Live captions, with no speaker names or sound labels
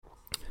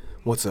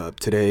What's up?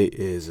 Today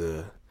is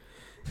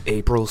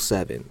April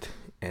 7th,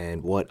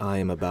 and what I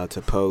am about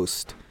to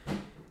post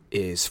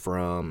is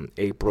from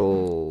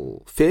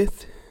April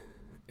 5th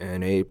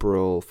and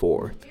April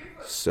 4th.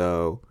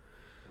 So,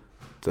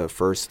 the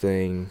first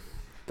thing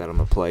that I'm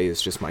going to play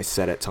is just my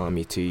set at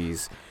Tommy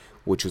T's,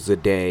 which was the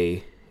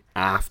day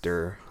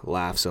after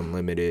Laughs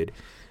Unlimited,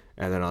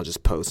 and then I'll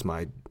just post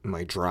my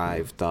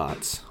drive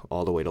thoughts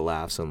all the way to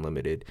Laughs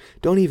Unlimited.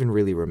 Don't even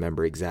really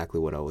remember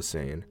exactly what I was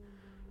saying,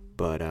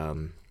 but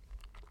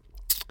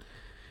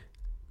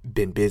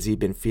been busy,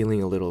 been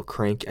feeling a little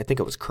cranky. I think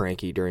I was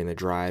cranky during the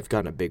drive. Got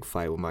in a big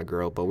fight with my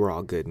girl, but we're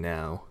all good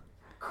now.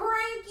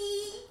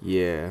 Cranky.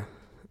 Yeah.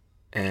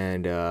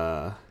 And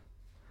I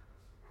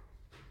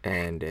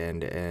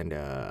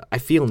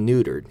feel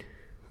neutered.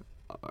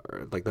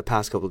 Like the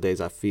past couple of days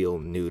I feel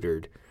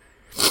neutered.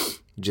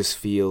 Just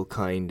feel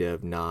kind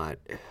of not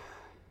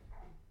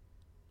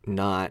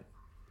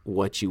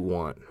what you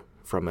want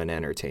from an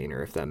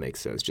entertainer, if that makes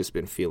sense. Just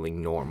been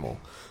feeling normal.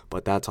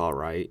 But that's all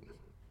right.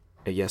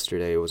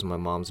 Yesterday was my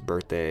mom's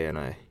birthday, and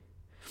I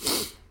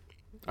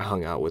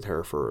hung out with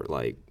her for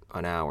like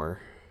an hour.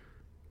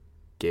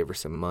 Gave her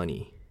some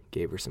money,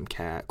 gave her some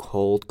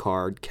cold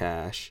hard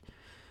cash,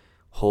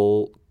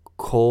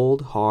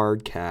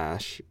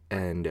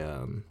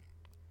 and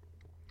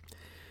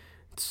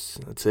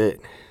that's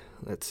it.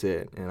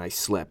 And I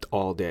slept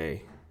all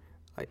day.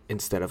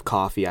 Instead of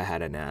coffee, I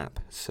had a nap.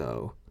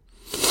 So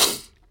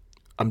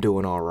I'm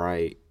doing all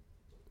right,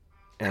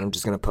 and I'm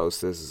just gonna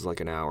post this as like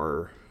an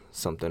hour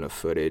something of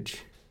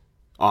footage,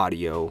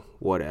 audio,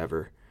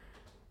 whatever.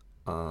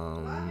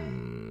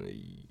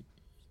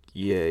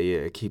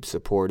 Yeah, keep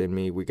supporting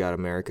me. We got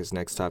America's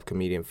Next Top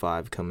Comedian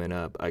 5 coming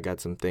up. I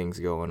got some things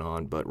going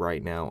on, but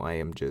right now I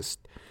am just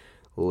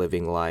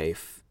living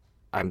life.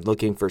 I'm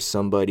looking for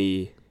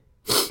somebody.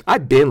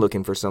 I've been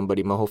looking for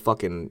somebody my whole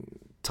fucking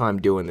time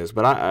doing this,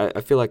 but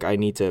I feel like I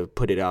need to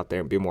put it out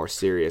there and be more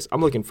serious. I'm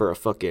looking for a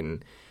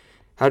fucking,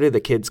 how do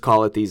the kids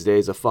call it these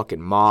days, a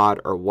fucking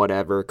mod or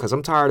whatever, because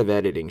I'm tired of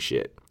editing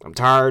shit. I'm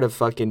tired of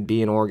fucking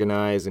being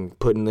organized and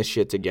putting this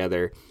shit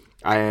together.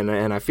 And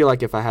I feel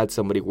like if I had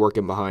somebody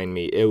working behind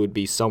me, it would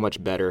be so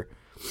much better.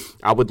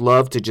 I would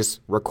love to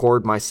just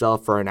record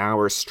myself for an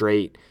hour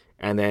straight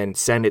and then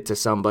send it to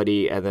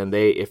somebody, and then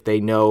if they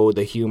know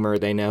the humor,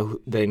 they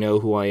know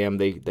who I am,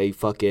 they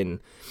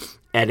fucking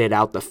edit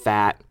out the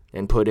fat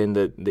and put in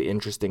the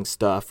interesting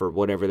stuff or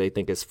whatever they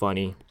think is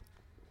funny.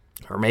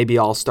 Or maybe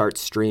I'll start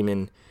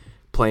streaming,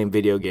 playing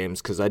video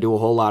games, because I do a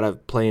whole lot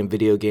of playing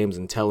video games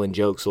and telling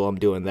jokes while I'm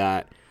doing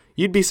that.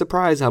 You'd be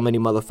surprised how many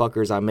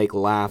motherfuckers I make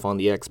laugh on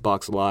the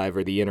Xbox Live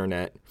or the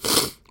internet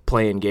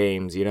playing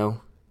games, you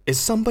know? Is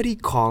somebody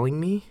calling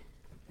me?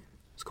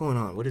 What's going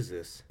on? What is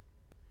this?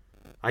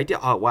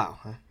 Oh, wow.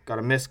 I got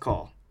a missed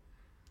call.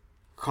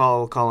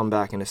 Call him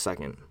back in a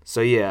second. So,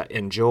 yeah,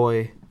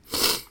 enjoy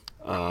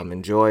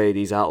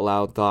these out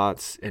loud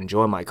thoughts.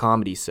 Enjoy my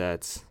comedy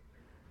sets.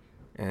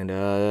 And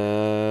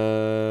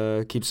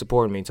keep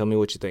supporting me. Tell me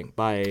what you think.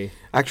 Bye.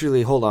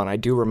 Actually, hold on. I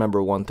do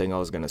remember one thing I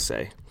was going to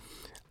say.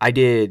 I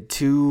did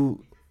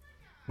 2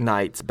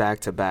 nights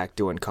back-to-back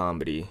doing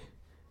comedy.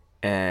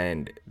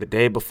 And the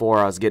day before,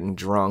 I was getting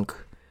drunk.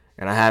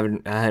 And I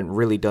hadn't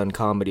really done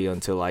comedy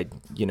until I,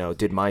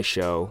 did my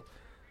show.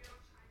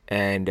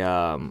 And,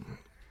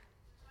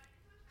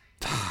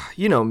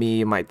 you know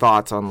me, my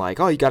thoughts on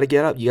like, oh, you got to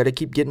get up. You got to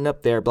keep getting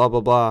up there, blah,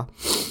 blah, blah.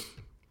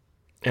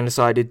 And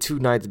so I did 2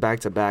 nights back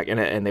to back,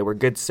 and they were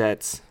good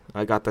sets.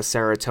 I got the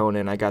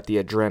serotonin, I got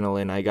the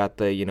adrenaline, I got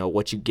the,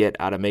 what you get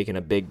out of making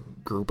a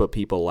big group of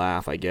people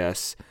laugh, I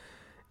guess.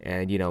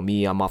 And,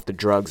 me, I'm off the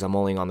drugs, I'm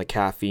only on the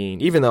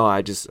caffeine, even though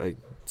I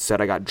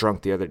said I got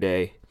drunk the other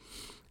day.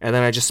 And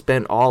then I just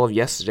spent all of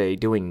yesterday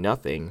doing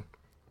nothing.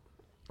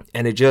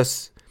 And it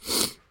just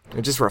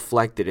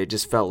reflected, it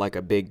just felt like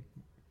a big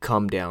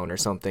come down or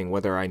something,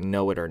 whether I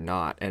know it or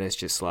not. And it's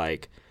just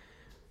like,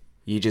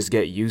 you just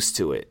get used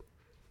to it.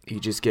 You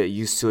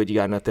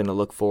got nothing to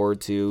look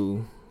forward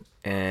to,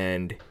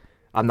 and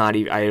I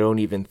don't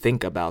even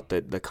think about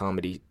the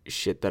comedy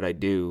shit that I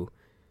do,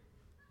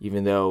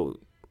 even though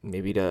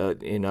maybe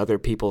in other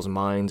people's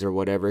minds or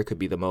whatever, it could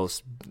be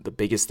the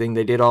biggest thing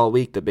they did all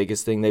week, the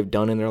biggest thing they've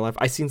done in their life.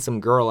 I seen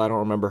some girl, I don't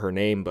remember her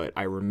name, but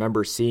I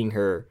remember seeing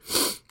her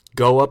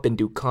go up and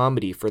do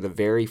comedy for the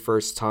very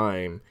first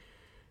time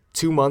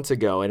 2 months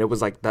ago, and it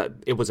was like that.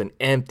 It was an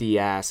empty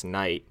ass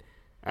night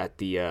at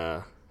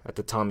the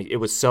Tommy. It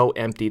was so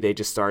empty. They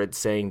just started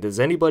saying, "Does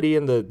anybody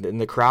in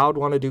the crowd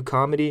want to do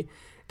comedy?"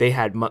 They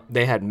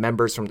had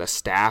members from the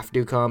staff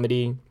do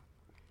comedy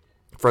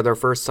for their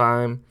first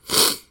time,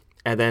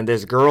 and then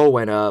this girl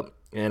went up,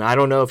 and I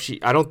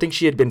don't think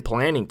she had been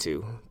planning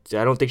to.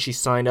 I don't think she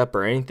signed up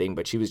or anything,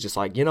 but she was just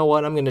like, you know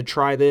what, I'm gonna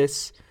try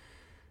this,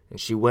 and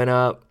she went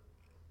up.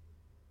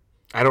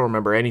 I don't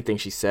remember anything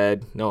she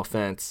said. No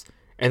offense.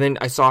 And then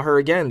I saw her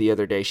again the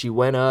other day. She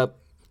went up.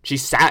 She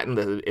sat in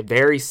the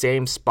very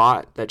same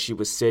spot that she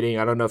was sitting.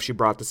 I don't know if she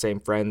brought the same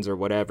friends or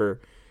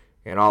whatever.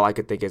 And all I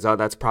could think is, oh,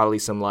 that's probably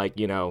some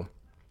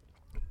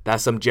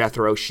that's some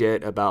Jethro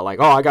shit about like,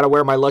 oh, I got to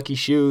wear my lucky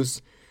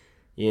shoes.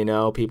 You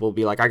know, people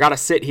be like, I gotta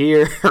sit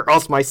here or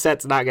else my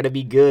set's not gonna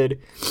be good.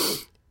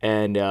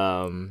 And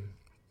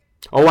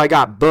I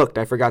got booked.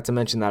 I forgot to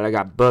mention that I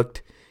got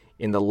booked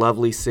in the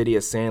lovely city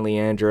of San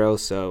Leandro.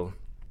 So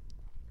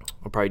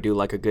I'll probably do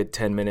like a good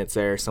 10 minutes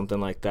there, something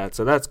like that.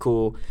 So that's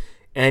cool.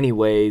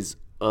 Anyways,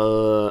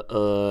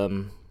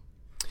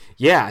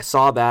 yeah, I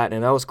saw that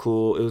and that was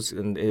cool. It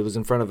was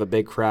in front of a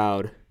big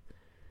crowd,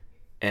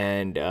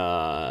 and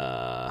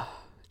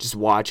just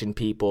watching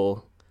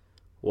people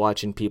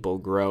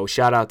grow.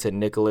 Shout out to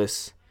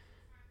Nicholas.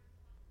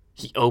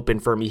 He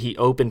opened for me. He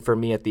opened for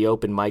me at the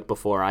open mic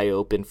before I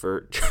opened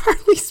for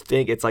Charlie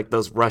Spink. It's like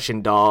those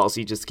Russian dolls.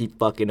 You just keep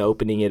fucking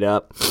opening it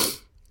up,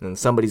 and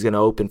somebody's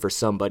gonna open for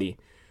somebody.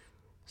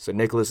 So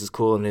Nicholas is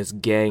cool and his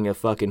gang of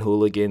fucking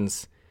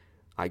hooligans.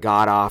 I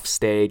got off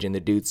stage and the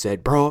dude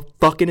said, "Bro, I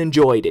fucking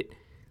enjoyed it."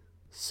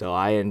 So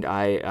I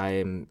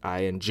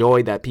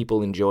enjoyed that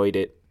people enjoyed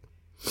it.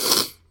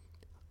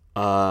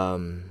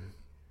 And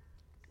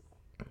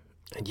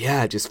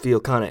yeah, I just feel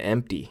kind of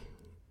empty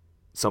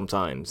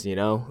sometimes, you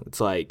know? It's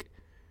like,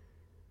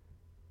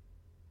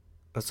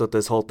 that's what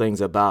this whole thing's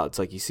about. It's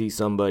like you see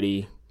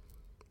somebody,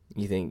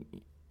 you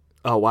think,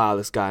 oh wow,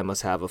 this guy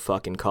must have a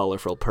fucking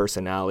colorful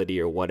personality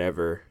or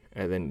whatever.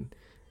 And then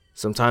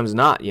sometimes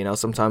not, you know?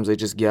 Sometimes they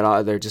just get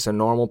out, they're just a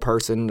normal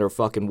person. They're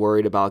fucking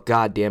worried about,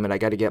 God damn it, I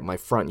got to get my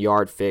front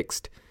yard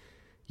fixed.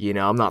 You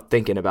know, I'm not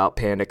thinking about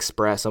Panda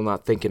Express. I'm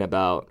not thinking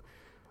about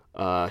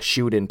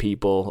shooting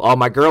people. Oh,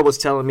 my girl was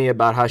telling me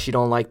about how she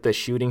don't like the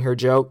shooting her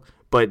joke.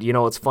 But, you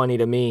know, it's funny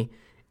to me.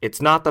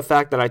 It's not the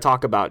fact that I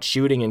talk about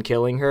shooting and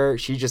killing her.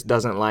 She just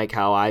doesn't like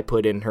how I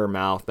put in her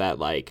mouth that,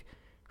 like,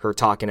 her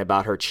talking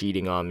about her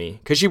cheating on me.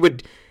 Because she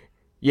would,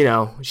 you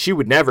know, she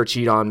would never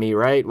cheat on me,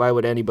 right? Why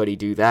would anybody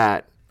do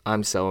that?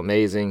 I'm so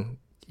amazing.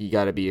 You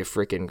got to be a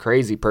freaking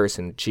crazy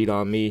person to cheat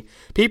on me.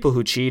 People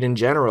who cheat in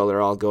general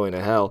are all going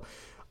to hell.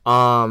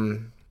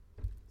 And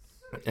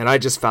I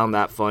just found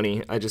that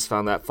funny. I was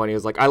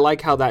like, I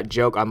like how that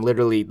joke,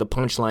 the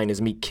punchline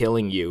is me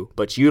killing you,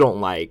 but you don't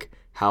like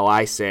how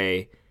I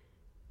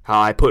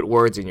put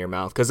words in your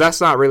mouth. Because that's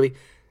not really,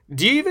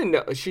 do you even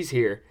know, she's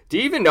here. Do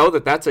you even know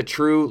that that's a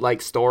true,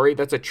 like, story?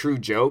 That's a true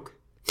joke?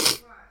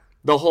 What?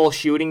 The whole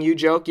shooting you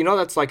joke? You know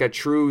that's like a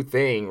true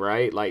thing,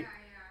 right? Like,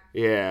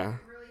 yeah.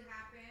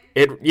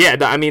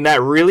 That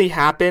really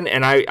happened,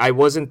 and I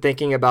wasn't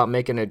thinking about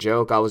making a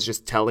joke. I was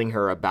just telling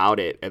her about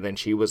it, and then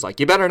she was like,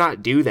 you better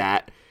not do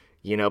that,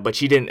 you know, but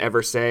she didn't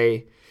ever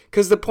say,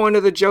 because the point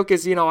of the joke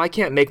is, you know, I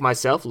can't make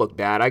myself look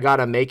bad. I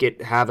gotta make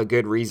it have a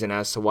good reason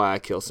as to why I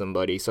kill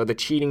somebody. So the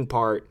cheating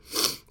part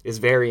is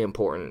very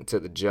important to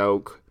the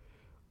joke.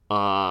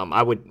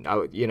 I would,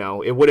 you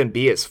know, it wouldn't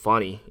be as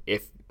funny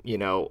if, you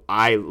know,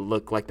 I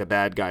look like the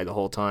bad guy the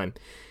whole time.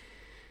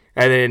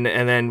 And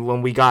then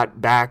when we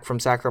got back from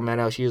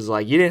Sacramento, she was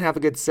like, you didn't have a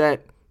good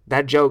set.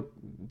 That joke,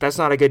 that's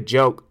not a good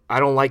joke. I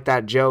don't like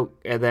that joke.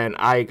 And then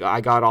I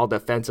got all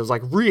defensive. I was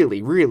like,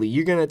 really?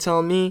 You're going to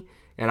tell me?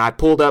 And I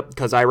pulled up,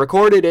 because I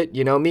recorded it.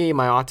 You know me,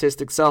 my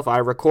autistic self, I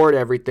record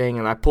everything.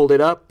 And I pulled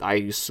it up.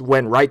 I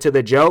went right to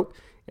the joke.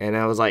 And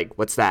I was like,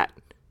 what's that?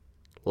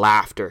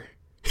 Laughter.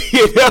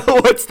 You know,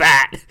 what's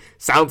that?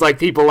 Sounds like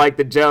people like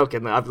the joke.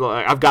 And I've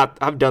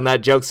done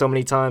that joke so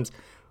many times.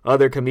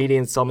 Other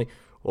comedians tell me,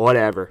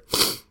 whatever.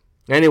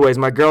 Anyways,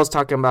 my girl's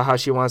talking about how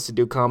she wants to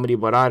do comedy,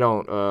 but I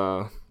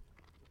don't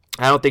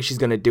think she's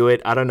gonna do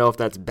it. I don't know if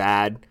that's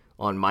bad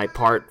on my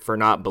part for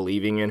not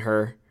believing in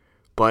her,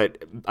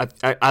 but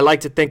I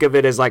like to think of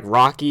it as like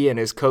Rocky and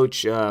his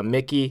coach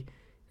Mick.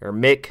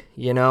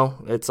 You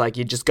know, it's like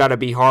you just gotta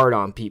be hard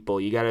on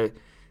people. You gotta,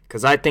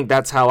 because I think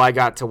that's how I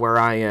got to where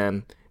I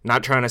am.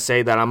 Not trying to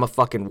say that I'm a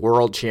fucking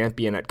world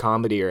champion at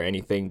comedy or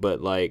anything, but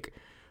like,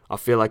 I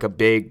feel like a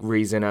big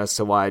reason as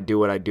to why I do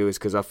what I do is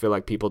because I feel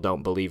like people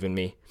don't believe in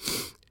me.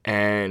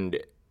 And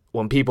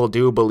when people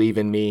do believe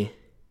in me,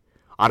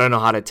 I don't know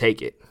how to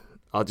take it.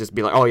 I'll just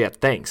be like, oh yeah,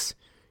 thanks.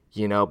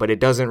 You know, but it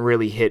doesn't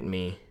really hit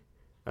me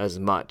as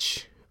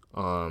much.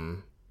 I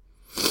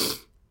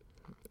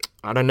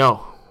don't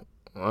know.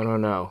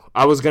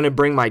 I was going to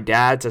bring my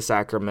dad to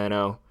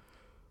Sacramento,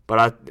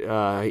 but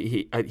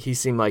he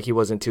seemed like he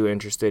wasn't too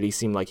interested. He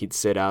seemed like he'd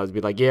sit out and be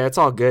like, yeah, it's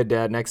all good,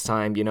 Dad. Next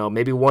time, you know,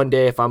 maybe one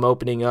day if I'm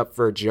opening up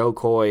for Joe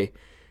Coy,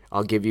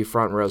 I'll give you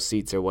front row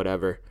seats or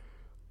whatever.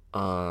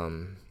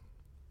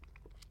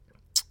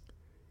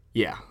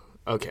 Yeah,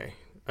 okay.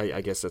 I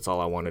guess that's all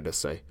I wanted to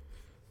say.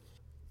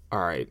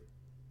 All right.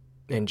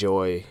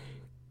 Enjoy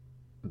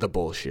the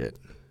bullshit.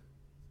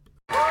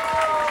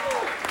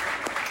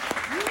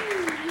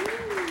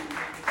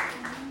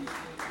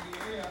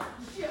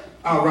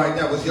 All right,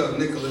 that was young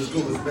Nicholas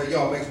Goulas, man.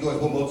 Y'all make some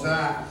noise one more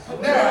time.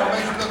 Now,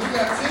 make some noise. We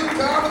got two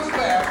comics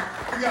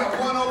left. We got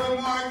one open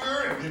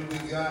micer, and then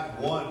we got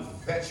one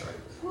veteran.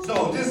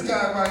 So this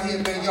guy right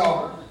here, man,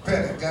 y'all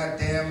better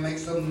goddamn make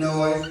some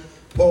noise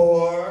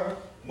for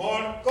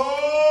Marco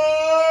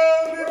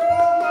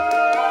Lipuma.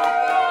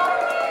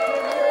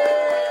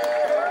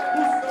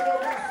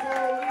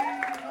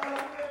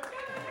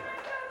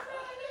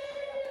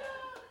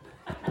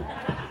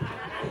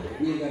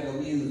 We ain't got no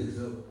music,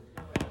 so.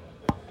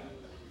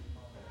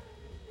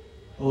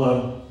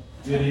 Hello.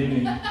 Good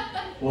evening.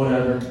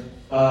 Whatever.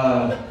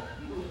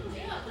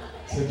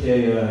 Took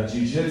a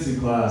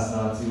jiu-jitsu class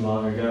not too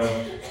long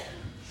ago.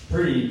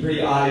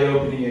 Pretty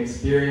eye-opening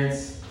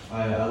experience.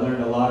 I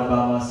learned a lot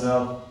about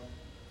myself.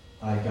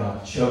 I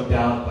got choked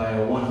out by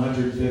a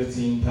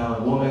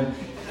 115-pound woman.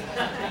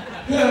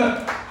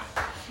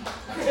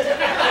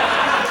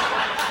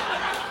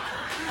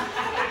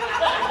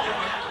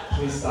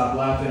 Please stop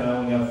laughing, I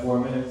only have 4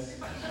 minutes.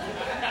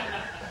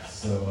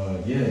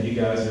 So, yeah, you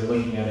guys are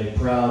looking at a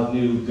proud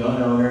new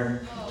gun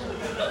owner.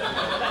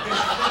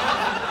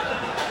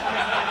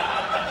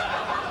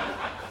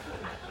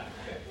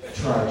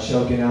 Try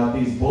choking out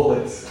these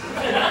bullets.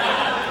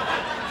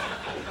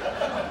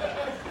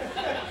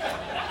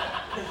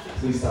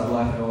 Please stop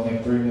laughing, I only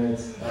have 3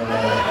 minutes.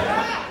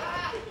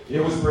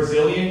 It was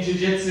Brazilian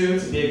Jiu-Jitsu,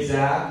 to be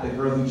exact. The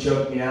girl who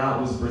choked me out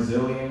was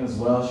Brazilian as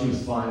well. She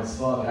was fine as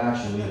fuck,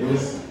 actually.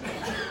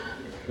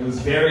 It was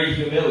very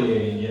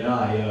humiliating, you know.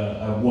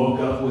 I woke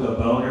up with a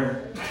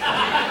boner.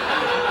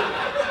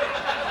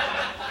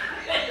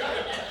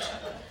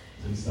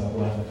 Please stop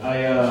laughing.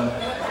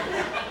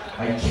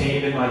 I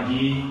came in my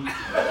gi.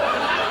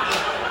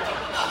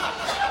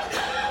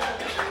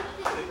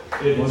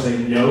 It was a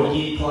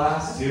no-gi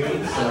class too, so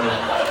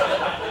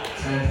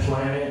 10th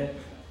planet.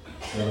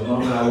 So the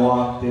moment I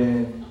walked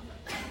in,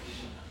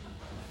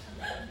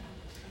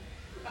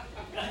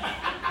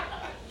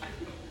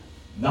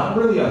 not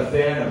really a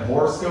fan of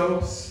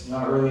horoscopes,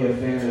 not really a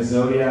fan of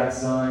zodiac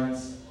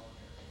signs.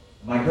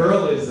 My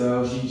girl is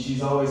though,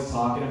 she's always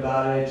talking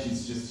about it.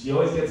 She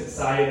always gets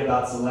excited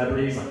about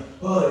celebrities, like,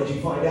 oh, did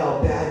you find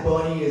out Bad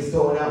Bunny is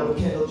going out with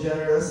Kendall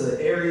Jenner? That's an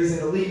Aries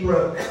and a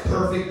Libra,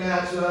 perfect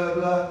match, blah, blah,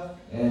 blah.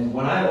 And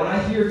when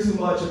I hear too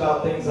much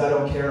about things I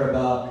don't care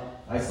about,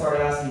 I start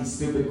asking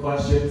stupid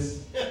questions.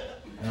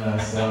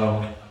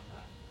 So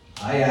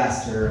I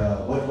asked her,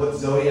 what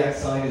zodiac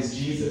sign is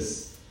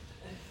Jesus?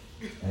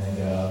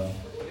 And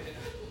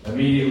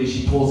immediately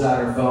she pulls out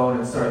her phone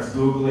and starts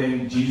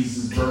Googling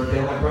Jesus' birthday.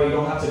 I'm like, bro, you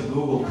don't have to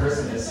Google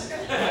Christmas.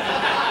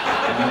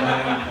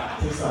 And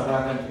please stop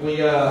laughing. We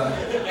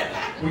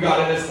got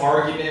in this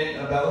argument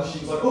about, she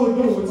was like, oh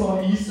no, it's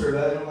on Easter.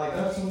 And I'm like,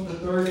 that's the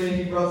third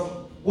day he brought,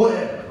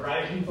 whatever,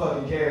 right? Who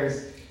fucking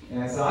cares?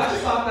 And so I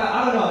just thought that,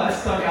 I don't know, that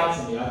stuck out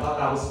to me. I thought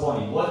that was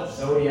funny. What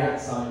zodiac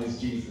sign is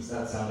Jesus?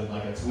 That sounded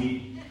like a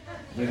tweet.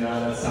 You know,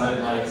 that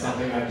sounded like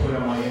something I put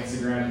on my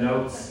Instagram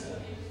notes.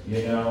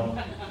 You know?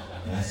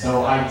 And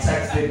so I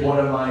texted one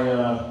of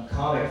my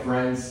comic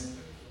friends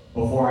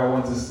before I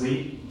went to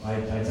sleep.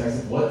 I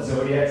texted, what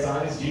zodiac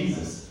sign is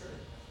Jesus?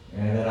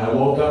 And then I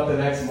woke up the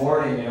next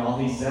morning and all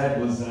he said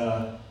was,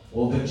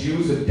 well, the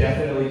Jews would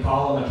definitely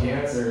call him a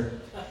Cancer.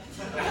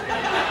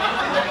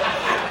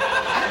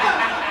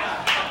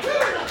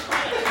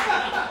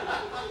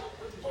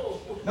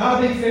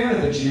 Not a big fan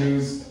of the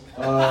Jews.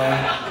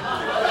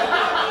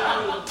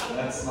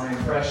 That's my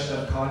impression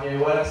of Kanye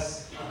West.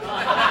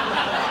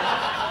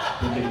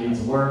 I think it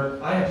needs work.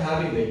 I am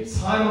having the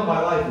time of my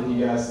life with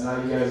you guys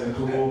tonight. You guys are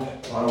cool.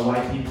 A lot of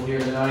white people here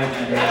tonight.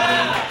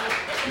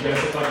 You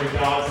guys look like your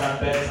dogs have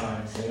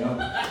bedtimes, you know?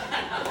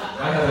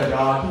 I have a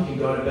dog. He can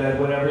go to bed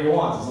whenever he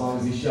wants, as long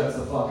as he shuts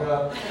the fuck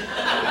up.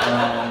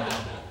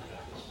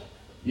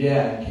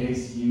 Yeah, in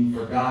case you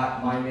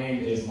forgot, my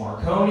name is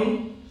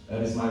Marconi.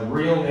 That is my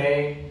real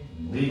name,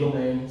 legal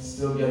name,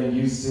 still getting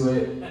used to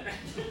it.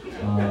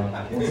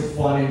 What's a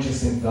fun,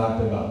 interesting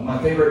fact about it? My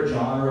favorite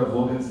genre of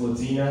woman's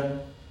Latina.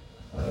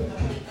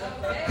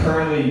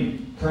 Currently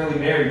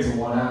married to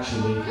one,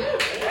 actually.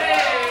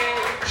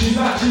 She's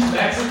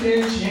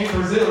Mexican, she ain't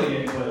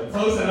Brazilian, but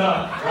close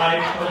enough, right?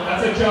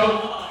 That's a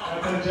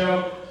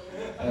joke.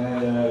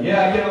 And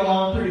yeah, I get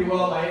along pretty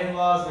well with my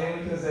in-laws,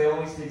 mainly because they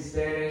only speak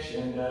Spanish,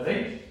 and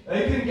they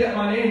couldn't get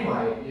my name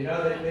right, you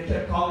know? They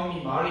kept calling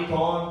me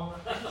maricon.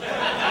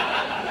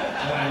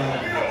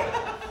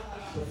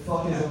 The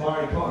fuck is a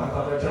maricon? I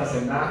thought they were trying to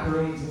say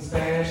macaroons in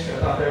Spanish. I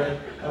thought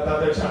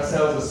they were trying to say I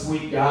was a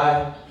sweet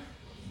guy.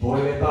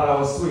 Boy, they thought I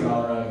was sweet,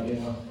 all right, you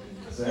know?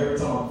 So every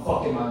time I'm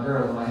fucking my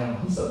girl in my head,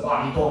 who's a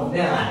maricon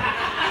now?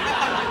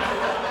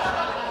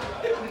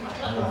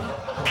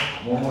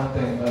 One more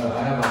thing,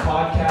 I have a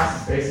podcast,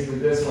 it's basically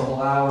this for a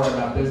whole hour, I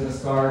got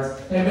business cards.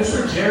 Hey,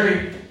 Mr.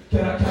 Jerry,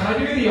 can I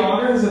do the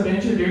honors of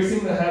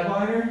introducing the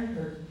headliner?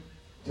 Or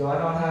do I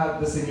not have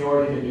the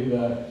seniority to do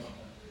that?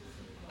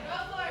 Go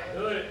for it.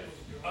 Do it.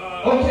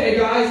 Okay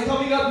guys,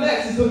 coming up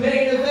next is the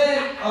main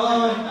event.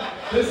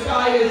 This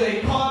guy is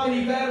a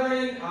comedy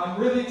veteran. I'm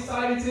really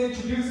excited to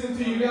introduce him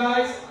to you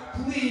guys.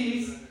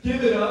 Please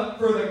give it up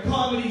for the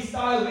comedy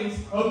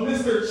stylings of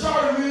Mr.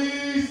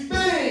 Charlie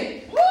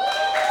Spink.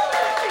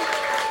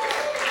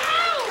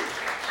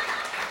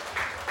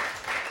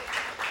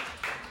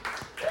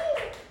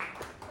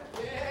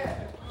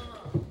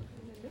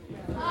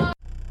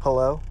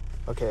 Hello?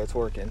 Okay, it's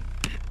working.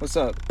 What's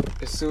up?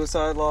 It's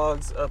Suicide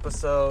Logs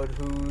episode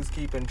Who's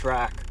Keeping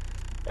Track?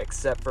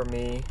 Except for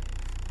me.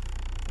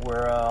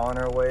 We're on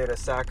our way to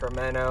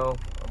Sacramento.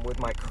 I'm with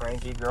my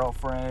cranky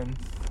girlfriend.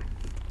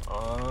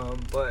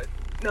 But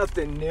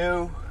nothing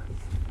new.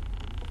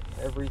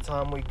 Every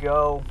time we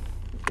go,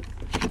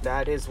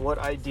 that is what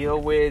I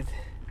deal with.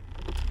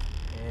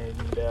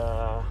 And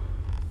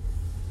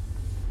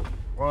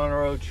we're on a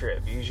road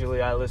trip.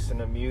 Usually I listen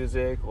to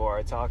music or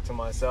I talk to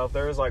myself.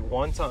 There was like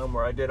one time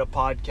where I did a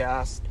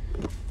podcast,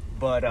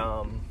 but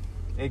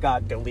it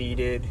got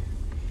deleted.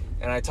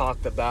 And I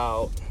talked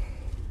about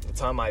the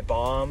time I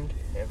bombed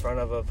in front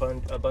of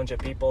a bunch of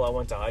people I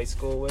went to high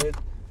school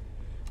with.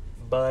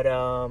 But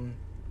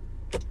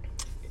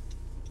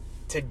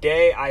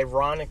today,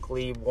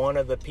 ironically, one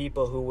of the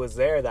people who was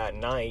there that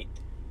night,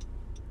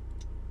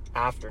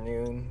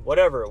 afternoon,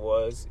 whatever it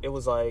was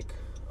like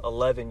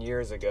 11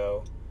 years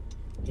ago.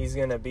 He's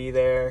gonna be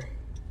there.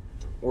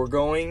 We're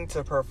going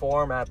to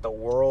perform at the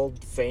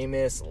world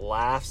famous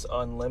Laughs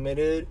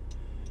Unlimited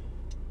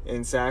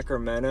in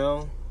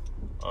Sacramento.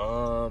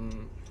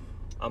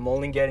 I'm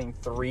only getting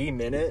 3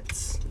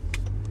 minutes,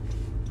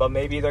 but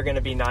maybe they're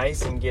gonna be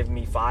nice and give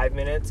me 5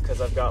 minutes because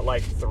I've got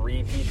like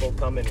 3 people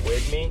coming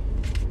with me.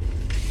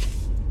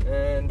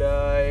 And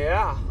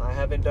yeah, I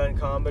haven't done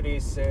comedy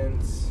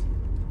since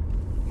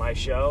my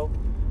show,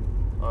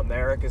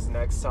 America's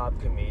Next Top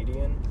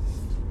Comedian.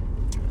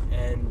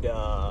 And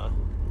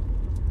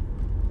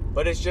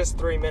but it's just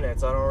 3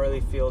 minutes. I don't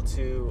really feel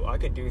I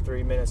could do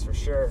 3 minutes for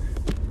sure.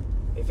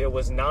 If it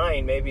was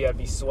 9, maybe I'd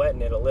be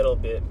sweating it a little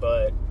bit,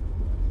 but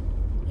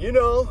you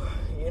know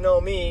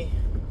me.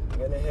 I'm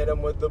gonna hit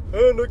them with the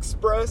Panda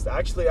Express.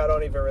 Actually, I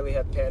don't even really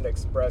have Panda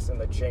Express in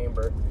the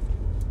chamber.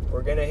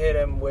 We're gonna hit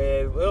him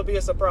with, it'll be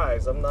a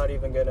surprise. I'm not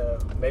even gonna,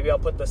 maybe I'll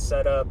put the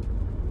setup,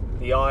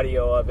 the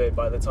audio of it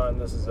by the time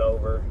this is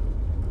over.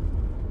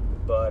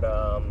 But,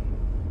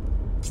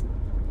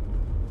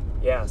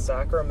 yeah,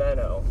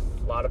 Sacramento.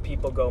 A lot of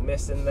people go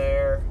missing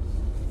there.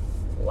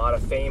 A lot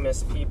of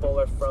famous people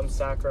are from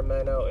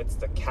Sacramento. It's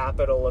the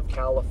capital of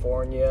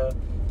California.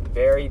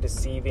 Very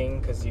deceiving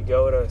because you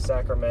go to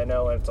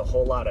Sacramento and it's a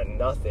whole lot of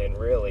nothing,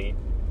 really.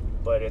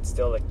 But it's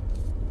still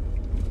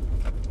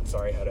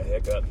sorry, I had a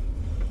hiccup.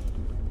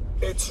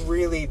 It's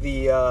really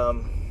the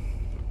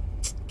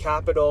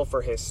capital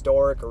for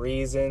historic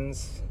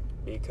reasons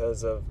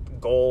because of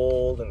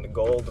gold and the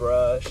gold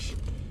rush.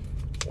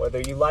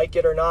 Whether you like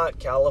it or not,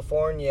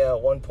 California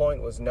at one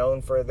point was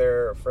known for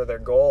their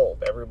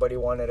gold. Everybody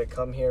wanted to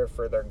come here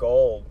for their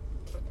gold.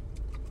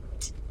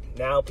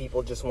 Now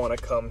people just want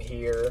to come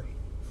here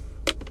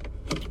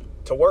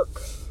to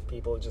work.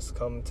 People just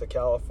come to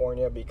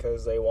California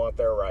because they want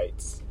their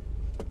rights.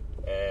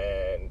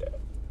 And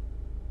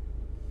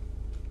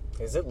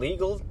is it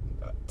legal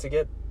to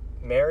get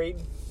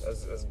married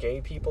as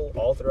gay people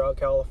all throughout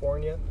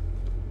California?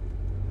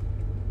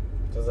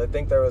 Because I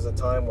think there was a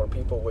time where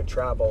people would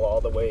travel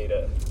all the way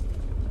to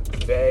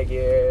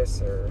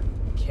Vegas or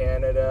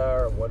Canada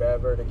or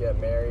whatever to get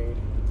married.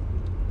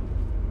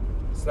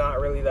 It's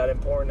not really that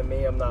important to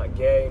me. I'm not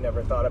gay.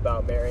 Never thought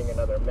about marrying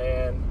another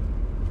man.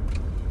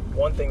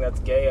 One thing that's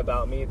gay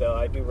about me, though,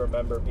 I do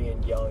remember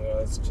being young.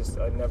 I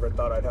never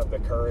thought I'd have the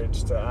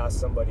courage to ask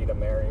somebody to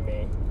marry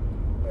me.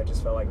 I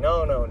just felt like,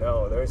 no. I'm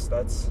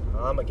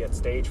gonna get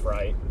stage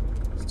fright.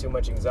 It's too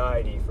much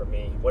anxiety for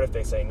me. What if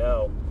they say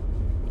no?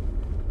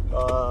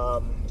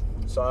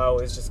 So I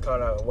always just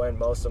kind of went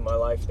most of my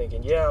life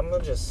thinking, yeah, I'm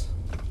gonna just,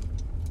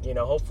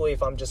 hopefully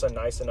if I'm just a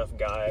nice enough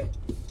guy,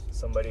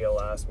 somebody will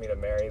ask me to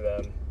marry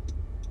them.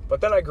 But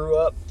then I grew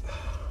up,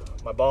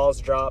 my balls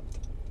dropped,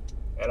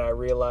 and I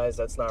realized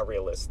that's not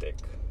realistic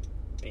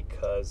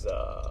because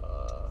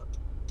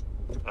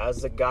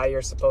as a guy,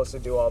 you're supposed to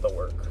do all the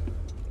work.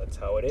 That's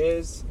how it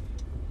is.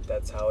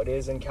 That's how it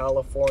is in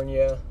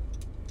California.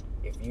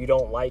 If you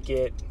don't like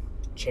it,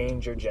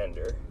 change your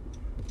gender.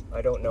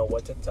 I don't know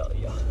what to tell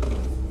you.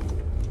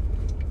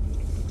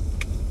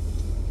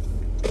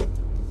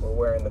 We're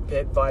wearing the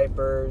Pit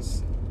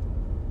Vipers.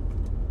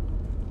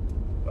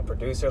 My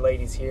producer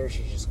lady's here.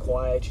 She's just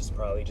quiet. She's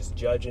probably just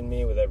judging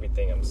me with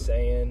everything I'm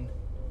saying.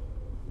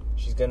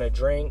 She's gonna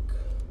drink.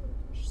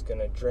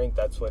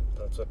 That's what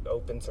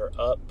opens her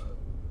up.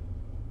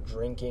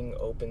 Drinking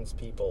opens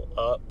people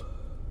up.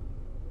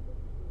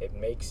 It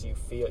makes you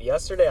feel.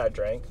 Yesterday I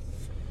drank.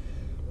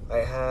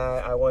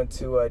 I went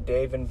to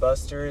Dave &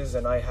 Buster's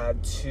and I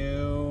had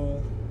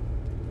 2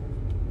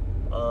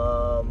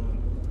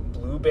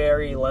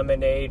 blueberry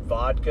lemonade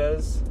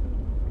vodkas.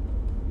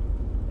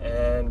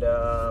 And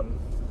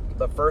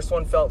the first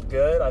one felt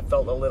good. I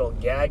felt a little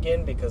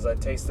gagging because I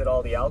tasted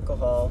all the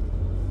alcohol.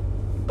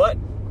 But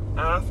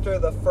after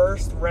the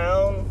first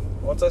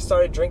round, once I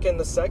started drinking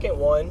the second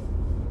one,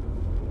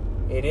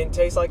 it didn't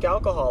taste like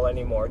alcohol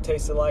anymore. It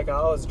tasted like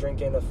I was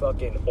drinking a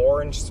fucking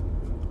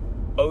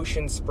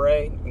ocean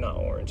spray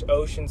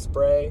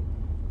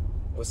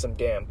with some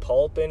damn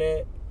pulp in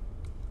it.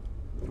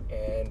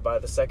 And by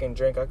the second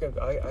drink,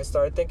 I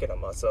started thinking to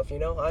myself,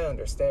 I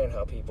understand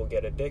how people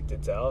get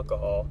addicted to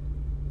alcohol.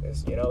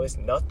 It's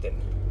nothing.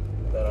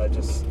 Then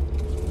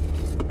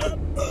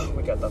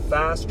we got the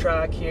fast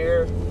track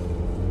here,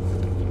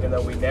 even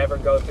though we never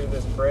go through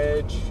this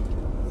bridge.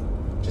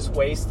 Just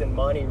wasting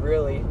money,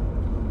 really.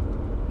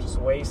 Just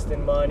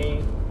wasting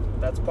money.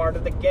 That's part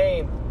of the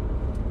game.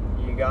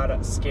 You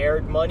got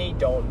scared money,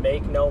 don't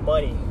make no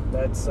money.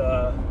 That's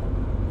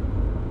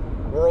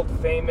world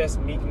famous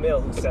Meek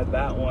Mill who said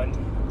that one.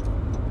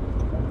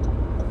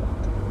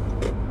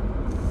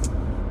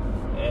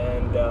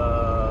 And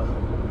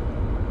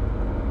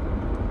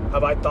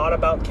have I thought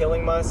about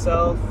killing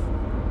myself?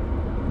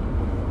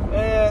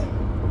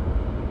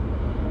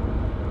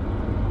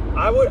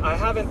 I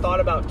haven't thought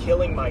about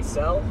killing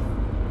myself,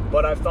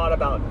 but I've thought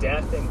about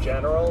death in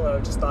general. And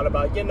I've just thought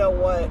about, you know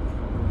what?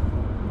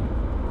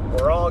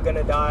 We're all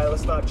gonna die.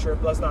 Let's not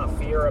trip. Let's not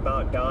fear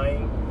about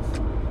dying.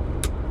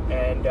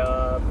 And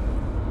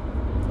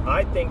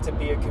I think to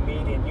be a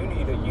comedian, you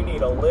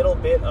need a little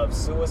bit of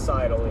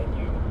suicidal in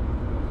you.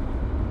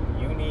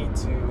 You need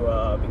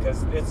to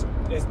because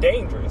it's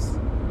dangerous.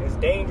 It's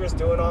dangerous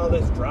doing all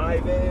this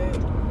driving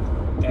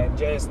and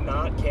just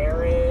not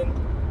caring.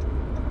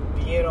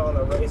 Being on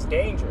the road is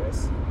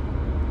dangerous.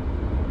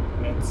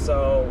 And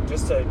so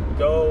just to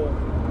go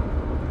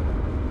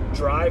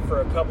drive for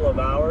a couple of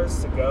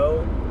hours to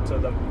go to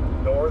the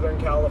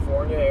Northern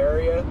California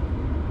area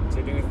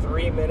to do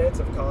 3 minutes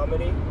of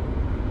comedy,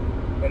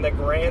 in the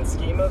grand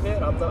scheme of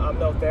it, I'm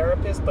no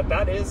therapist, but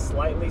that is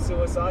slightly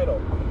suicidal.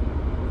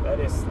 That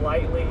is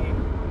slightly,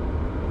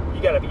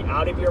 you gotta be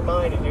out of your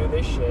mind to do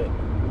this shit.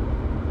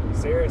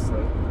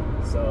 Seriously.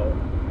 So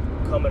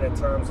coming to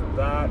terms with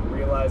that,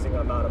 realizing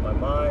I'm out of my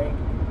mind.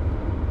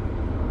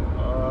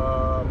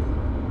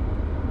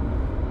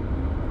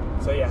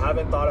 So yeah,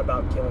 haven't thought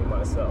about killing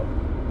myself,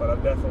 but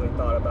I've definitely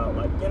thought about,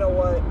 like, you know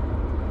what?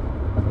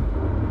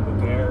 Who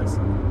cares?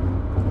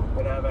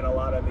 Been having a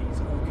lot of these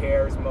who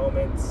cares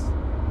moments.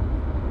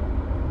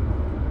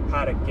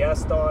 Had a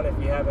guest on. If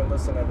you haven't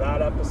listened to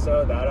that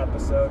episode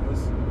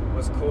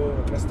was cool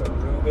with Mr.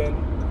 Ruben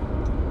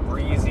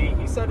Breezy.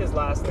 He said his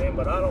last name,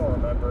 but I don't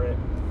remember it.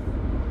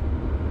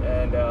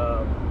 And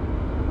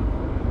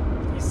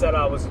he said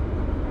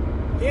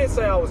he didn't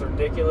say I was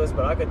ridiculous,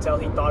 but I could tell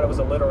he thought it was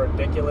a little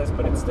ridiculous,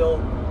 but it's still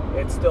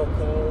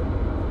cool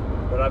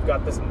that I've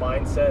got this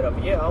mindset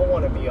of, yeah, I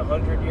want to be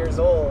 100 years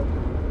old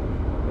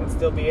and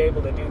still be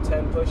able to do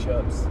 10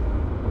 push-ups.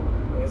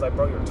 And he's like,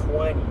 bro, you're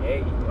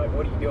 28. Like,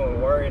 what are you doing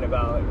worrying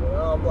about? You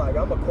know, I'm like,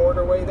 I'm a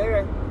quarter way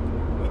there.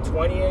 We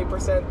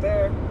 28%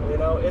 there. You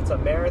know, it's a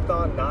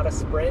marathon, not a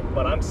sprint,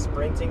 but I'm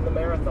sprinting the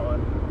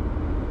marathon.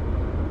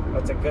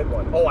 That's a good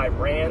one. Oh, I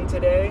ran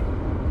today.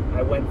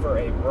 I went for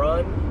a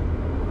run.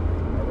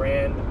 I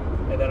ran,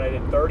 and then I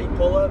did 30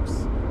 pull-ups.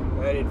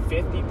 And I did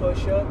 50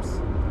 push-ups.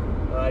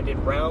 I did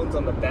rounds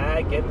on the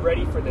bag, getting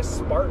ready for this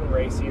Spartan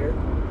race here.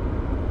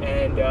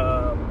 And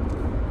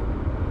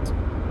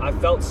I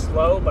felt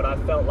slow, but I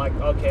felt like,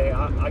 okay,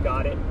 I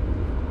got it.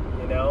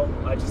 You know,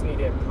 I just need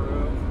to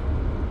improve.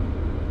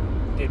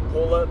 Did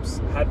pull-ups,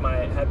 had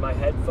my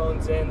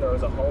headphones in. There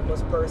was a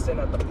homeless person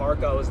at the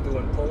park I was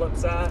doing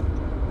pull-ups at.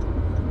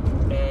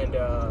 And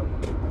I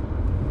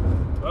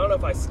don't know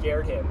if I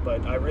scared him,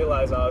 but I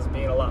realized I was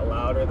being a lot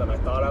louder than I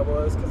thought I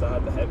was because I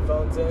had the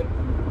headphones in.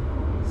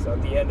 So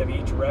at the end of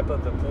each rep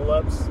of the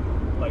pull-ups,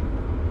 like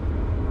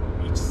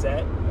each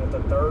set, at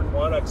the third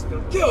one, I just do,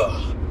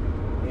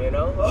 you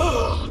know,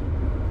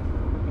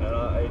 and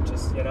I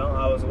just, you know,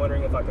 I was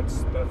wondering if I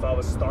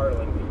was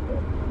startling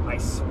people. I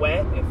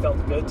sweat. It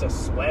felt good to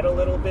sweat a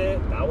little bit.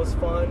 That was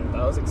fun.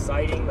 That was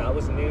exciting. That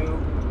was new.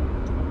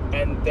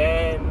 And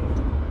then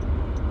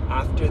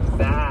after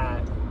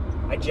that,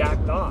 I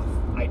jacked off.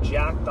 I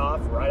jacked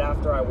off right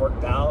after I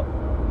worked out.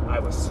 I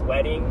was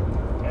sweating,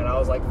 and I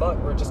was like, fuck,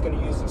 we're just going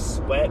to use the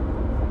sweat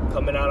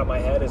coming out of my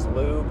head as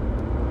lube.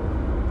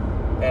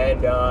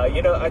 And,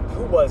 you know,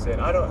 who was it?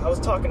 I was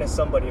talking to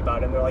somebody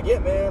about it, and they're like, yeah,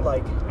 man,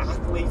 like,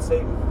 athletes,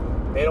 they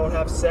don't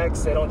have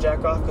sex, they don't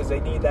jack off because they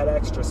need that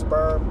extra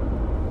sperm.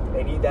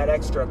 They need that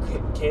extra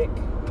kick.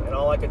 And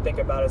all I could think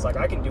about is, like,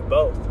 I can do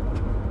both.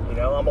 You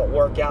know, I'm going to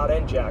work out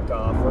and jack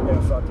off. We're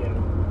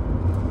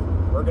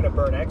going to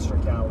burn extra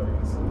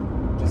calories.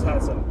 Just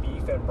had some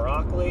beef and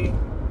broccoli,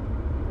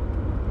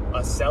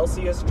 a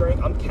Celsius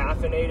drink. I'm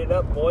caffeinated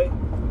up, boy.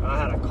 I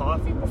had a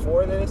coffee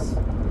before this,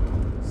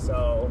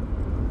 so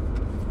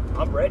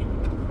I'm ready.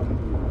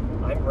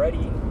 I'm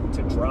ready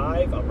to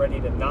drive. I'm ready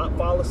to not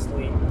fall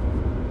asleep.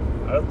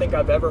 I don't think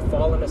I've ever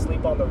fallen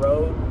asleep on the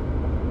road.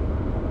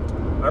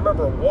 I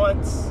remember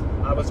once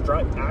I was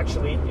driving,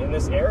 actually, in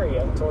this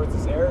area, towards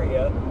this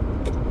area,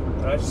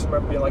 and I just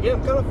remember being like, yeah,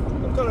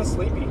 I'm kind of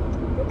sleepy.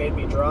 It made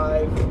me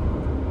drive.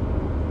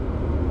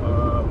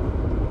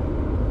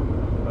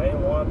 I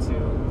didn't want to,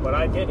 but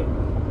I did it.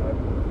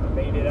 I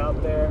made it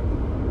out there,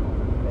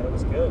 and it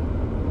was good.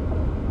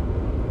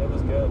 It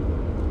was good.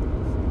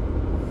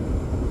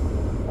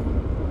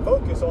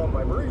 Focus on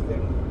my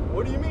breathing.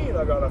 What do you mean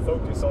I gotta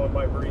focus on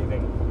my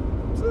breathing?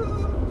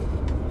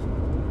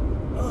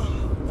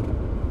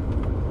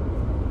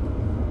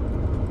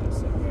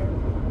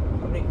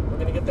 We're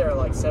gonna get there at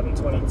like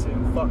 7:22.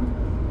 Fuck.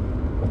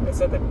 I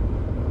said that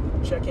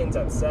check-in's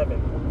at 7,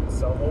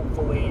 so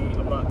hopefully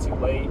I'm not too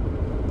late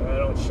and I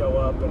don't show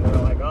up and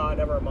they're like,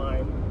 never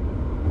mind.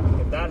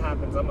 If that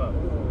happens, I'm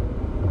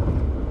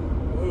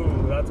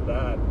ooh, that's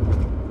bad.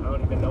 I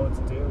don't even know what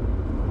to do.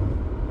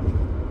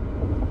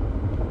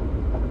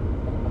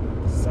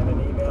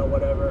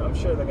 whatever. I'm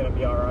sure they're going to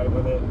be alright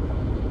with it.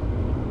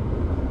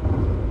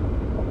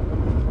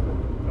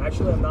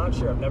 Actually, I'm not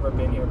sure. I've never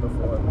been here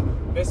before.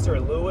 Mr.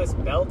 Lewis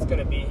Belt's going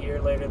to be here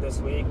later this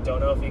week. Don't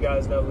know if you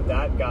guys know who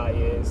that guy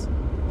is.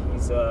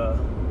 He's a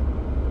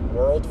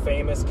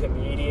world-famous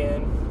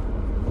comedian.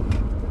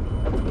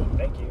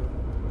 Thank you.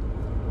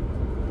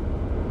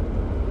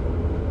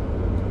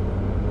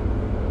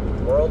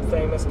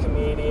 World-famous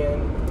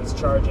comedian. He's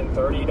charging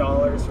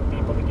 $30 for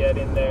people to get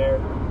in there.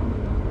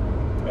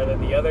 And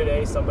then the other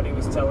day, somebody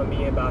was telling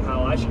me about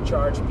how I should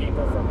charge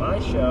people for my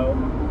show,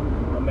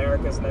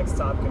 America's Next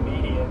Top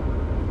Comedian.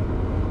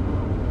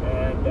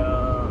 And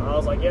I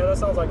was like, yeah, that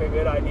sounds like a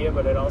good idea,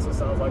 but it also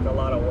sounds like a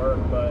lot of work.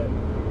 But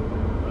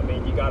I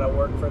mean, you gotta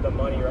work for the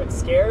money, right?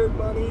 Scared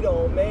money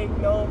don't make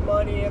no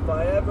money. If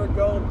I ever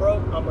go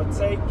broke, I'ma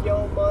take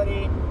your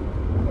money.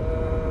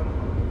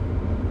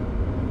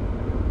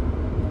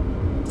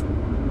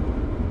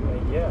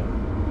 Yeah,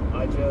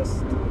 I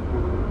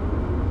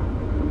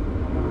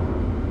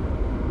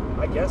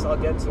guess I'll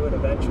get to it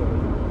eventually,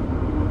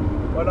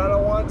 but I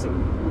don't want to.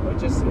 It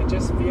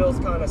just feels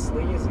kind of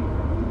sleazy.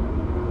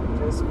 It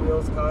just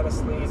feels kind of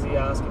sleazy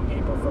asking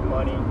people for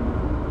money.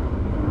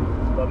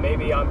 But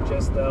maybe I'm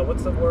just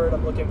what's the word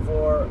I'm looking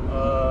for?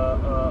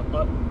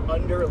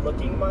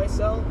 Underlooking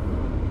myself.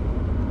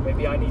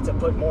 Maybe I need to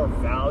put more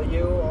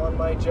value on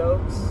my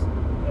jokes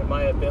and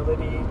my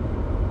ability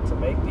to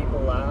make people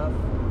laugh.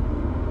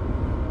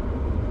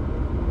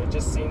 It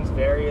just seems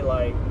very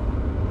like,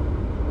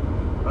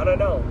 I don't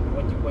know,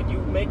 when you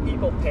make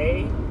people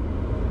pay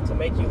to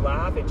make you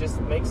laugh, it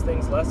just makes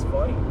things less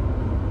funny,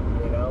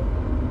 you know?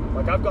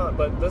 Like I'm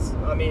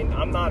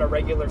not a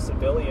regular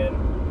civilian.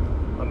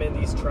 I'm in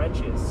these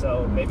trenches,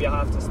 so maybe I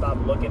have to stop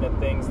looking at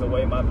things the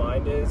way my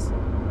mind is.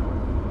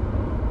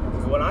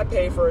 Because when I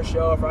pay for a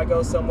show, if I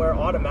go somewhere,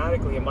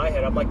 automatically in my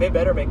head, I'm like, they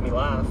better make me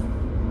laugh.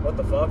 What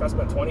the fuck? I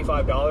spent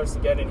 $25 to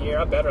get in here,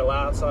 I better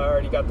laugh, so I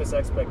already got this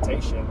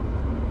expectation.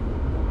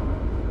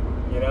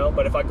 You know,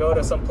 but if I go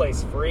to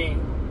someplace free,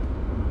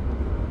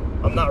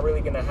 I'm not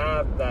really gonna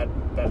have that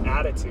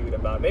attitude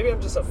about it. Maybe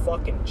I'm just a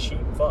fucking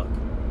cheap fuck.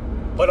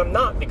 But I'm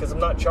not, because I'm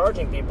not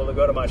charging people to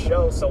go to my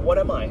show, so what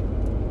am I?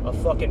 A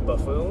fucking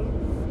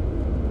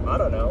buffoon? I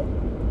don't know.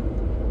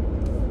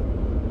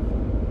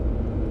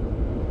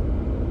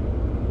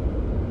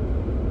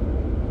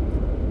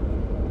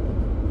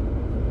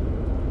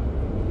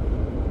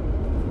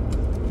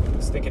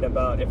 Thinking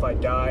about if I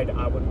died,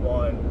 I would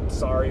want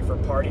Sorry for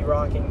Party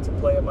Rocking to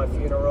play at my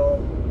funeral.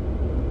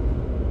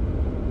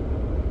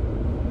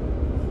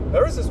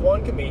 There was this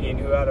one comedian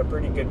who had a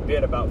pretty good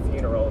bit about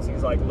funerals.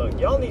 He's like, look,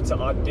 y'all need to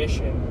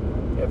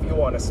audition if you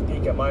want to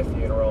speak at my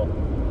funeral.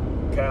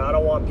 Okay, I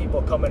don't want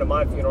people coming to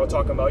my funeral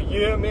talking about,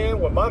 yeah, man,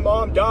 when my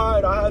mom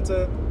died, I had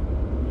to,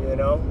 you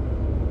know,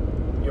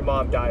 your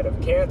mom died of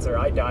cancer,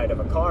 I died of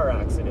a car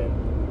accident.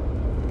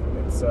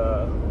 It's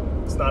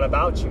not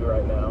about you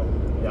right now.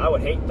 Yeah, I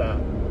would hate that.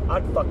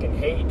 I'd fucking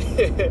hate.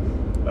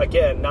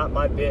 Again, not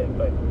my bit,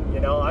 but, you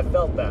know, I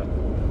felt that.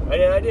 I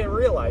didn't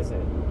realize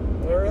it.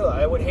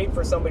 I would hate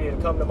for somebody to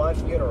come to my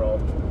funeral,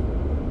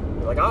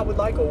 like, I would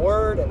like a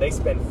word, and they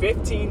spend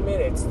 15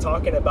 minutes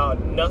talking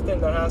about nothing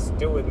that has to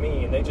do with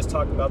me, and they just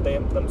talk about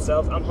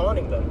themselves. I'm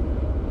haunting them.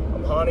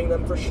 I'm haunting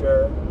them for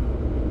sure.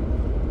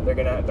 They're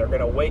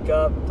gonna wake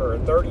up for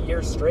 30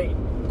 years straight,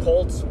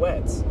 cold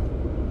sweats,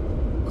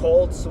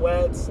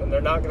 and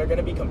they're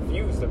gonna be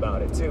confused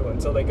about it too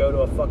until they go to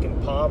a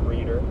fucking palm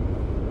reader,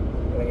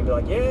 and they can be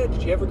like, yeah,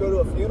 did you ever go to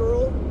a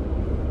funeral?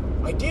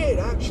 I did,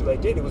 actually, I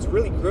did. It was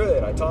really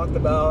good. I talked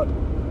about,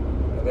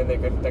 and then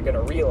they're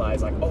gonna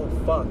realize, like, oh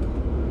fuck,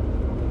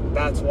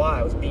 that's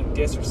why I was being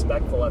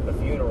disrespectful at the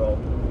funeral.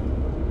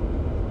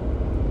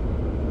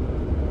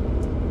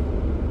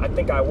 I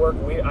think I work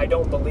weird. I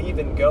don't believe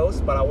in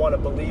ghosts, but I want to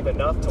believe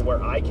enough to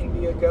where I can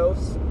be a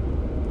ghost.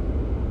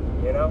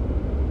 You know?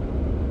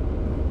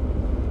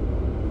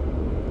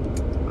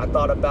 I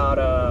thought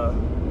about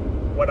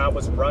when I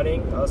was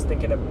running, I was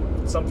thinking of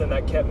something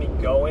that kept me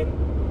going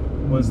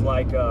was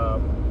like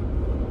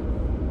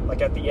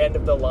at the end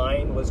of the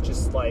line was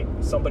just like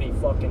somebody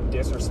fucking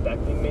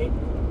disrespecting me.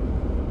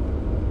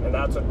 And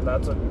that's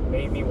what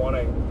made me want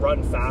to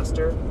run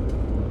faster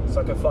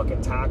so I could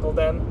fucking tackle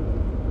them.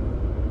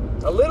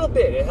 A little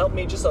bit. It helped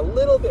me just a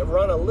little bit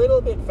run a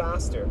little bit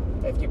faster.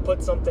 If you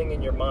put something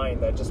in your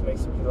mind that just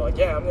makes you feel like,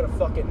 yeah, I'm gonna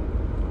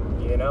fucking,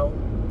 you know.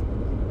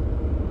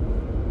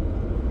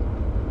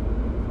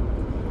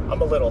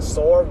 I'm a little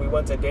sore. We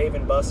went to Dave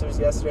 & Buster's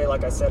yesterday.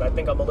 Like I said, I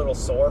think I'm a little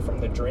sore from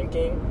the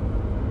drinking.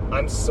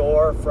 I'm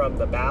sore from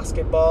the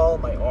basketball.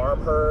 My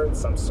arm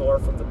hurts. I'm sore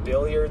from the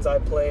billiards I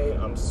played.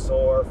 I'm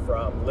sore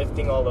from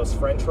lifting all those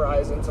french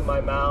fries into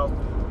my mouth.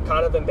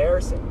 Kind of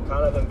embarrassing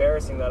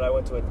that I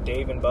went to a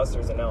Dave &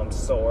 Buster's and now I'm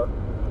sore.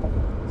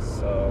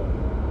 So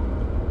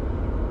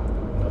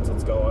that's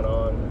what's going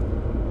on.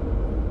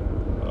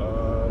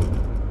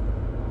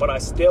 But I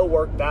still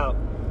worked out.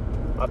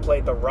 I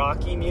played the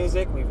Rocky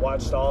music. We've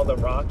watched all the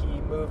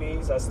Rocky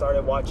movies. I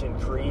started watching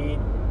Creed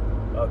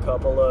a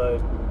couple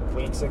of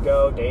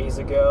days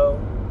ago.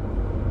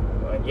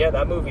 And yeah,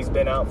 that movie's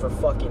been out for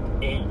fucking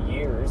 8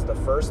 years, the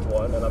first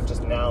one, and I'm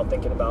just now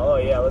thinking about, oh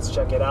yeah, let's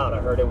check it out. I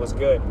heard it was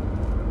good.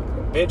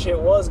 And bitch, it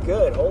was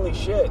good. Holy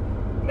shit.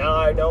 Now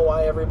I know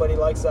why everybody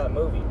likes that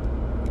movie.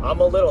 I'm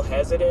a little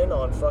hesitant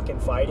on fucking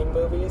fighting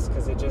movies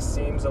because it just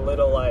seems a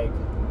little like...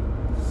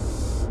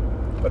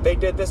 But they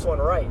did this one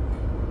right.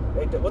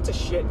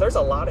 There's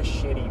a lot of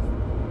shitty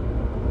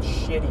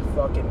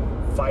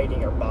fucking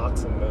fighting or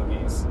boxing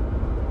movies.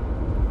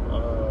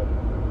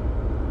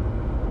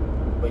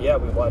 But yeah,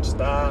 we watched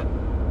that,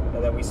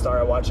 and then we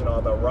started watching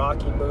all the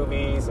Rocky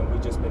movies, and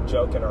we just been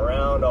joking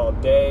around all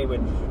day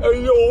with,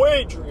 hey yo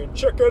Adrian,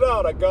 check it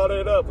out, I got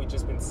it up. We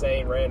just been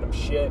saying random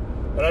shit,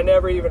 and I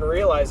never even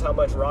realized how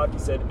much Rocky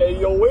said, hey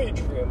yo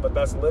Adrian, but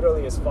that's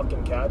literally his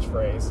fucking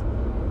catchphrase.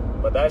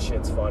 But that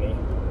shit's funny.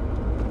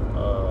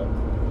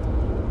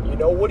 You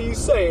know, what do you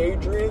say,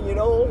 Adrian? You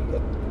know,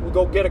 we'll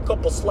go get a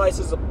couple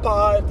slices of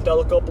pie, tell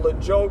a couple of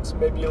jokes,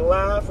 maybe you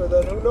laugh, or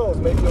then who knows,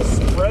 maybe you'll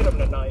spread them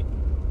tonight.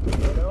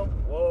 You know?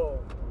 Whoa.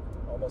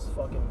 Almost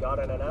fucking got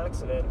in an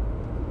accident.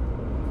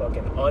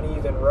 Fucking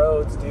uneven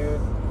roads, dude.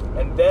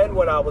 And then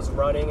when I was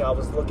running, I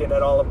was looking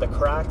at all of the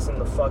cracks in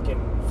the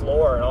fucking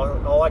floor, and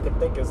all I could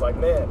think is like,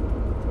 man,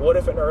 what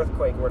if an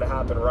earthquake were to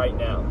happen right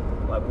now?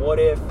 Like, what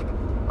if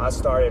I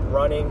started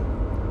running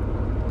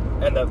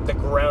and the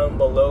ground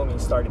below me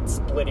started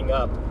splitting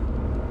up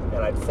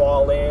and I'd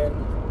fall in?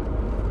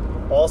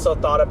 Also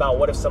thought about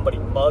what if somebody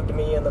mugged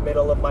me in the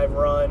middle of my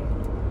run?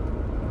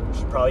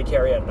 Should probably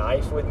carry a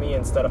knife with me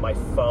instead of my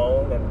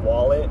phone and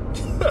wallet.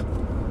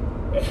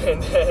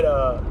 And then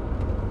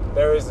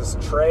there is this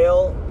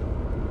trail,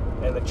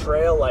 and the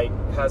trail like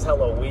has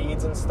hella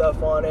weeds and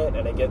stuff on it,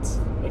 and it gets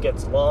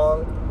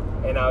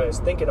long. And I was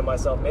thinking to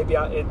myself, maybe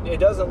it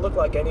doesn't look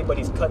like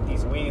anybody's cut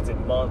these weeds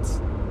in months,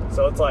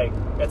 so it's like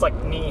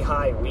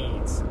knee-high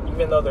weeds,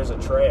 even though there's a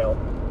trail.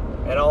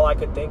 And all I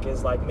could think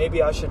is like,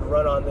 maybe I should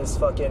run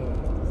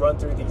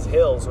through these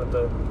hills with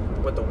the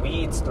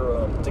weeds through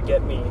them to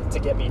get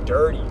me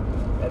dirty,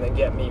 and then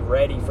get me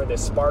ready for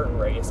this Spartan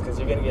race, because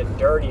you're gonna get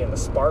dirty in the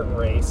Spartan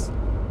race.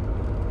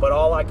 But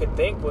all I could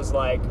think was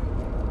like,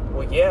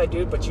 well, yeah,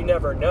 dude, but you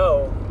never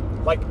know.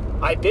 Like,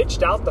 I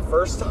bitched out the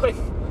first time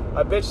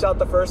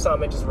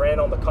and just ran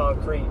on the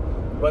concrete.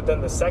 But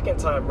then the second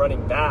time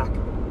running back,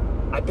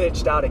 I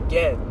bitched out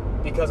again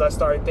because I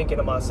started thinking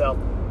to myself,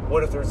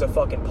 what if there's a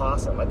fucking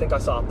possum? I think I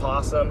saw a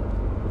possum,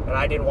 and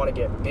I didn't want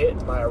to get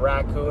bit by a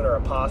raccoon or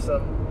a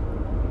possum.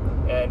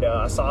 And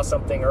I saw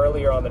something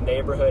earlier on the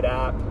neighborhood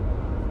app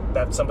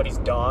that somebody's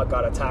dog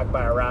got attacked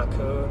by a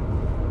raccoon.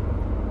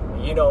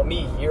 You know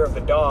me, year of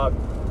the dog,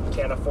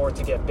 can't afford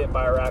to get bit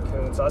by a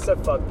raccoon. So I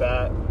said, fuck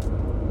that.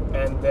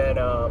 And then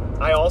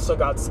I also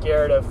got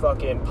scared of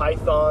fucking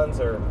pythons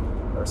or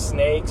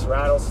snakes,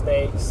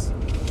 rattlesnakes.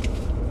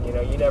 You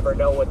know, you never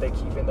know what they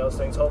keep in those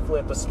things. Hopefully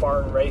at the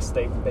Spartan race,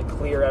 they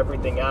clear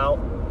everything out.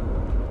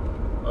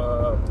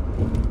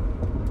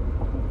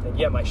 And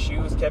yeah, my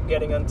shoes kept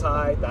getting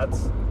untied.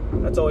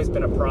 That's always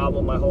been a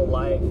problem my whole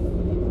life.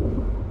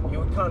 You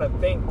would kind of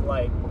think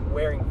like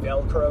wearing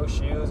Velcro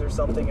shoes or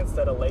something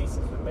instead of laces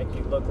would make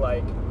you look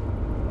like,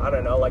 I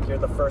don't know, like you're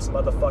the first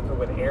motherfucker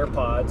with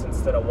AirPods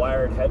instead of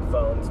wired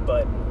headphones.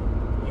 But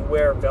you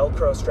wear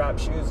Velcro strap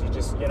shoes, you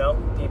just, you know,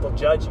 people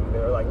judge you.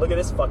 They're like, look at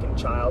this fucking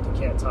child who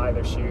can't tie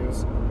their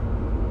shoes.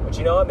 But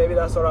you know what? Maybe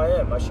that's what I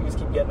am. My shoes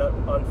keep getting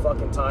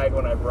unfucking tied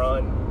when I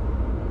run.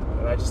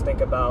 And I just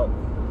think about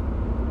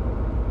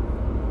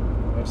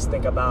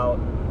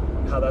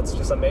how that's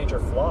just a major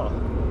flaw.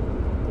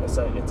 It's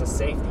a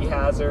safety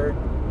hazard.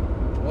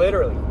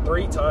 Literally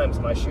 3 times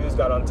my shoes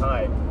got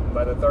untied.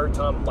 By the 3rd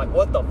time, I'm like,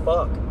 what the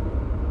fuck?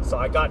 So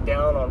I got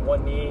down on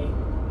one knee.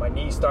 My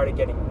knee started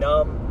getting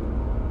numb.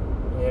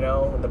 You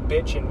know, the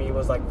bitch in me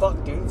was like,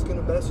 fuck, dude, it's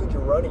gonna mess with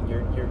your running.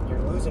 You're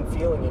losing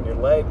feeling in your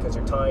leg because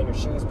you're tying your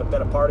shoes. But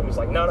then a part of me was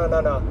like, no.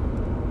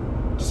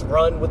 Just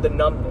run with the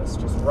numbness.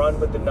 Just run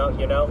with the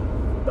you know?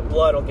 The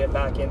blood will get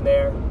back in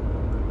there.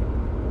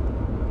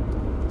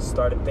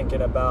 Started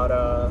thinking about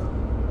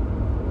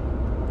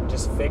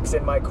just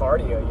fixing my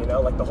cardio, you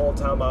know? Like the whole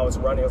time I was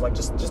running, I was like,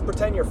 just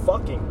pretend you're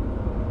fucking.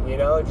 You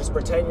know, just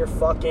pretend you're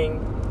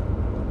fucking.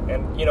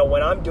 And, you know,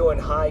 when I'm doing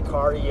high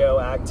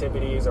cardio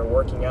activities or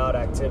working out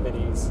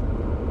activities,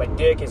 my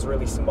dick is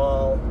really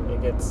small.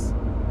 It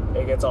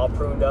gets all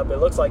pruned up. It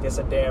looks like it's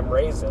a damn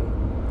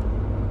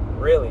raisin.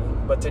 Really.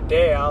 But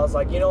today I was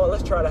like, you know what,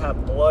 let's try to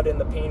have blood in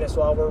the penis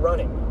while we're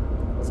running.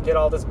 Let's get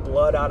all this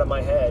blood out of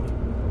my head.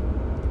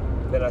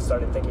 Then I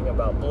started thinking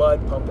about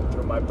blood pumping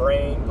through my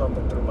brain,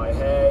 pumping through my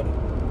head.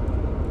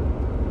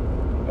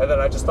 And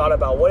then I just thought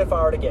about, what if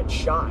I were to get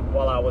shot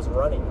while I was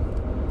running?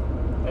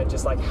 And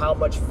just like how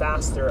much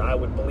faster I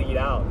would bleed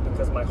out,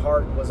 because my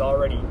heart was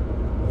already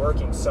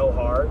working so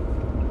hard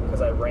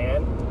because I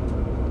ran.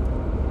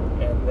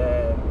 And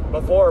then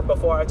before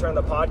I turned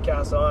the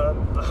podcast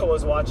on, I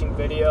was watching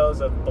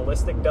videos of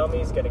ballistic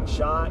dummies getting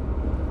shot.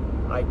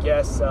 I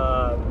guess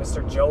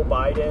Mr. Joe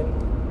Biden,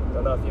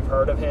 don't know if you've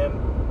heard of him,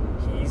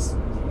 he's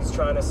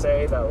trying to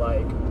say that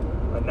like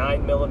a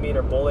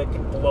 9mm bullet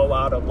can blow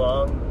out a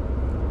lung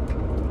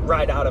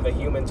right out of a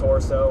human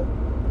torso.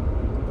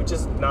 which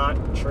is not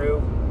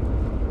true.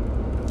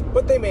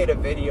 But they made a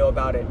video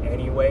about it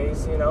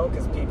anyways, you know,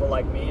 because people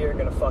like me are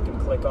gonna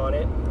fucking click on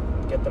it,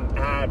 get them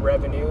ad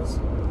revenues.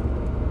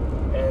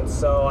 And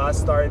so I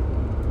just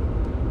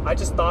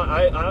thought,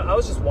 I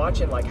was just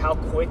watching like how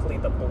quickly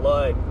the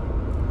blood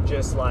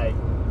just like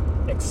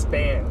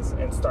expands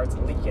and starts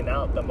leaking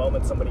out the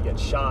moment somebody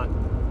gets shot.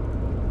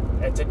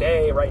 And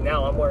today, right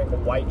now, I'm wearing a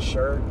white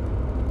shirt.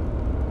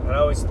 And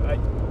I were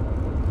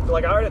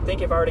to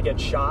think if I were to get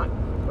shot,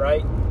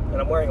 right,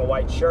 and I'm wearing a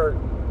white shirt,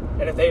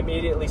 and if they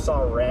immediately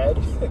saw red,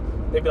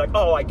 they'd be like,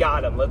 oh, I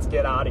got him, let's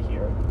get out of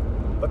here.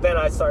 But then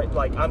I start,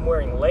 like, I'm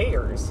wearing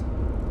layers.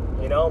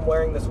 You know, I'm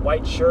wearing this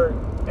white shirt,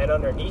 and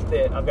underneath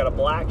it, I've got a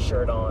black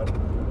shirt on.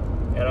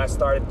 And I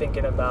started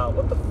thinking about,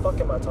 what the fuck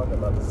am I talking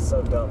about? This is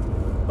so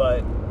dumb.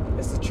 But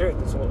it's the truth.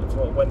 It's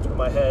what went through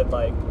my head.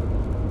 Like,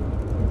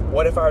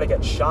 what if I were to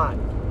get shot,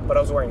 but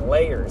I was wearing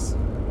layers?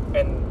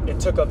 And it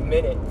took a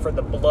minute for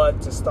the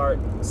blood to start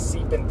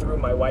seeping through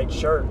my white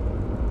shirt.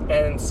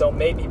 And so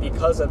maybe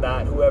because of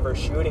that, whoever's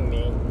shooting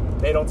me,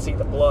 they don't see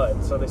the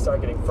blood. So they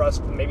start getting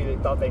frustrated. Maybe they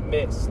thought they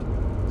missed.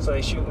 So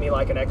they shoot me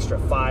like an extra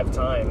 5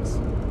 times.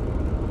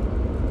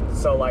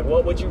 So like,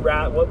 what would you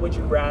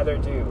rather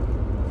do?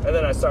 And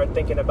then I started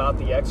thinking about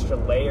the extra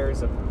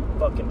layers of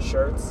fucking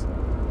shirts.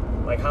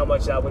 Like how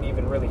much that would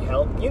even really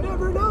help. You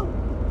never know.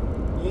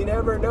 You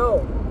never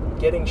know.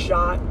 Getting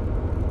shot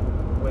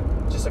with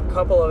just a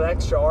couple of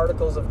extra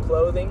articles of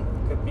clothing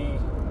could be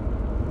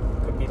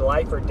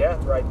life or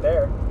death right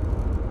there.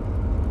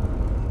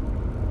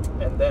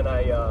 And then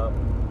I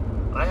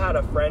had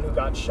a friend who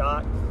got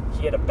shot.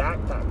 He had a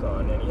backpack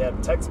on, and he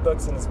had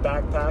textbooks in his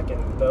backpack,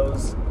 and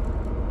those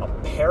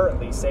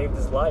apparently saved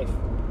his life.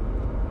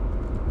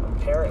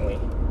 Apparently.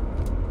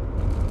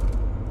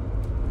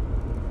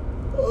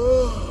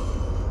 Oh,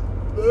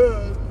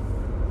 man.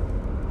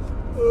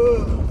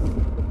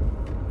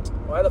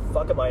 Why the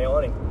fuck am I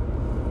yawning?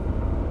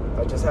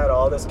 I just had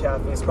all this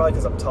caffeine. It's probably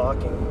because I'm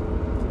talking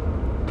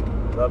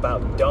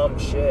about dumb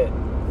shit,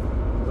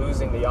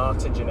 losing the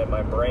oxygen in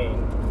my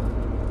brain.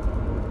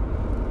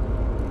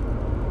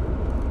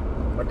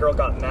 My girl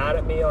got mad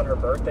at me on her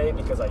birthday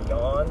because I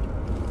yawned.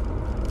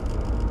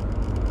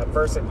 At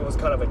first it was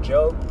kind of a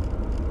joke.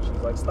 She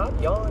was like, stop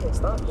yawning.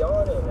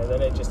 And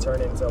then it just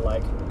turned into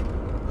like,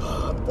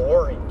 oh, I'm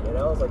boring, you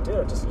know? I was like, dude,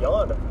 I just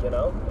yawned, you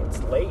know? It's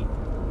late.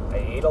 I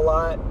ate a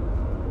lot.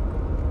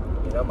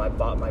 You know, my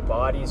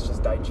body's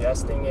just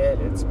digesting it.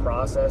 It's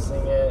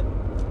processing it.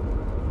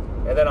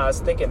 And then I was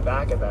thinking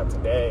back at that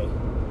today.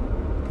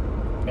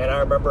 And I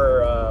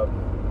remember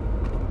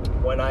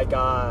when I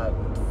got,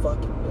 what the fuck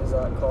is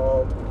that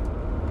called?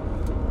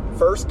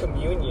 First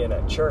communion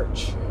at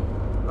church.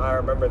 I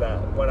remember that.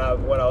 When I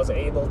was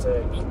able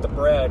to eat the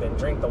bread and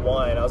drink the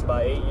wine. I was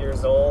about 8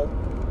 years old.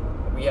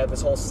 We had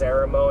this whole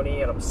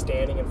ceremony, and I'm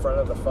standing in front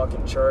of the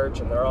fucking church,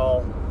 and they're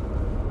all,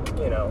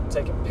 you know,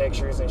 taking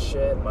pictures and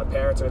shit. And my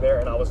parents are there,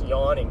 and I was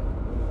yawning.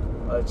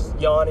 I was just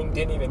yawning,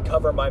 didn't even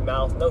cover my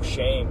mouth. No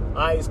shame.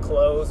 Eyes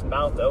closed,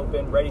 mouth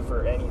open, ready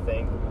for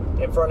anything,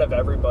 in front of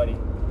everybody.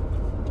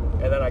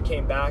 And then I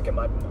came back, and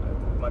my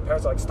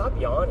parents were like, stop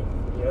yawning.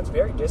 You know, it's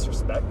very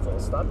disrespectful.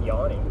 Stop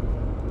yawning.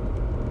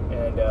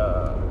 And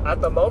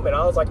at the moment,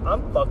 I was like,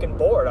 I'm fucking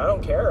bored. I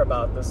don't care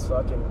about this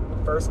fucking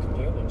first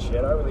communion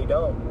shit. I really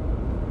don't.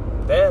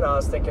 Then I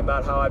was thinking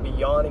about how I'd be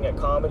yawning at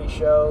comedy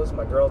shows.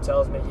 My girl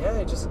tells me,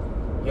 yeah,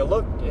 you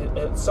look,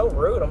 it's so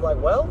rude. I'm like,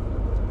 well,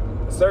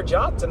 it's their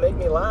job to make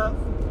me laugh,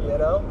 you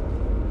know?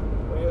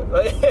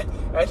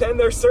 And then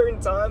there's certain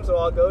times when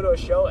I'll go to a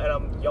show and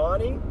I'm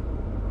yawning,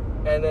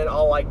 and then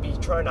I'll like be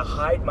trying to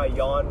hide my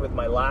yawn with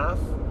my laugh.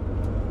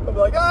 I'm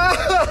like,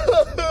 ah!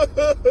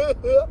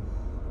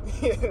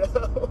 You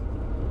know?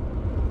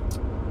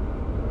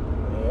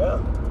 Yeah.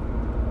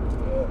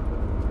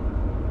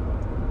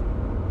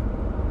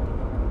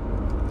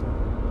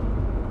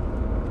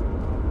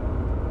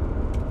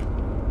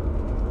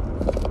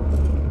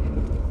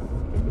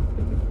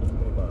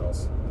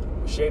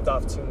 Shaved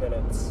off 2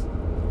 minutes.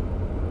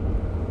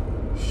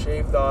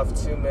 Shaved off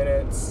 2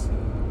 minutes.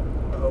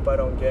 I hope I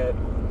don't get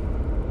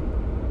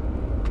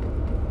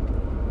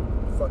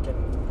fucking,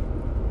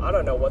 I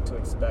don't know what to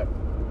expect.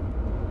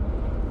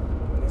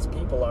 These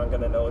people aren't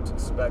gonna know what to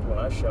expect when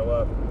I show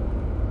up.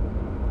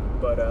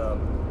 But I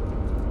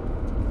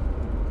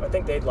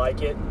think they'd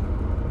like it.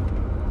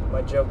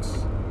 My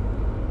jokes,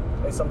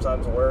 they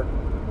sometimes work.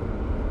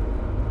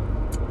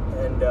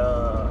 And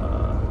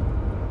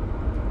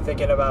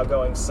thinking about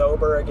going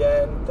sober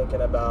again,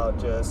 thinking about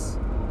just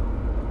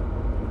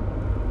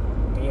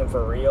being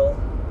for real,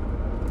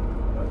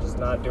 just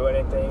not doing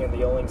anything, and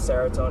the only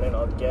serotonin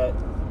I'll get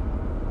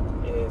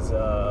is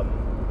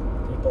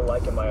people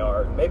liking my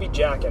art. Maybe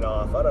jacking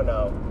off, I don't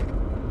know.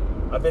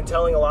 I've been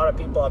telling a lot of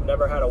people I've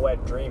never had a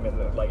wet dream,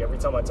 and like every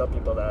time I tell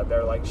people that,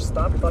 they're like,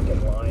 stop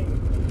fucking lying.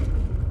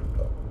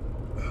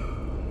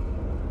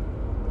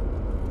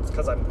 It's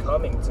because I'm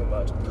coming too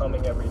much. I'm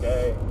coming every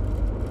day.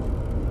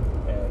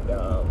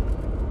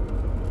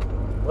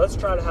 Let's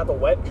try to have a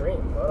wet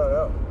dream. I don't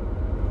know.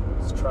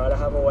 Let's try to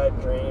have a wet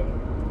dream.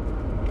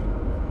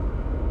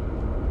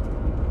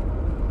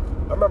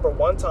 remember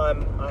one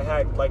time I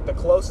had, like, the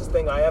closest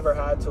thing I ever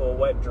had to a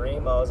wet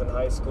dream. I was in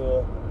high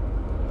school,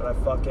 and I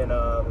fucking,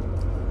 I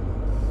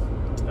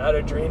had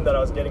a dream that I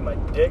was getting my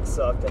dick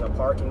sucked in a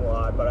parking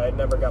lot, but I had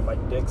never got my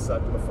dick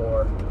sucked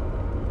before.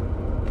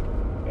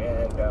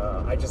 And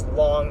I just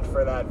longed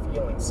for that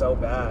feeling so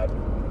bad.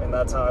 And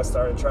that's how I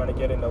started trying to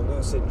get into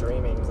lucid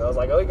dreaming. I was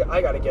like, oh,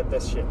 I gotta get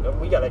this shit.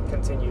 We gotta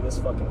continue this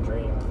fucking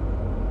dream,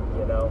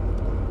 you know?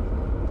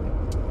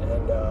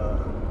 And,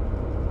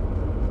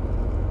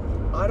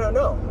 I don't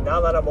know. Now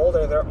that I'm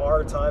older, there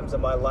are times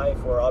in my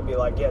life where I'll be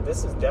like, yeah,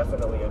 this is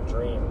definitely a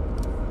dream.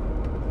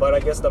 But I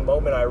guess the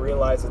moment I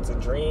realize it's a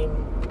dream,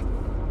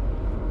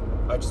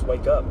 I just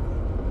wake up.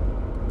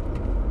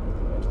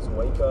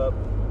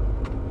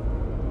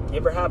 You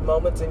ever have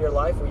moments in your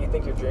life where you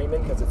think you're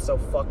dreaming because it's so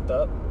fucked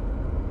up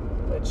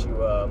that you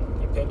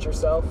pinch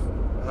yourself?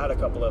 I had a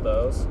couple of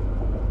those.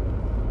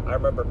 I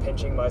remember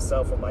pinching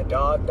myself when my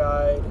dog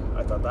died.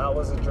 I thought that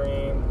was a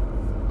dream.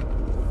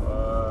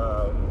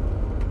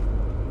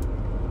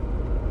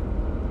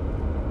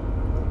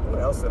 When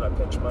else did I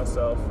pinch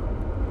myself?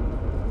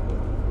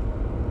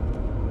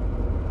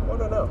 I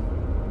don't know.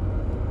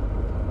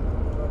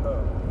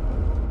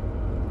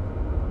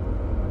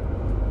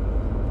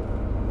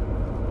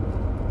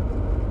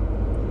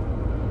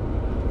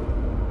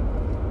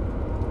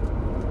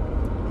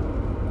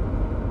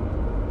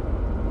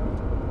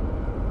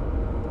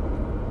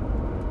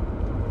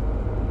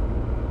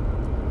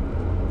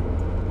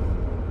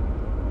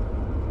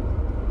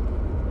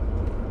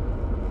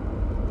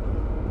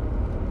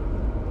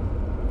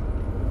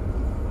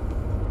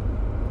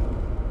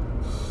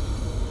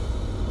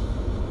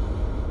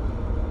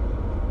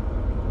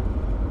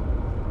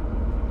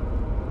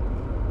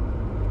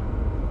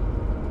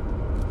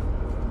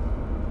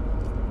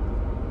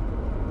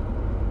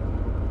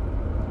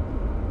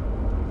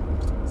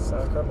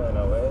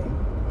 Sacramento, eh?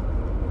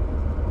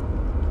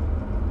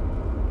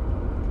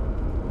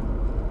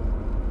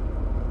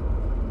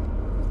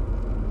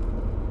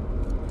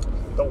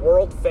 The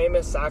world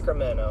famous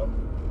Sacramento.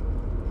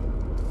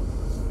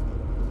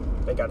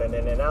 They got an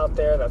In-N-Out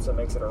there. That's what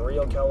makes it a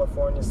real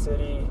California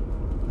city.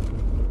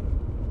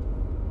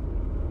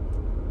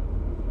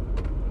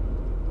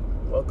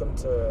 Welcome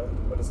to,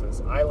 what is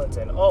this,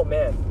 Islandton. Oh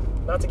man,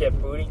 not to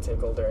get booty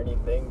tickled or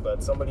anything,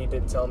 but somebody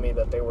did tell me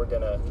that they were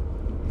gonna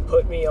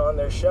put me on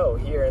their show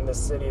here in this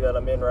city that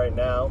I'm in right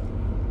now.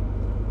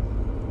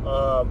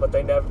 But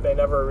they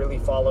never really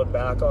followed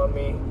back on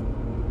me.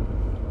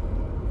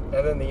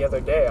 And then the other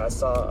day I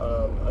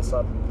saw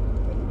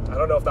I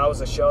don't know if that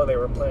was a show they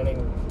were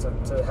planning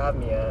to have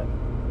me at,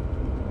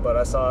 but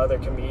I saw other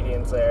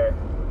comedians there,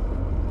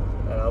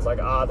 and I was like,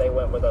 they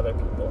went with other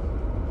people.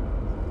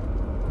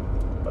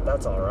 But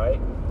that's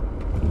alright.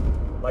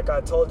 Like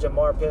I told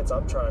Jamar Pitts,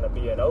 I'm trying to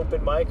be an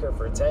open micer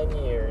for 10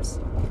 years.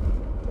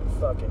 Who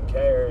fucking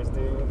cares,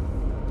 dude?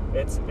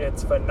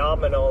 It's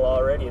phenomenal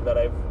already that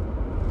I've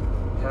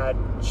had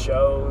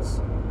shows,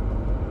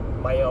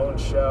 my own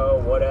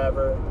show,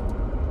 whatever.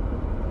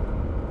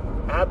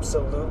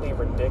 Absolutely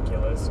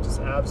ridiculous.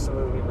 Just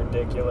absolutely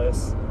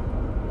ridiculous.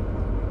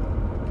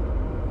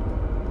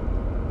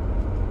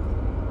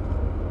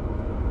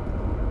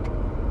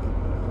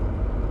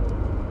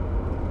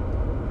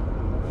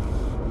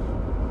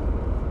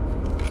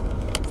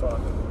 Fuck.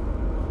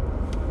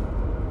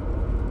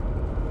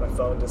 My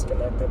phone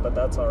disconnected, but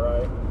that's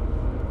alright.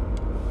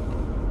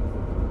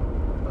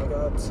 I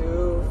got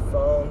 2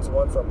 phones,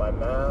 one for my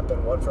map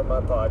and one for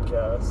my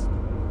podcast.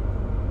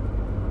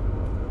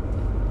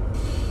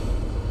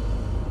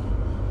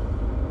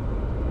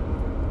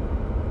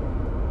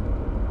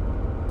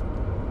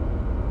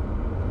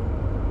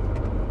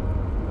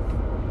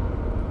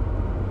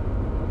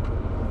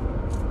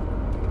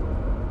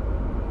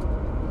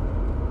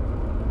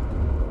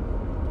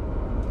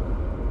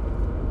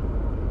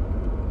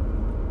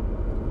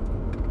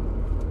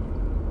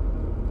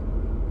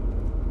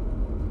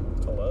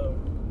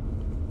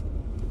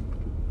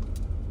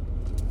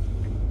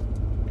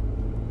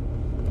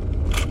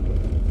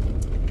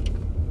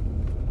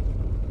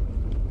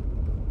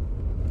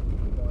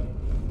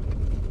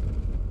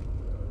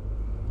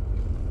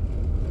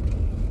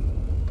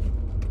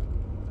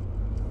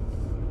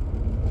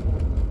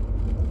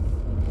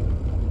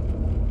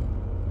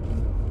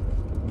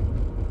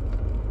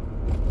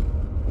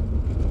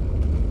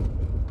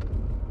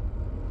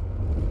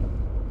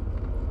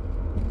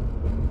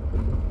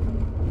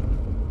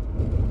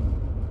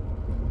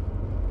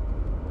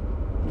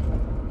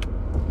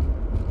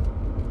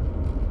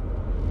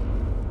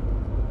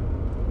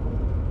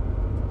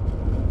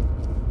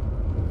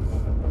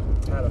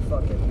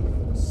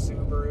 Fucking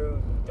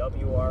Subaru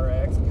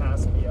WRX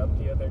passed me up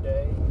the other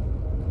day.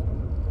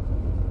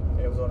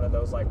 It was one of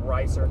those like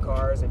ricer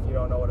cars. If you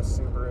don't know what a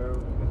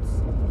Subaru,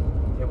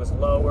 it was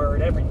lower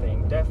and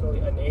everything. Definitely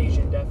an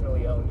Asian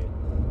definitely owned it.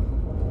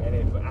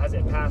 And as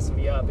it passed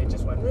me up, it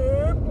just went.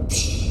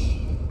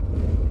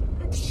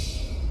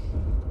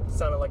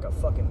 Sounded like a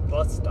fucking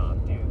bus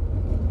stop, dude.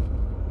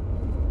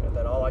 And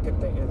then all I could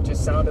think, it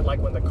just sounded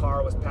like when the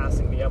car was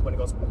passing me up when it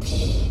goes.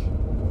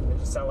 It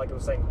just sounded like it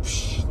was saying,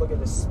 psh, look at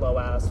this slow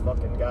ass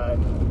fucking guy.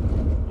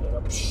 You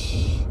know,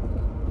 psh.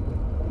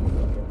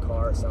 Fucking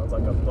car sounds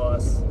like a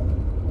bus.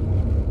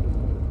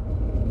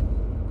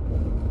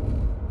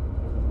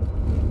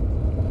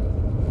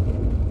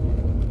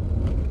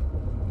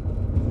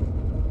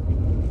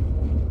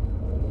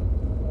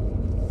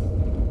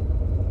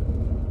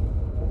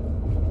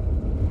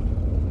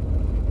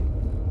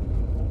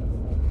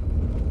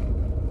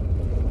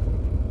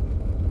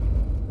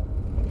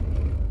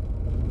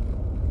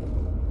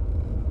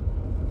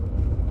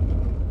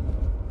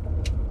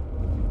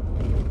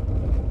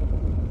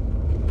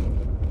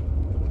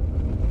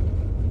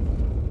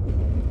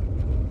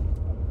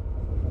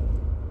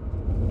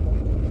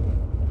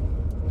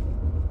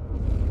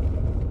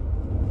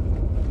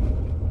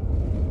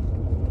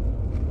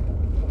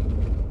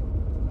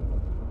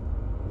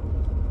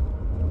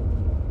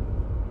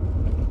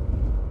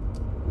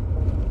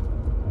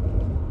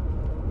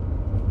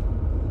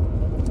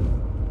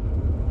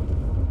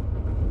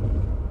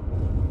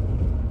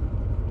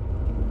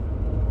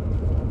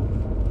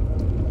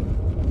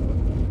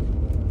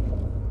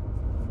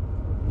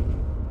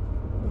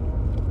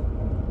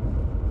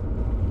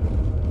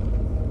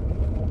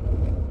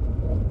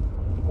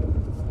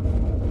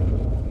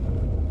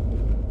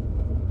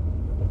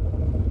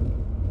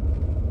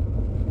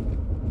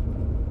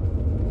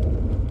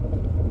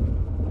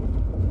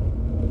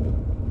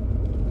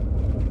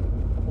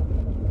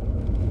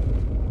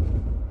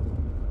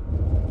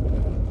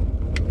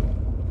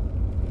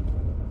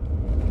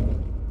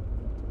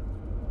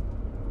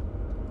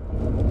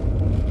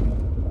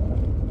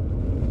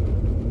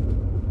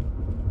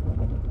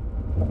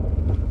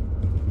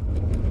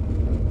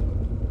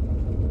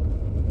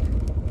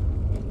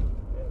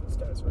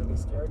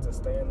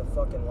 Stay in the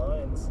fucking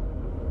lines.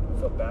 I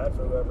feel bad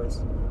for whoever's.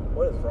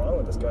 What is wrong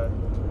with this guy?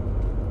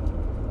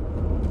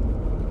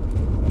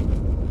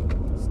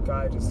 This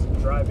guy just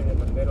driving in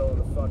the middle of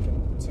the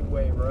fucking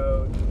two-way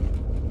road.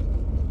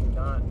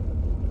 Not.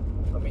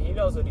 I mean, he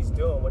knows what he's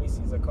doing. When he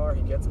sees a car,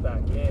 he gets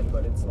back in,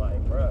 but it's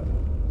like, bruh.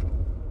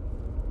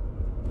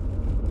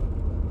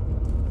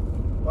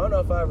 I don't know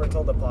if I ever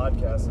told the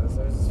podcast this.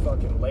 There's this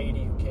fucking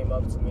lady who came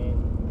up to me.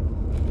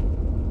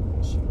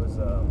 She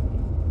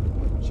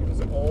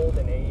was old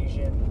and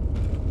Asian.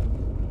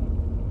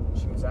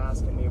 She was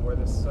asking me where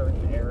this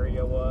certain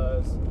area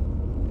was.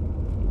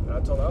 And I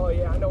told her, oh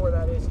yeah, I know where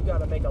that is. You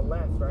gotta make a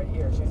left right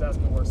here. She's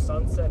asking where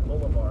Sunset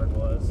Boulevard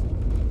was.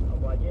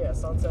 I'm like, yeah,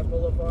 Sunset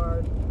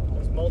Boulevard.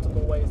 There's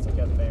multiple ways to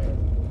get there.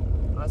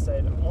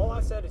 All I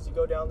said is you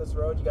go down this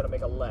road, you gotta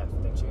make a left.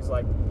 And she's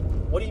like,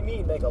 what do you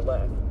mean make a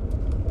left?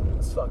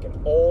 This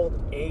fucking old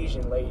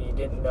Asian lady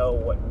didn't know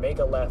what make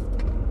a left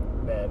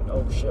meant.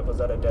 Oh shit, was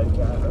that a dead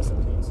cat? Rest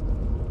in peace.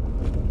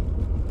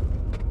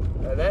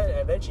 And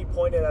then she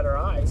pointed at her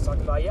eyes,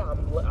 talking about, yeah,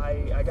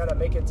 I gotta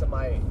make it to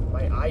my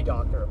eye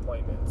doctor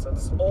appointment. So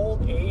this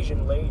old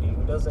Asian lady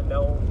who doesn't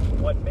know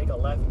what make a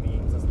left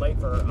means is late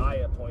for her eye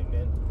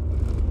appointment.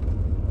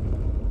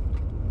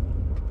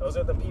 Those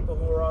are the people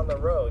who are on the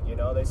road, you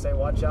know. They say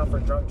watch out for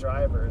drunk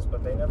drivers,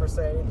 but they never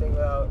say anything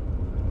about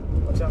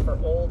watch out for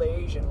old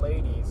Asian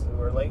ladies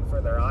who are late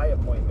for their eye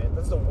appointment.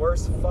 This is the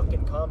worst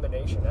fucking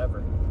combination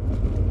ever.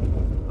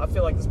 I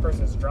feel like this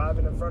person is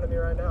driving in front of me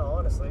right now,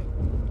 honestly.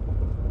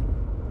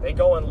 They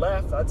going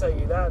left, I'll tell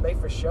you that. They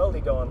for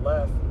surely going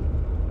left.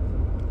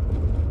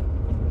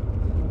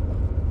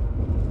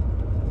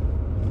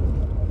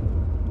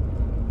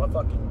 My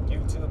fucking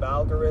YouTube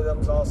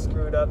algorithm's all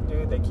screwed up,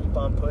 dude. They keep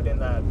on putting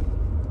that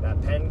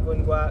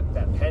penguin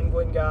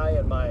guy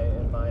in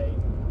my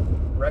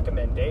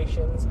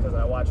recommendations because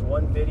I watched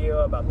one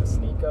video about the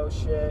Sneeko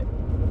shit.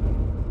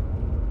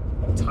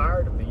 I'm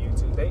tired of the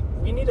YouTube.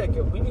 We need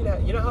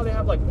to, you know how they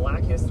have like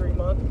Black History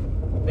Month?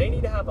 They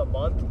need to have a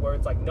month where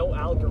it's like no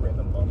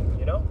algorithm month,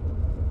 you know?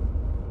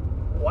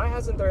 Why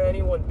hasn't there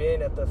anyone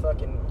been at the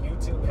fucking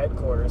YouTube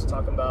headquarters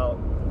talking about,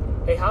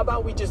 hey, how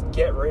about we just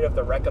get rid of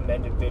the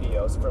recommended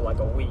videos for like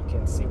a week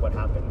and see what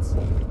happens?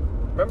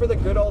 Remember the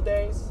good old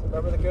days?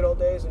 Remember the good old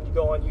days when you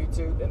go on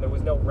YouTube and there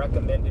was no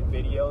recommended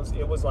videos?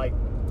 It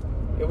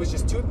was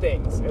just two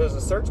things. It was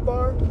a search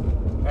bar,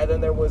 and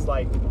then there was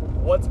like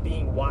what's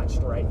being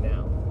watched right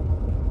now.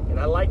 And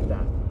I like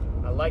that.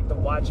 I like the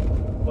watching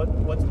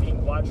what's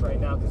being watched right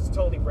now because it's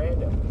totally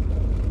random,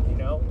 you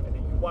know. And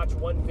then you watch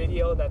one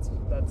video that's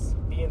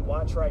being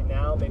watched right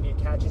now, maybe it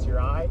catches your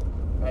eye,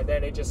 and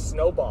then it just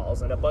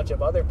snowballs, and a bunch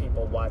of other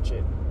people watch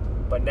it.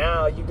 But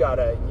now you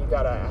gotta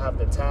have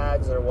the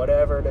tags or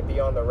whatever to be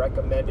on the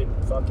recommended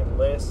fucking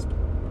list.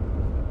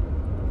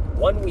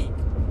 1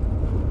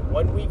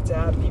 week to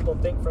have people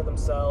think for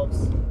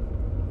themselves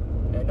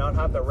and not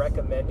have the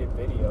recommended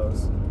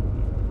videos.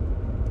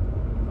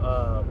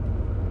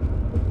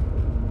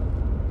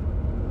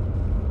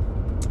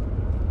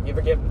 You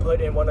ever get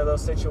put in one of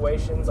those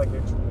situations like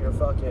you're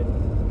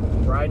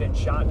fucking riding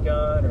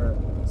shotgun or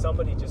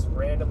somebody just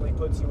randomly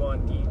puts you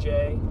on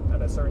DJ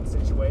at a certain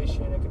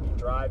situation? It could be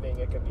driving,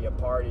 it could be a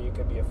party, it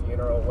could be a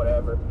funeral,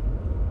 whatever.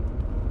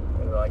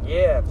 And they're like,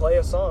 yeah, play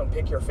a song,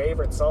 pick your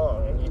favorite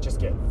song, and you just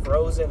get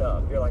frozen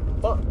up. You're like,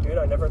 fuck, dude,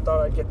 I never thought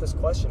I'd get this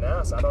question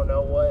asked. I don't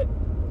know what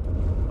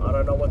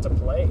to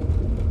play.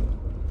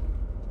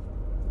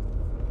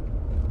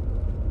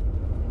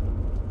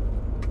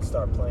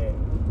 Start playing.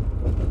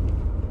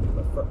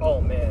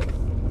 Oh man,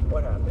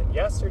 what happened?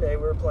 Yesterday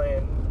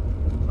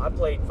I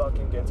played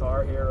fucking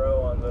Guitar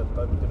Hero on the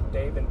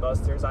Dave &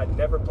 Buster's. I'd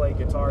never played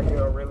Guitar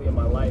Hero really in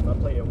my life. I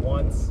played it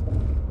once,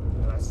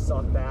 and I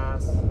sucked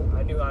ass.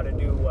 I knew how to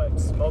do what?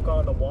 Smoke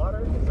on the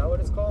Water? Is that what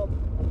it's called?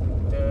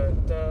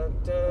 Dun, dun,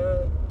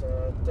 dun,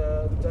 dun,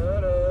 dun,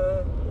 dun,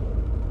 dun.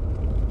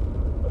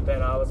 But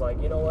then I was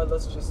like, you know what?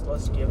 Let's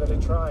give it a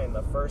try. And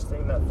the first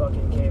thing that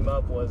fucking came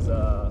up was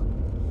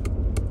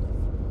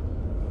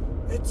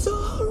it's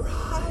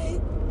alright,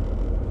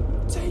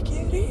 take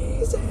it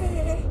easy.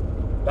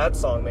 That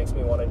song makes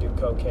me want to do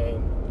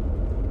cocaine.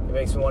 It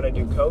makes me want to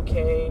do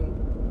cocaine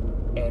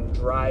and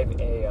drive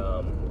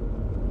a,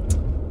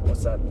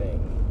 what's that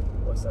thing?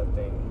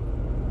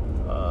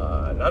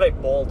 Not a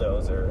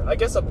bulldozer. I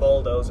guess a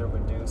bulldozer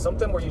would do.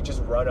 Something where you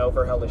just run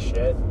over hella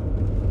shit.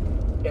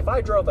 If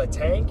I drove a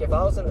tank, if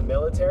I was in the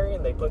military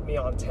and they put me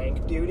on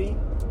tank duty,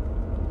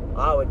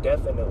 I would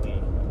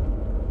definitely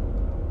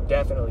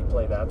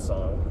play that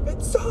song.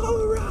 It's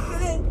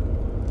alright,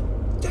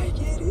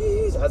 take it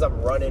easy. As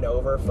I'm running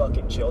over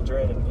fucking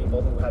children and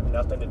people who have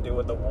nothing to do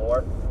with the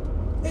war.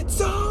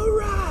 It's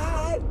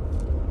alright,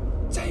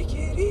 take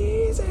it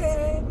easy.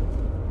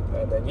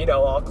 And then, you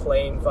know, I'll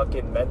claim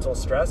fucking mental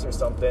stress or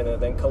something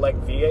and then collect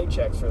VA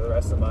checks for the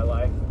rest of my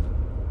life.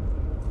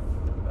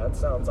 That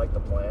sounds like the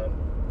plan.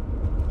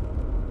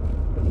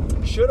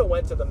 Should have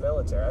went to the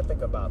military. I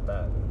think about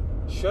that.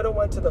 Should have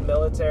went to the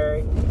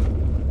military.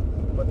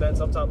 But then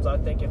sometimes I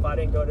think if I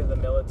didn't go to the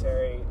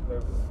military,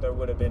 there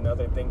would have been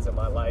other things in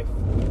my life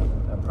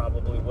that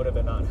probably would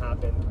have not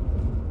happened.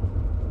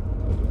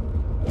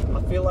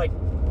 I feel like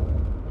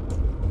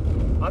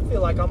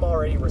I'm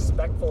already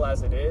respectful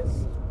as it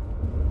is.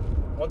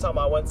 One time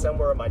I went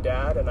somewhere with my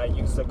dad and I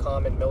used the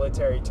common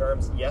military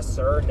terms, yes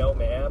sir, no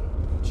ma'am,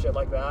 shit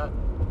like that.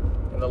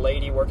 And the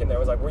lady working there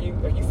was like, are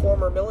you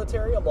former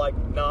military? I'm like,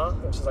 nah.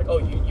 And she's like, oh,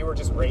 you were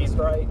just raised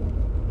right?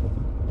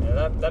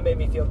 And that made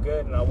me feel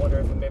good, and I wonder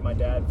if it made my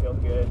dad feel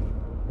good.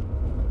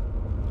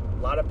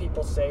 A lot of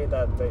people say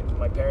that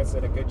my parents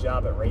did a good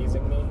job at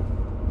raising me.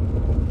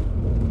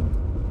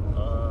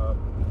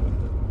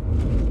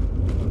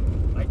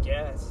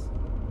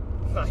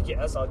 I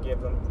guess I'll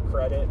give them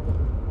credit.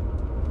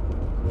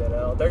 You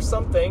know, there's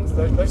some things,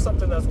 there's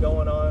something that's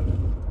going on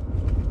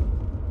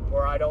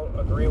where I don't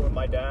agree with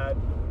my dad.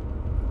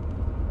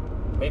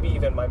 Maybe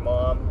even my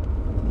mom.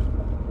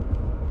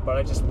 But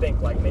I just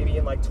think, like, maybe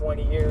in, like,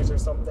 20 years or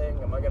something,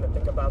 am I going to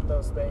think about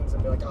those things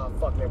and be like, oh,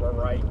 fuck, they were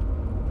right.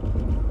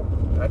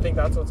 And I think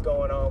that's what's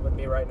going on with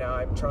me right now.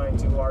 I'm trying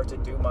too hard to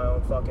do my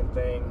own fucking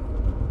thing.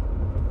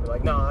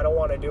 Like, nah, I don't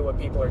want to do what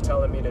people are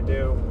telling me to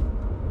do.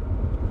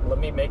 Let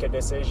me make a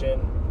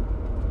decision.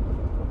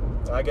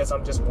 I guess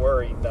I'm just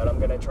worried that I'm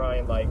going to try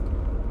and, like,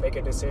 make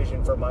a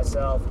decision for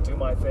myself, do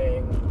my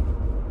thing,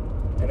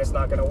 and it's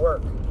not going to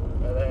work.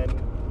 And then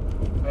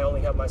I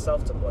only have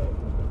myself to blame.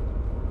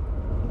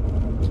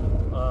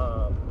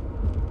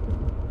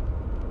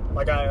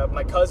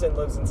 My cousin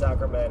lives in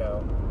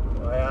Sacramento.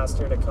 I asked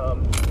her to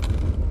come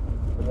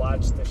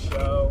watch the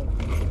show,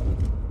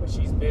 but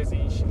she's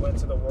busy. She went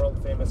to the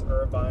world famous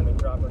Irvine to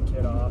drop her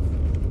kid off.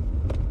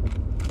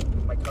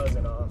 My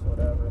cousin off,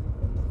 whatever.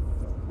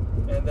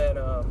 And then,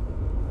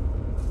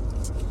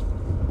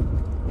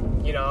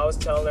 you know, I was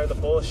telling her the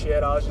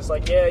bullshit. I was just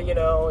like, yeah, you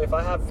know, if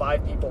I have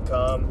 5 people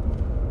come,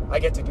 I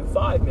get to do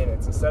 5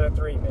 minutes instead of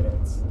 3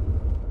 minutes.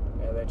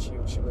 And then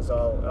she was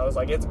all, I was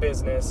like, it's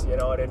business, you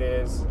know what it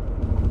is.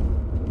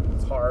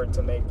 It's hard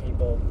to make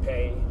people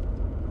pay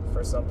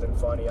for something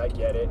funny, I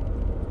get it.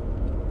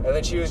 And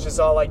then she was just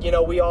all like, you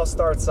know, we all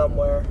start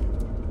somewhere.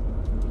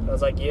 I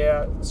was like,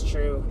 yeah, it's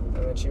true.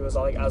 And then she was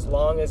all like, as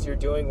long as you're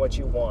doing what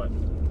you want.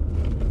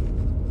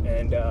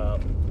 And I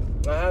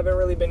haven't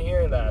really been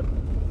hearing that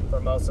for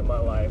most of my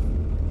life.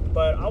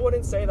 But I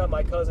wouldn't say that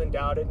my cousin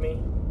doubted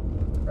me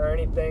or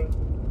anything.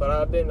 But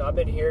I've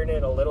been hearing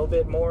it a little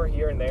bit more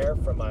here and there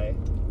from my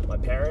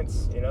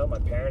parents. You know, my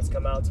parents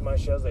come out to my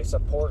shows, they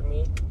support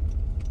me.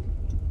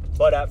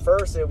 But at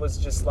first it was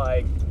just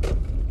like,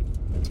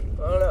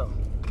 I don't know.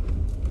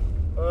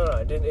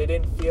 It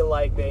didn't feel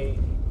like they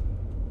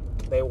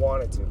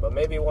wanted to. But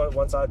maybe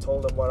once I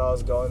told them what I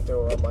was going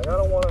through, I'm like,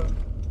 I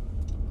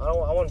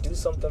want to do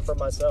something for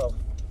myself.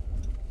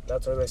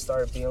 That's where they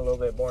started being a little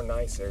bit more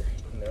nicer.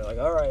 And they're like,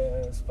 all right,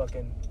 it's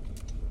fucking...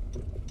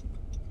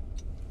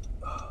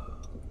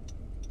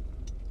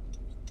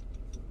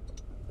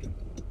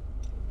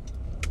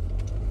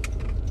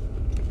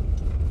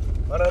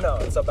 I don't know.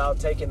 It's about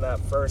taking that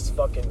first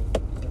fucking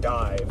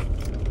dive.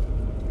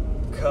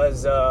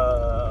 Because,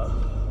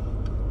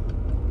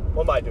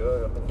 what am I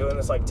doing? I've been doing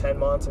this like 10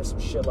 months or some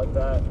shit like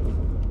that.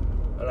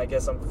 And I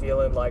guess I'm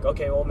feeling like,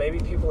 okay, well, maybe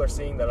people are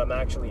seeing that I'm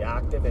actually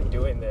active in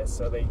doing this.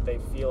 So they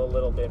feel a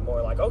little bit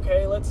more like,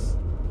 okay, let's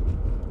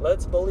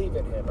believe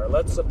in him or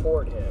let's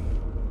support him.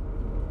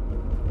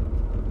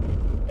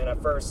 And at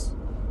first,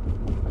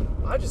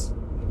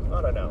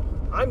 I don't know.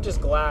 I'm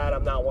just glad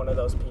I'm not one of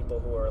those people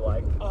who are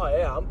like, oh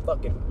yeah, I'm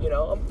fucking,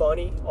 I'm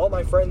funny. All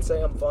my friends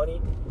say I'm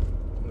funny.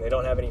 And they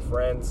don't have any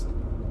friends.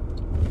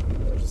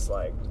 They're just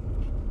like,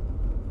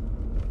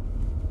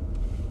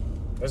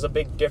 there's a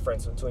big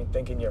difference between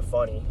thinking you're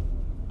funny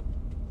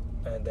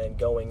and then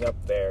going up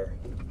there.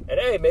 And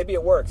hey, maybe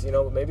it works,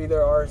 maybe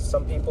there are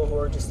some people who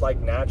are just like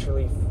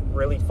naturally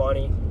really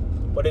funny,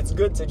 but it's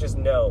good to just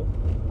know.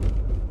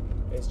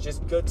 It's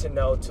just good to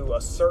know to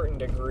a certain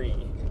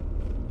degree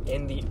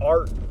in the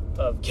art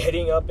of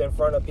getting up in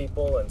front of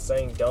people and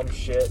saying dumb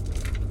shit.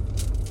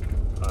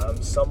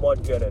 I'm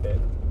somewhat good at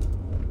it.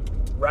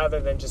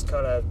 Rather than just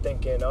kind of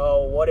thinking,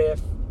 oh, what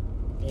if,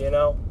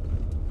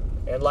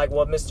 And like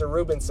what Mr.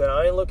 Rubin said,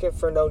 I ain't looking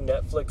for no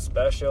Netflix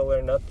special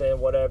or nothing,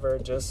 whatever.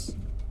 Just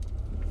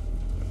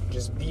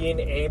being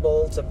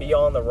able to be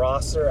on the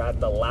roster at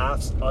the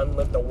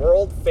the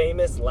world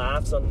famous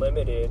Laughs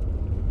Unlimited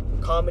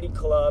Comedy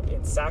Club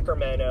in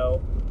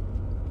Sacramento.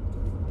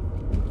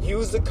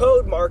 Use the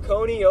code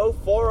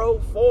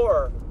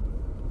Marconi0404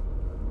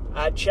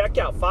 at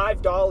checkout.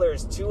 $5,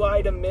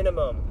 2-item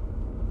minimum.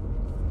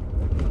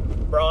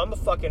 Bro, I'm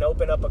gonna fucking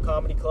open up a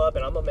comedy club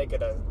and I'm gonna make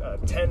it a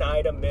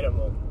 10-item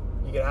minimum.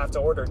 You're gonna have to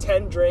order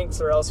 10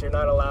 drinks or else you're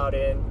not allowed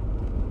in.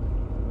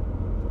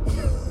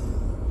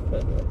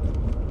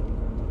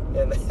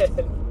 And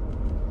then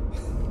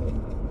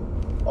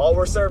all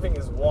we're serving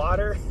is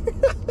water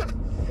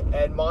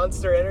and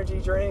Monster energy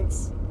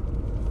drinks.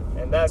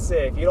 And that's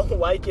it. If you don't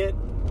like it,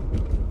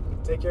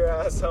 take your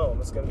ass home.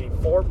 It's gonna be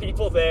 4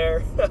 people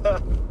there.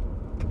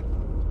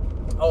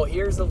 Oh,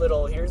 here's a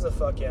little inside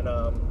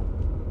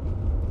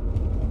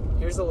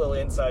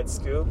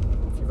scoop.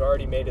 If you've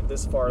already made it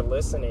this far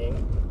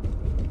listening,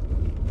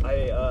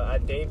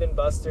 at Dave &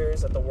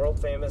 Buster's, at the world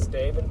famous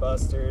Dave &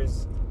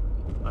 Buster's,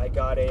 I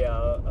got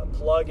a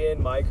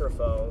plug-in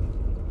microphone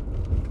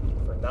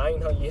for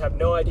 $900. You have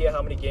no idea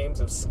how many games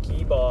of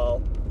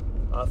skee-ball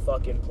I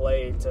fucking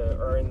played to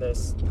earn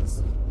this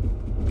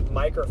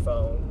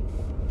microphone.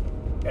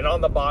 And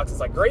on the box, it's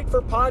like, great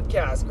for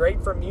podcasts,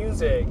 great for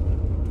music.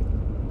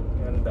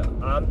 And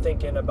I'm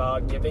thinking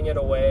about giving it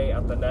away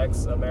at the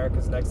next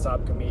America's Next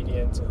Top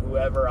Comedian to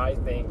whoever I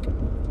think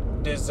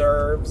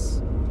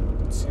deserves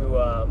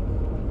to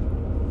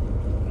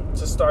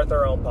start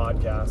their own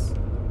podcast.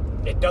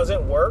 It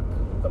doesn't work.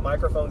 The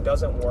microphone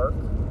doesn't work,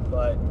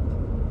 but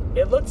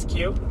it looks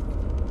cute.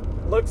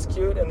 Looks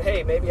cute, and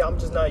hey, maybe I'm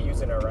just not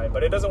using it right,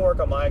 but it doesn't work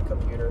on my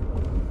computer.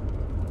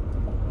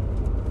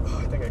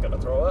 Oh, I think I'm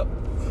gonna throw up.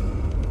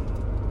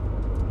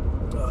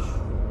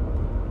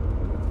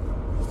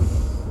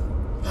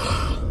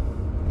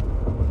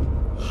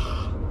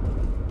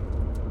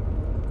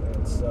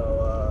 And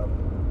so,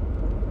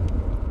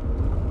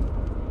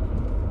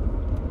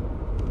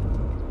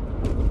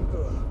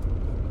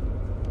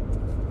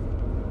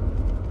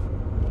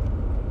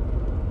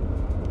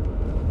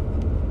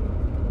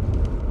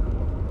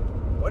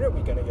 when are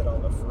we gonna get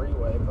on the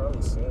freeway?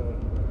 Probably soon.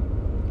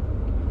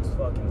 These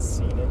fucking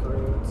scenic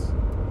routes.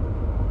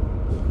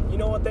 You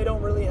know what they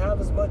don't really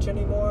have as much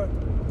anymore?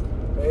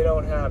 They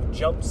don't have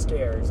jump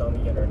scares on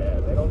the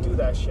internet. They don't do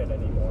that shit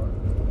anymore.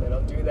 They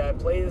don't do that.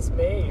 Play this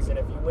maze, and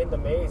if you win the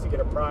maze, you get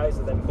a prize,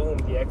 and then boom,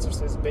 the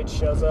Exorcist bitch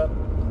shows up.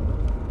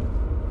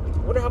 I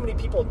wonder how many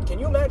people... Can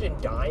you imagine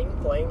dying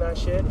playing that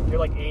shit? You're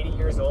like 80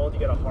 years old, you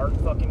got a heart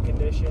fucking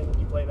condition,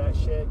 you play that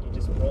shit, you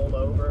just roll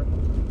over.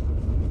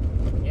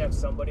 And you have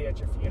somebody at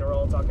your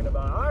funeral talking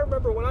about, I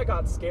remember when I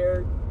got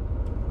scared.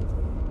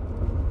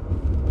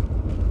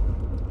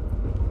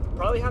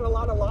 Probably had a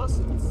lot of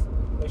lawsuits.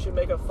 They should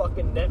make a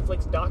fucking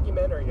Netflix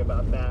documentary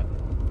about that.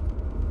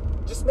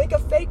 Just make a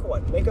fake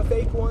one. Make a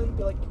fake one.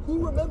 Be like,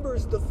 who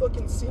remembers the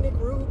fucking scenic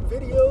route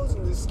videos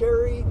and the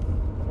scary,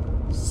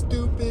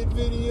 stupid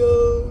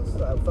videos?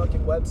 That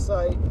fucking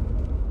website.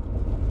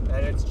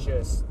 And it's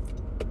just,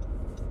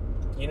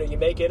 you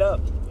make it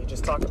up. You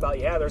just talk about,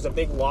 yeah, there's a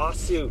big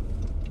lawsuit.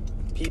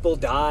 People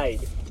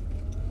died.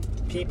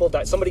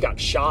 Somebody got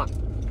shot.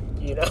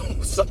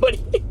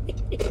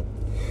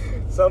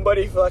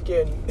 Somebody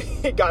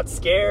fucking got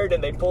scared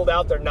and they pulled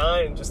out their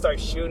 9 and just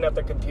started shooting at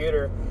their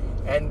computer.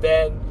 And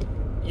then,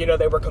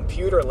 they were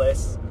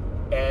computerless.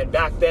 And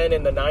back then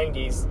in the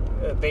 90s,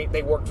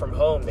 they worked from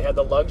home. They had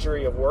the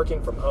luxury of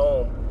working from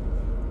home.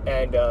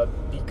 And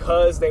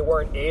because they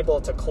weren't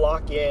able to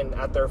clock in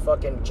at their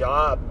fucking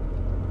job,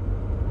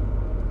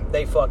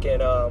 they fucking,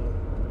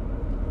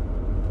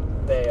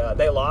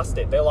 they lost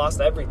it. They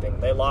lost everything.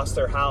 They lost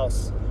their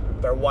house.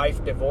 Their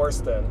wife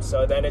divorced them.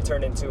 So then it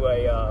turned into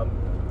a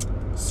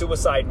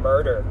suicide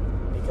murder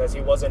because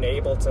he wasn't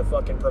able to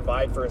fucking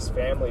provide for his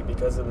family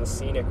because of the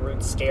scenic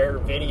route scare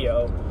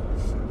video.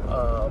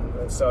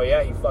 And so,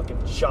 yeah, he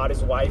fucking shot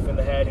his wife in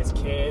the head, his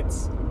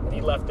kids, and he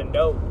left a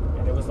note.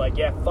 And it was like,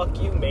 yeah, fuck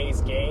you,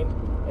 Maze Game.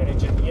 And it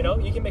just,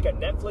 you can make a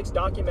Netflix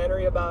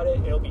documentary about it.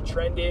 It'll be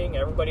trending.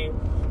 Everybody,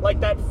 like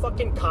that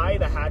fucking Kai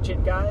the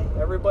Hatchet guy,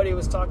 everybody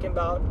was talking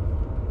about,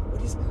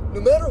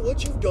 no matter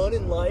what you've done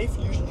in life,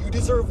 you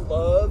deserve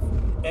love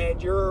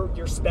and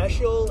you're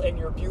special and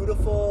you're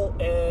beautiful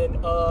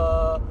and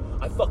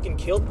I fucking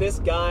killed this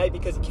guy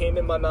because he came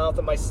in my mouth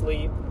in my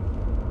sleep.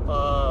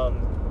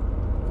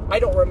 I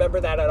don't remember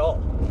that at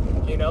all,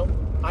 you know?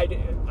 I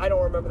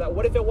don't remember that.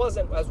 What if it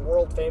wasn't as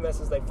world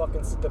famous as the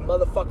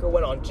motherfucker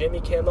went on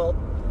Jimmy Kimmel?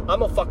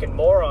 I'm a fucking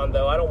moron,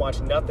 though. I don't watch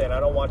nothing. I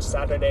don't watch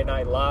Saturday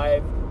Night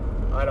Live.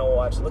 I don't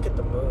watch... Look at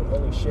the moon.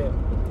 Holy shit.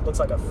 Looks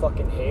like a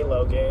fucking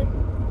Halo game.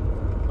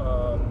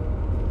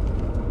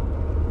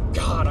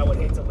 God, I would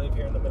hate to live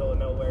here in the middle of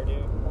nowhere,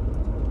 dude.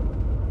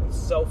 It's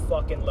so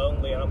fucking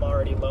lonely, and I'm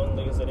already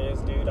lonely as it is,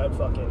 dude. I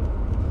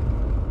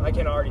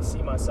can already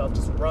see myself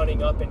just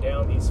running up and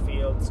down these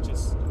fields,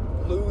 just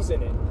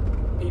losing it.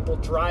 People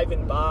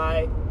driving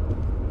by.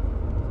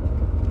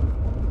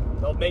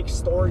 They'll make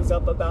stories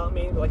up about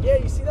me. They're like, yeah,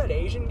 you see that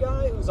Asian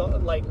guy who's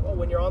on, like,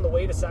 when you're on the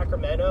way to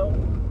Sacramento,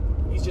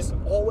 he's just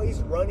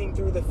always running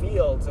through the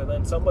fields. And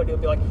then somebody will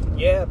be like,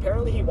 yeah,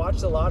 apparently he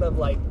watched a lot of,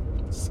 like,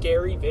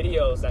 scary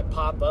videos that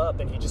pop up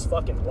and he just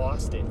fucking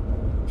lost it.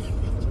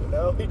 You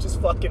know, he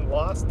just fucking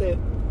lost it.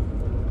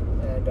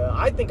 And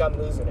I think I'm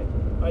losing it.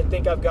 I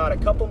think I've got a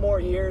couple more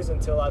years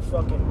until I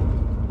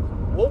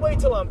fucking... We'll wait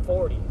till I'm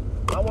 40.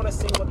 I want to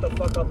see what the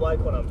fuck I'm like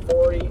when I'm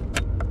 40.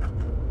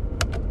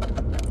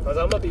 Because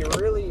I'm going to be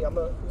really...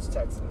 Who's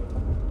texting me?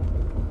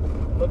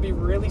 I'm going to be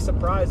really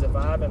surprised if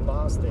I haven't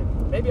lost it.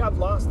 Maybe I've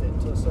lost it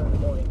to a certain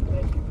point.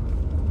 Thank you.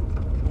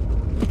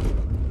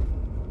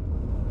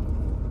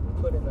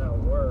 Put in that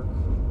work.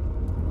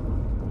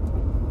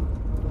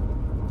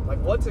 Like,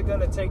 what's it going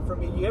to take for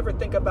me? You ever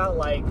think about,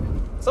 like...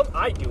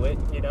 I do it,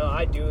 you know?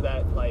 I do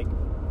that, like...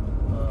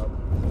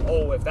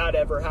 oh, if that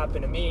ever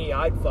happened to me,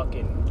 I'd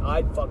fucking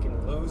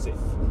lose it.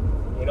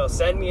 You know,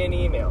 send me an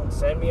email,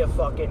 send me a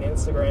fucking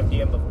Instagram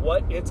DM of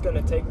what it's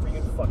gonna take for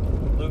you to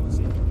fucking lose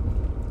it.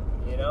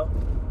 You know?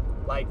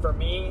 Like, for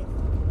me,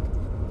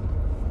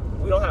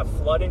 we don't have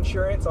flood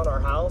insurance on our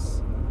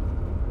house.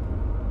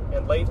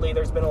 And lately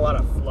there's been a lot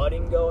of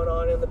flooding going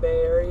on in the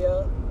Bay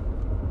Area.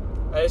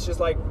 And it's just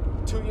like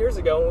 2 years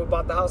ago when we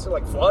bought the house, we're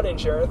like, flood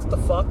insurance? What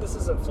the fuck? This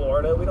isn't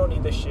Florida. We don't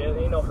need this shit.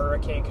 Ain't no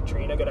Hurricane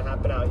Katrina gonna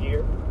happen out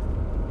here.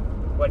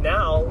 But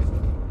now,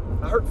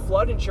 I heard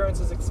flood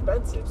insurance is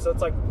expensive, so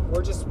it's like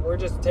we're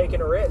just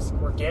taking a risk.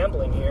 We're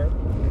gambling here.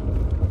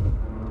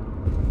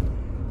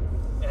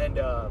 And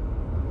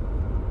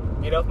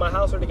you know, if my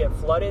house were to get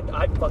flooded,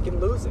 I'd fucking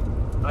lose it.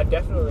 I'd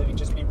definitely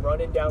just be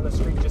running down the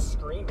street just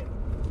screaming,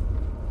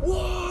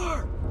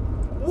 "War!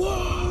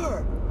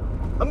 War!"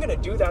 I'm gonna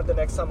do that the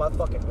next time I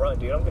fucking run,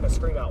 dude. I'm gonna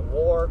scream out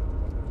war.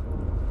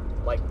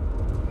 Like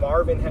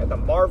the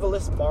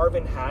marvelous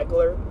Marvin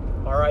Hagler,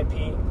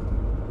 R.I.P.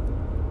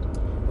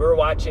 We were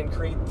watching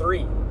Creed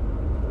 3.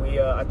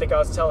 I think I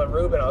was telling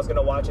Ruben I was going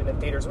to watch it in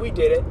theaters. We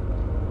did it.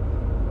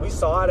 We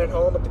saw it at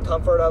home at the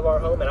comfort of our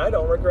home, and I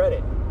don't regret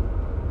it.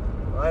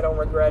 I don't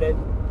regret it.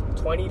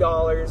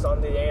 $20 on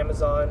the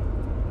Amazon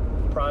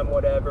Prime,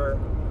 whatever.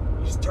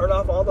 You just turn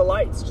off all the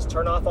lights. Just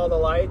turn off all the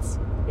lights.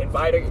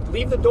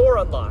 Leave the door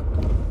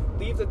unlocked.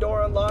 Leave the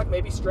door unlocked.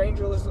 Maybe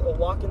strangers will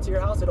walk into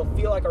your house. It'll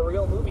feel like a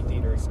real movie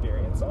theater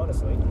experience,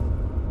 honestly.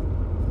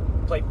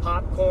 Play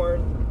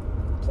popcorn.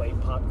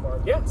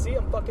 Yeah, see,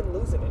 I'm fucking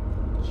losing it.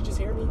 Did you just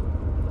hear me?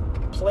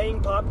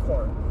 Playing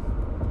popcorn.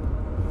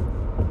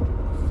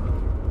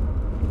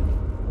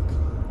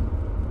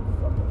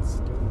 Fucking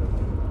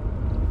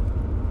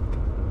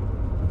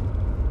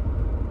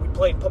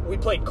stupid. We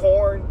played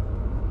Korn.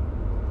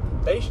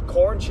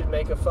 Korn should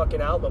make a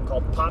fucking album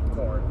called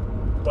Popcorn,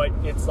 but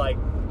it's like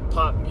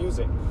pop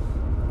music.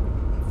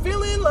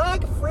 Feeling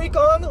like a freak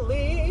on the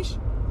leash.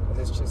 And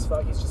it's just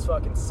he's just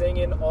fucking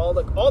singing all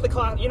the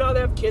class. You know how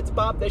they have Kids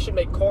Bop? They should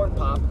make Korn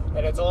Pop,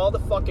 and it's all the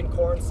fucking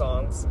Korn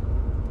songs,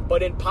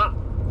 but in pop.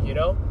 You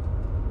know?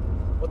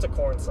 What's a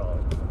Korn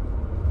song?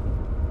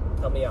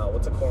 Help me out.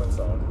 What's a Korn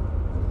song?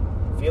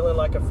 Feeling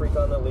like a freak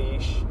on the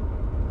leash.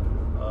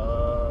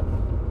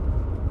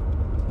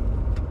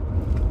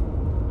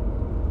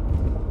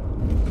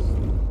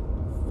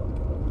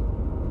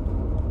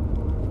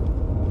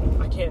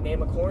 I can't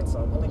name a Korn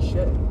song. Holy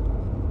shit.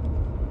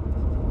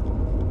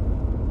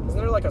 Isn't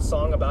there like a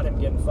song about him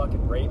getting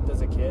fucking raped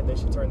as a kid? They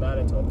should turn that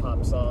into a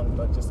pop song,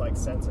 but just like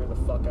censor the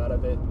fuck out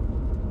of it.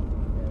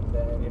 And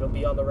then it'll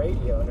be on the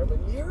radio, and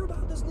everybody, you hear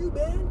about this new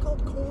band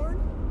called Korn?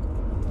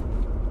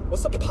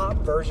 What's the pop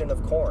version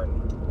of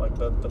corn? Like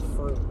the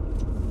fruit,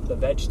 the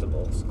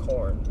vegetables,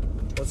 corn.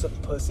 What's a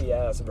pussy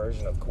ass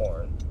version of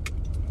corn?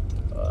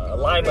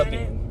 Lima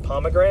bean.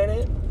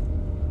 Pomegranate?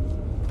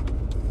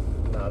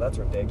 Nah, that's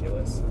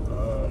ridiculous.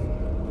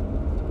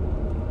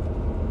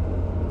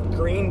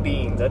 Green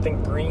beans. I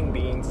think green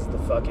beans is the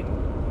fucking...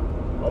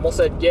 Almost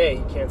said gay.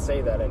 You can't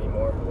say that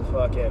anymore. The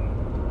fucking...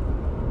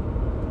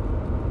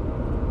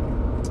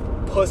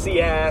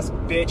 pussy ass,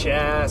 bitch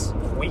ass,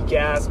 weak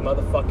ass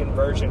motherfucking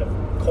version of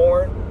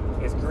corn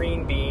is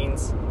green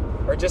beans.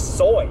 Or just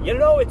soy. You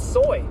know it's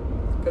soy.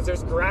 Because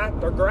there's grass.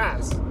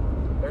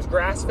 There's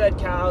grass-fed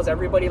cows.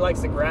 Everybody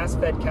likes the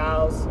grass-fed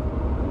cows.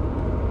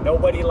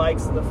 Nobody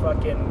likes the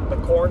fucking... the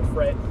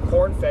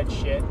corn-fed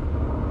shit.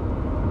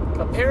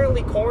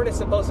 Apparently corn is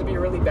supposed to be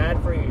really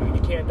bad for you.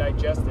 You can't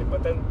digest it.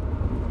 But then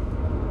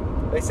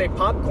they say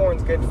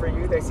popcorn's good for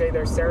you. They say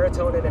there's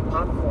serotonin in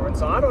popcorn.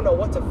 So I don't know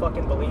what to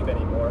fucking believe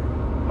anymore.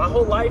 My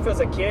whole life as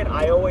a kid,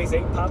 I always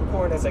ate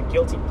popcorn as a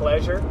guilty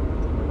pleasure.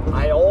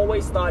 I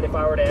always thought if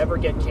I were to ever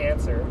get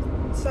cancer...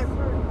 What's that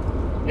car?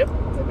 Yep,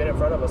 they've been in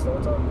front of us the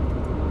whole time.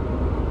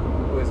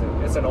 Who is it?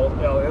 It's an old...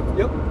 Oh,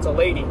 yep, it's a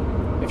lady.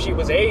 If she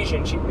was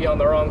Asian, she'd be on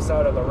the wrong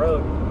side of the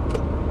road.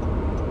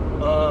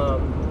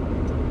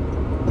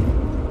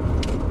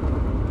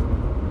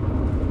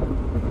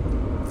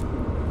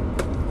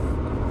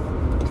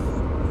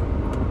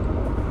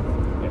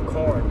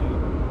 Corn,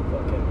 dude.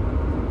 Fucking.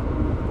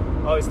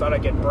 I always thought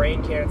I'd get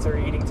brain cancer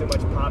eating too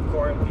much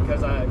popcorn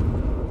because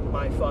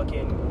my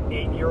fucking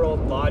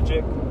 8-year-old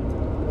logic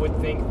would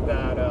think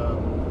that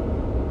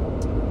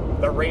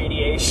the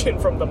radiation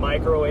from the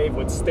microwave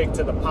would stick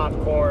to the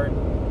popcorn.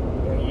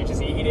 You know, you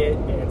just eat it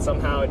and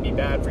somehow it'd be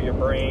bad for your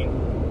brain.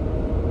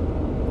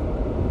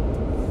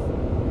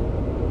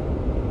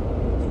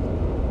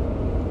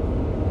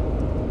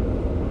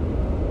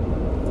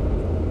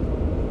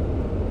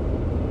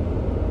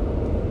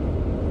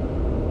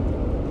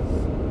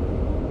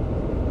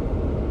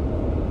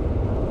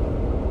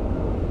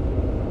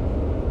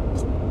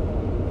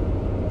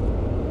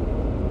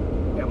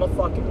 I'm a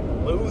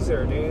fucking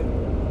loser, dude.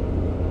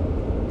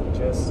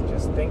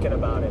 Just thinking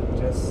about it,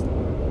 just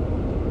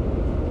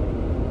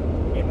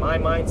in my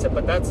mindset.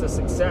 But that's a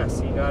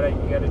success. You gotta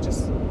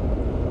just,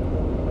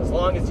 as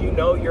long as you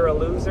know you're a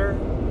loser,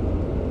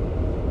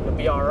 you'll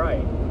be all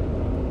right.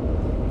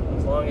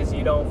 As long as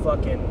you don't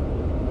fucking,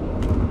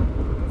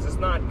 it's just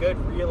not good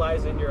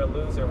realizing you're a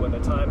loser when the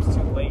time's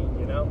too late.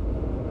 You know,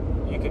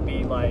 you could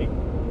be like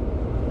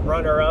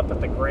runner-up at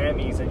the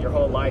Grammys, and your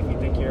whole life you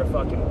think you're a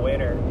fucking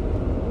winner.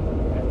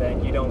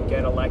 Then you don't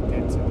get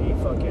elected to the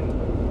fucking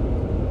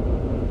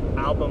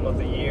album of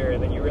the year,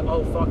 and then you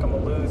oh fuck, I'm a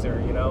loser,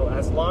 you know.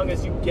 As long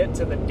as you get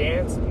to the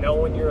dance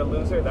knowing you're a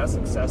loser, that's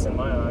success in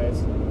my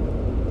eyes.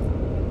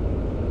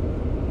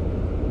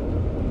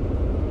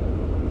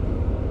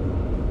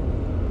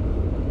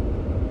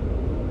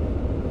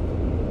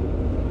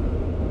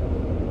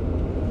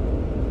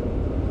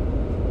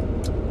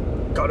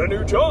 Got a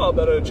new job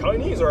at a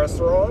Chinese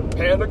restaurant,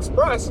 Panda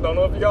Express. Don't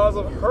know if you guys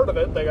have heard of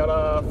it. They got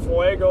a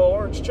Fuego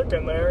orange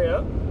chicken there,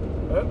 yeah.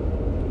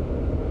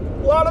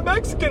 A lot of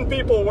Mexican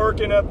people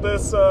working at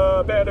this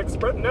Panda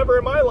Express. Never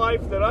in my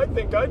life did I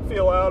think I'd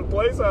feel out of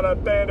place at a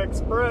Panda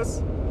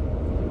Express.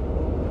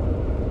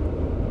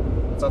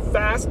 It's a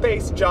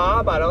fast-paced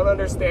job. I don't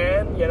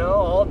understand, you know,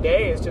 all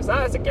day it's just,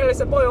 se quiere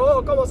ese pollo,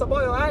 oh, como ese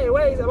pollo, ay,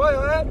 güey, ese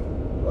pollo, eh?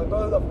 Like,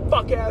 oh, the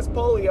fuck-ass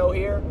polio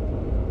here.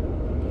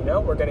 You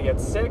know, we're gonna get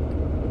sick.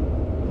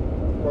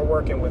 We're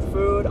working with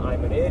food.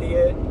 I'm an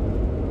idiot.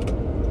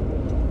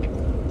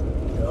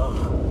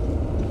 Ugh.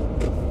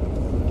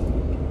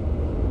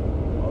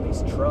 All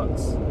these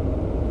trucks.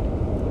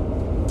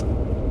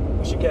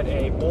 We should get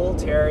a bull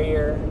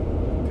terrier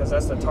because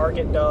that's the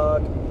target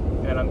dog,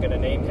 and I'm gonna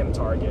name him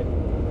Target.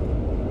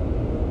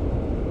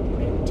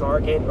 Name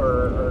Target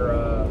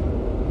or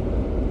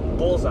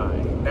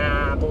Bullseye.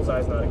 Nah,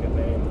 Bullseye's not a good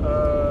name.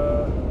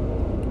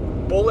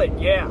 Bullet.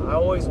 Yeah, I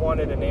always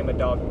wanted to name a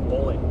dog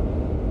Bullet.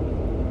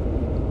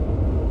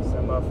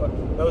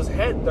 Those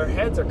their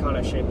heads are kind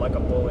of shaped like a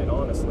bullet,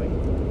 honestly.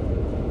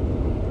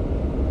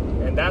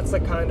 And that's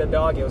the kind of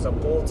dog. It was a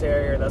bull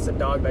terrier. That's a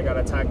dog that got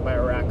attacked by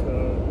a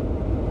raccoon.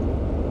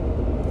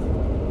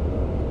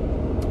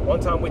 One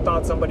time we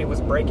thought somebody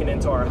was breaking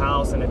into our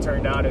house, and it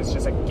turned out it was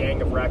just a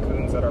gang of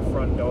raccoons at our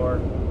front door.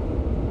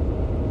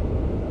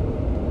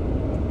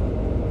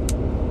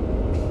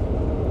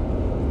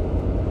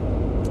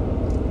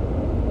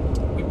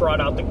 We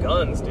brought out the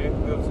guns, dude.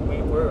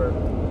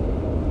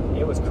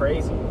 It was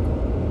crazy.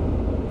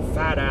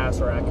 Fat ass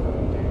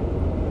raccoon, dude.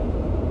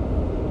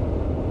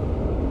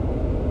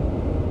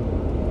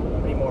 How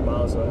many more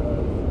miles do I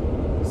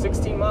have?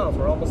 16 miles,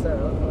 we're almost there.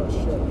 Oh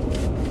shit.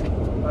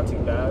 Not too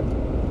bad.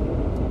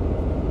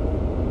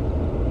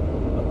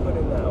 I'll put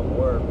in that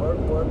work. Work.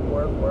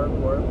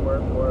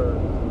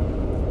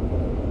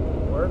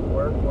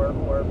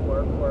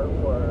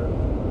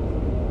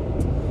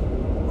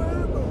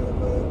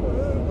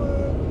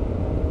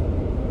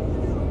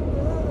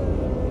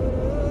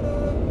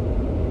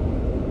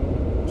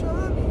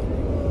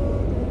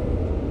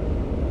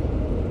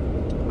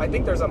 I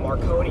think there's a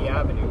Marconi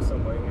Avenue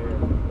somewhere here.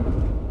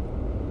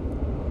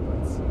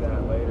 Let's see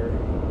that later.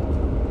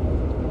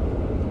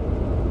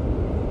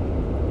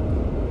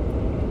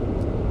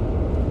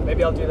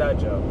 Maybe I'll do that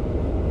joke.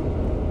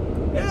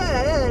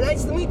 Yeah,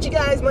 nice to meet you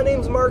guys. My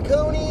name's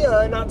Marconi.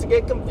 Not to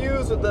get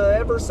confused with the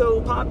ever so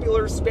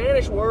popular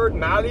Spanish word,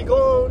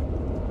 maricón.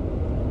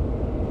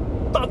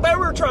 Thought they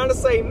were trying to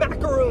say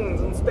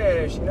macaroons in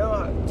Spanish. You know,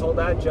 I told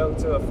that joke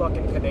to a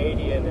fucking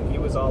Canadian, and he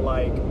was all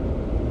like,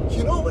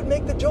 you know what would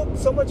make the joke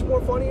so much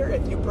more funnier?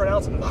 If you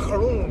pronounce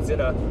macaroons in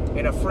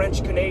a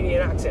French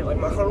Canadian accent, like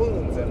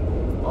macaroons.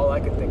 And all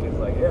I could think is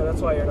like, yeah, that's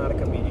why you're not a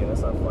comedian.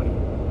 That's not funny.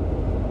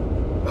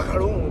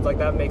 Macaroons, like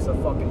that makes a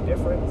fucking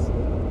difference.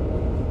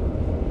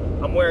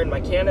 I'm wearing my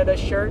Canada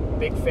shirt,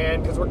 big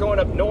fan, because we're going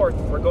up north.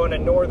 We're going to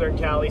northern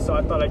Cali, so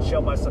I thought I'd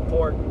show my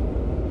support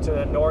to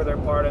the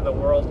northern part of the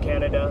world,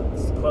 Canada.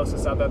 It's the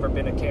closest I've ever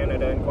been to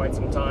Canada in quite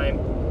some time.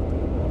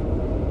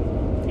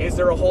 Is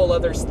there a whole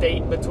other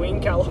state between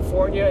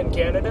California and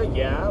Canada?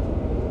 Yeah,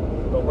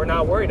 but we're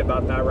not worried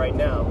about that right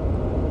now.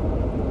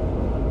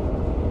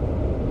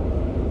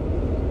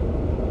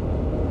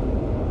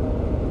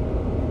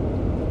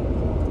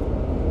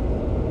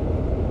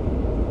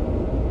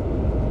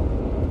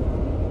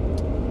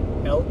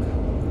 Elk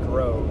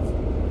Grove.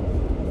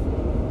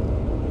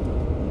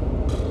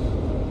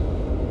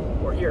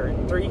 We're here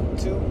in 3,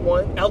 2,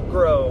 1. Elk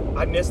Grove.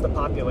 I missed the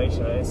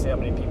population. I didn't see how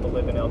many people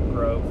live in Elk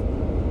Grove.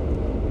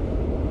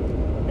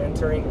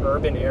 Entering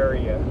urban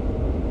area.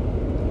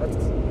 That's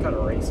kind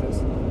of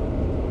racist.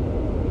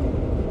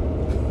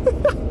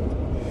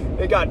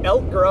 They got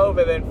Elk Grove,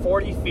 and then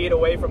 40 feet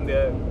away from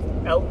the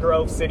Elk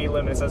Grove city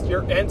limit, it says,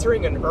 you're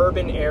entering an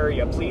urban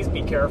area. Please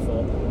be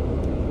careful.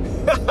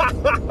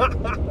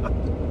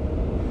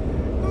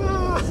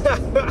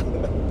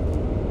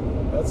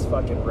 That's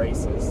fucking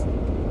racist.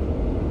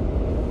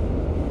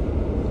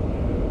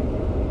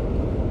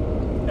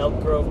 Elk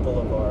Grove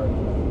Boulevard.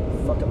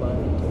 Fuck am I?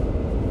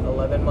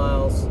 11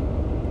 miles.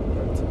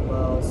 13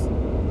 miles.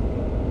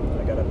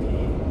 I gotta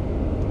pee.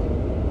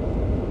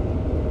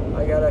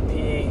 I gotta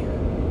pee.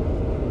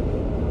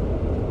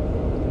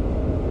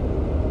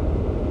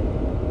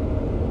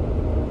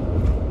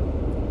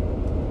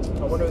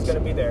 I wonder who's gonna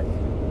be there.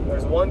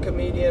 There's one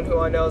comedian who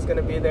I know is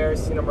gonna be there.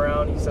 Seen him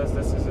around. He says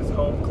this is his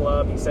home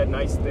club. He said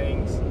nice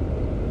things.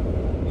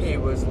 He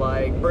was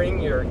like,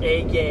 bring your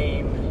A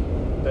game.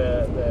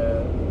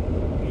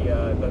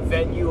 The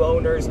venue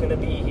owner is gonna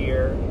be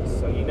here.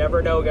 So you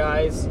never know,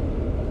 guys.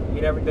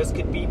 This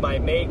could be my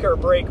make or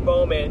break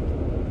moment.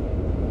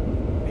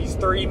 These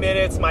 3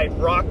 minutes might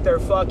rock their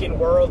fucking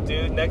world,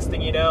 dude. Next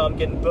thing you know, I'm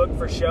getting booked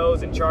for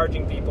shows and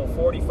charging people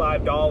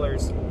 $45,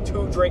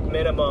 2-drink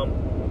minimum,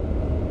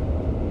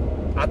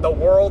 at the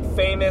world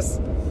famous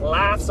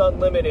Laughs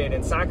Unlimited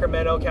in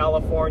Sacramento,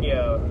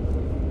 California.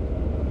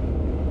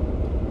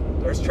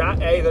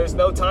 There's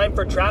no time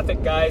for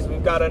traffic, guys.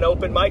 We've got an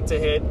open mic to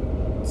hit.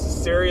 It's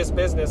serious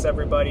business,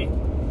 everybody.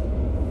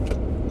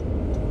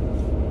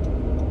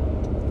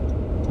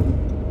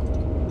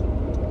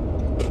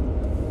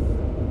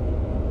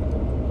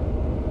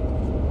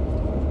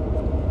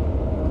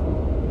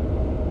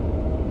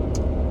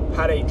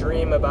 Had a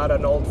dream about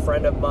an old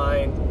friend of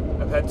mine.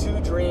 I've had 2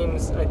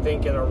 dreams, I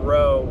think, in a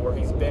row where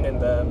he's been on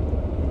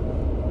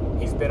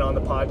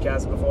the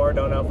podcast before.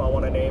 Don't know if I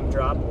want to name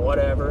drop,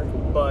 whatever.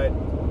 But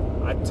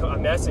I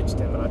messaged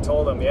him and I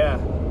told him, yeah,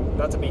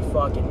 not to be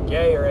fucking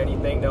gay or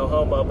anything, no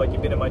homo, but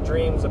you've been in my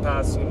dreams the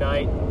past 2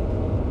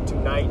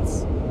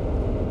 nights.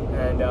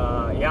 And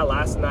yeah,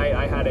 last night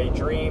I had a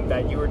dream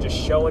that you were just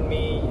showing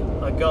me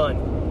a gun.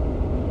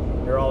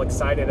 You're all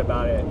excited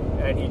about it.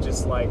 And he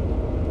just like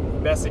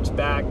messaged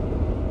back,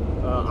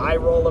 eye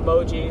roll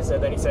emojis,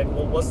 and then he said,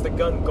 well, was the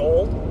gun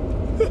gold?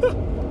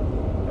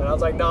 And I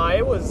was like, nah,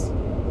 it was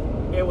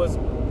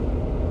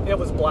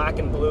black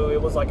and blue.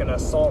 It was like an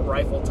assault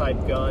rifle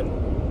type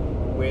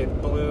gun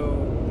with blue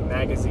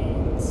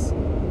magazines.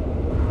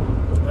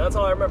 And that's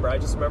all I remember. I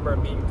just remember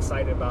being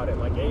excited about it,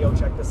 like, hey, yo,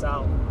 check this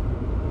out.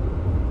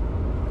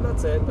 And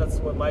that's it. That's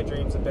what my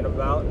dreams have been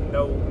about.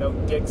 No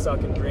dick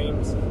sucking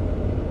dreams,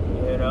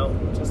 you know,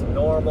 just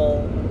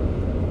normal,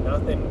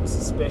 nothing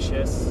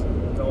suspicious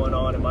going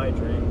on in my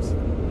dreams.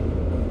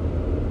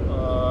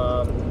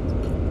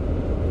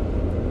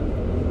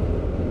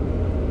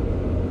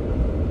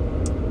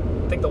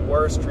 I think the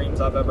worst dreams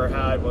I've ever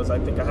had was, I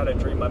think I had a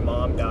dream my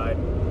mom died,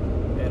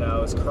 and I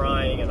was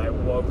crying, and I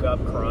woke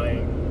up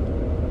crying.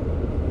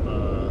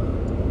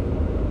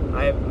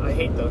 I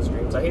hate those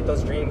dreams. I hate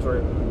those dreams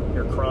where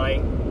you're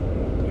crying,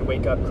 you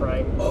wake up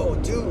crying. Oh,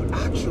 dude,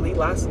 actually,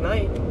 last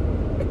night,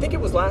 I think it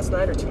was last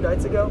night or 2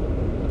 nights ago,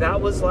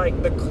 that was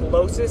like the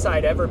closest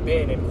I'd ever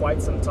been in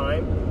quite some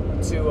time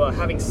to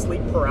having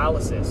sleep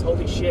paralysis.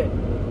 Holy shit.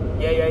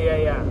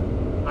 Yeah.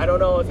 I don't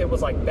know if it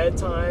was like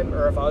bedtime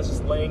or if I was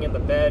just laying in the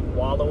bed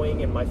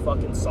wallowing in my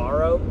fucking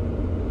sorrow.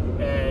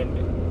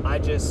 And I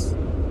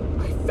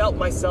felt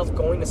myself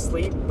going to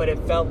sleep, but it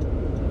felt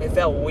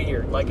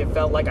weird. Like, it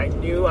felt like I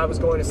knew I was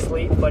going to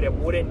sleep, but it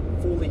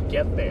wouldn't fully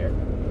get there.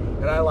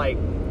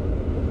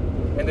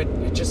 And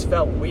it just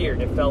felt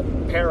weird. It felt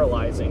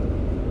paralyzing.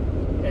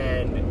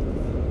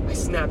 And I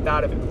snapped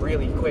out of it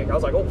really quick. I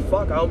was like, oh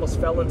fuck, I almost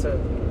fell into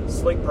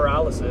sleep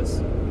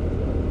paralysis.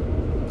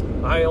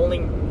 I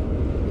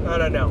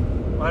don't know.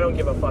 I don't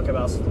give a fuck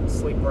about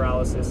sleep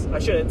paralysis. I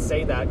shouldn't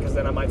say that because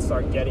then I might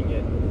start getting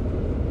it.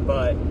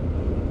 But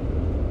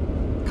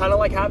kind of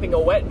like having a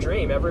wet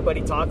dream.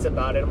 Everybody talks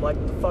about it. I'm like,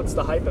 what the fuck's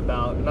the hype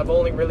about? And I've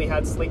only really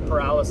had sleep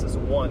paralysis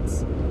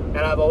once. And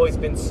I've always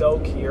been so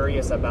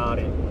curious about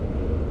it.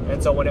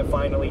 And so when it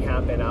finally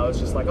happened, I was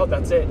just like, oh,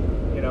 that's it.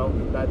 You know,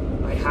 that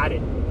I had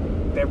it.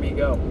 There we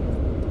go.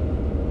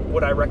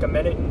 Would I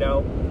recommend it?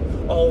 No.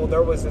 Oh,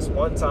 there was this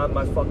one time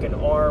my fucking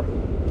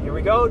arm. Here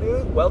we go,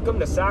 dude. Welcome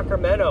to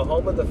Sacramento,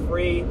 home of the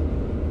free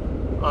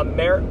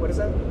what is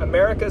that?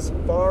 America's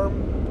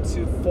farm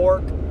to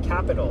fork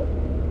capital.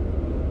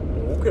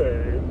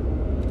 Okay.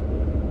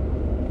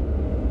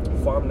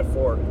 Farm to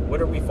fork.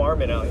 What are we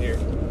farming out here?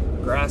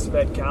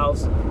 Grass-fed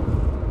cows.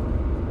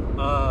 What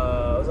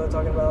was I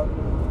talking about?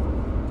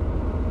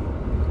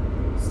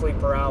 Sleep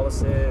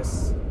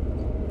paralysis.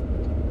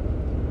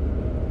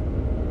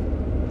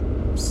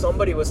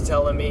 Somebody was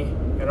telling me,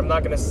 and I'm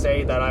not going to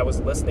say that I was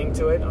listening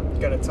to it. I'm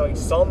going to tell you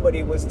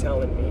somebody was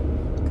telling me,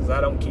 because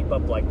I don't keep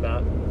up like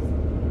that.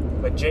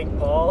 But Jake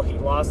Paul, he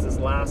lost his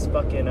last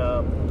fight,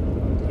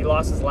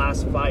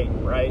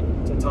 right,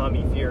 to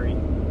Tommy Fury.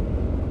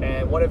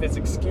 And one of his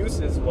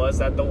excuses was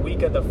that the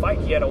week of the fight,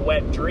 he had a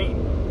wet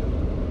dream.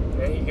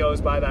 And he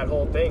goes by that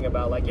whole thing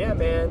about like, yeah,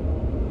 man,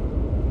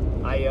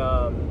 I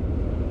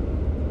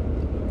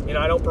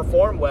don't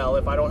perform well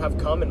if I don't have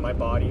cum in my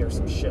body or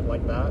some shit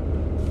like that.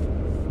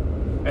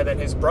 And then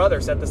his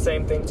brother said the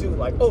same thing too,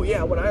 like, oh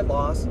yeah, when I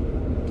lost.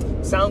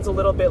 Sounds a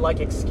little bit like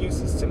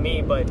excuses to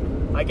me, but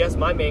I guess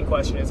my main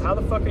question is, how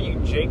the fuck are you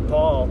Jake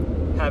Paul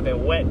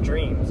having wet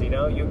dreams, you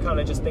know? You kind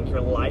of just think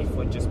your life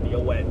would just be a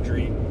wet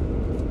dream.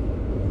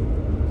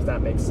 If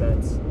that makes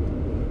sense.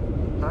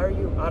 How are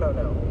you? I don't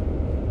know.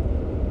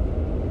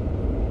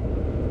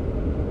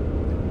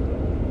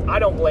 I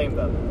don't blame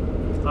them.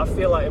 I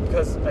feel like,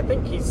 because I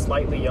think he's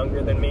slightly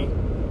younger than me.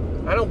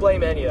 I don't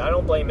blame any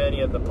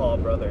of the Paul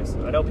brothers.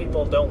 I know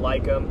people don't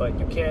like them, but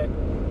you can't.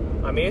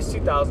 I mean, it's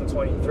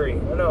 2023. I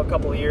know a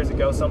couple of years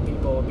ago, some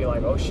people would be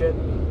like, oh shit,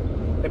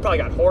 they probably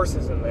got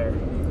horses in there.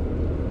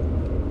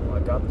 I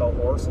got the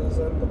horses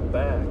in the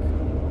back.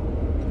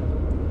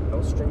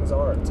 No strings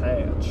are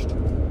attached.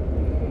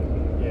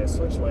 Yeah,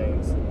 switch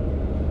lanes.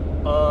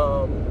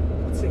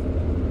 Let's see.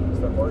 Is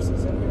there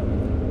horses in here?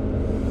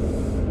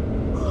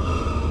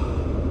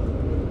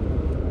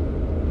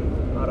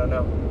 I don't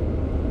know.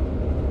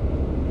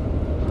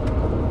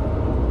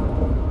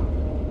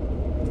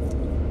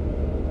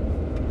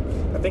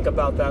 I think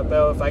about that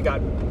though, if I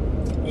got,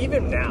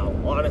 even now,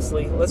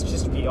 honestly, let's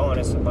just be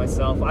honest with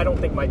myself, I don't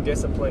think my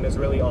discipline is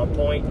really on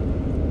point.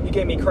 You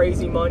give me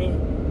crazy money,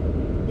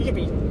 you give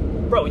me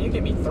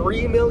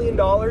 $3 million,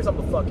 I'm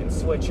gonna fucking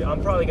switch it.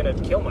 I'm probably gonna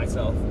kill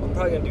myself. I'm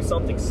probably gonna do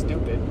something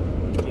stupid,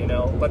 you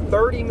know. But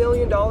 $30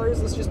 million,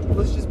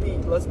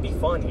 let's be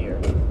fun here.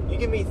 You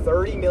give me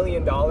 $30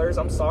 million,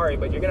 I'm sorry,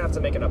 but you're gonna have to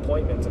make an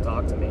appointment to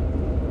talk to me,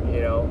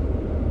 you know.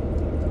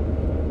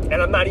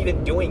 And I'm not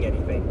even doing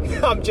anything.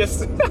 I'm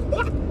just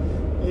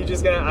you're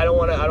just gonna I don't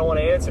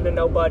wanna answer to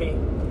nobody.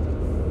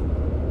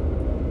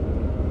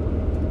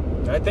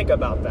 And I think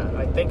about that.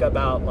 I think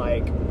about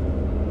like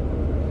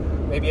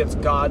maybe it's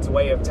God's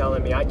way of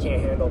telling me I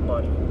can't handle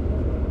money.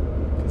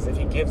 Because if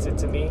he gives it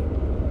to me,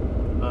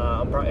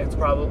 it's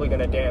probably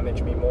gonna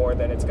damage me more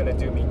than it's gonna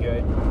do me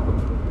good.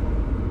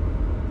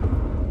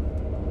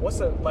 What's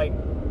something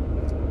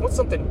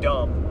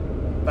dumb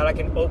that I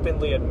can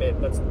openly admit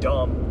that's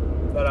dumb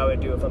that I would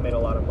do if I made a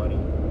lot of money?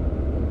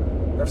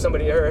 Or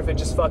if it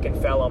just fucking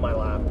fell on my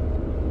lap.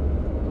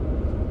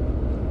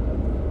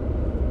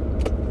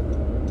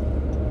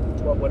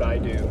 What would I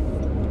do?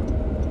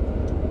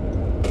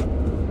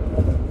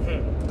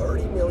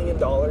 $30 million?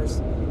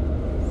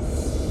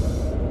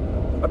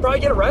 I'd probably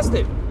get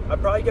arrested.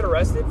 I'd probably get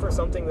arrested for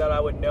something that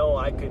I would know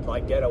I could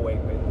like get away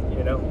with,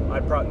 you know?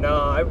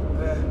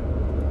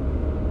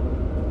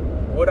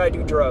 Would I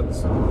do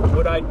drugs?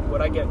 Would I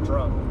get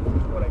drunk?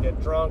 Would I get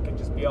drunk and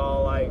just be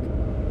all like,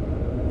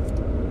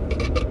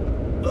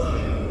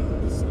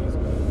 excuse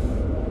me.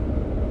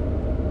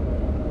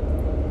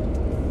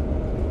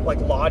 Like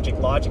Logic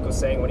was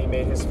saying when he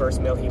made his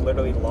first meal, he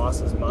literally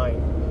lost his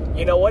mind.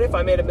 You know what? If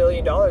I made $1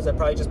 million, I'd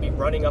probably just be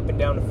running up and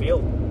down the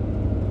field.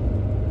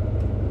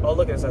 Oh,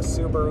 look, it's a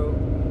Subaru.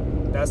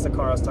 That's the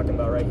car I was talking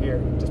about right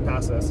here. Just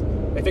past us.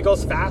 If it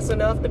goes fast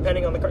enough,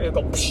 depending on the car,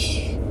 it'll go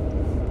psh,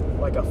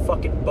 like a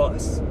fucking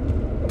bus.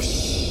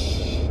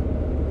 Psh.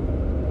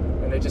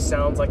 And it just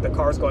sounds like the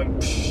car's going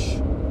psh.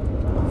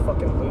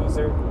 Fucking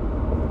loser.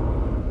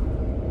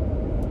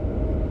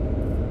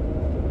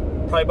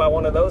 Probably buy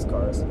one of those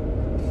cars.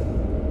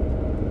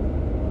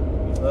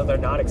 Though they're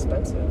not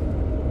expensive.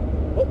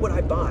 What would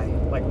I buy?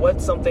 Like,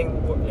 what's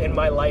something in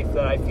my life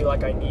that I feel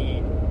like I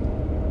need,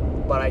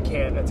 but I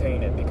can't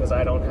attain it because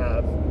I don't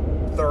have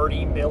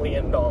 $30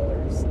 million?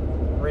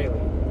 Really?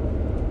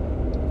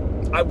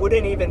 I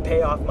wouldn't even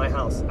pay off my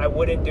house. I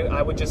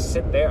would just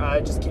sit there.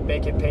 I'd just keep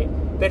making pay.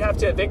 They'd have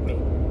to evict me.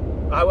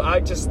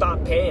 I'd just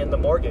stop paying the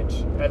mortgage.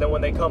 And then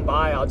when they come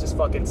by, I'll just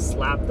fucking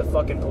slap the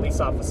fucking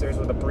police officers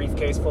with a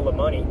briefcase full of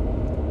money.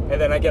 And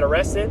then I get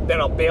arrested.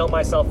 Then I'll bail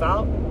myself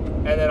out.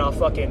 And then I'll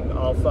fucking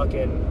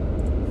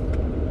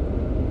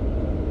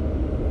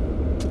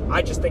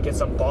I just think it's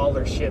some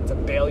baller shit to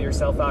bail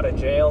yourself out of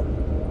jail.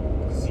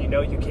 Because you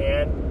know you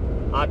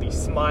can. I'd be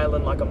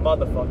smiling like a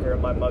motherfucker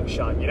in my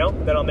mugshot, you know?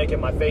 Then I'll make it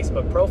my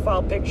Facebook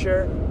profile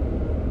picture.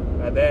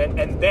 And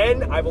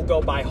then I will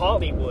go by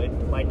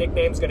Hollywood. My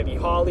nickname's going to be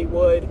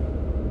Hollywood.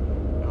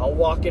 I'll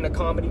walk into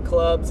comedy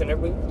clubs and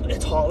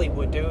it's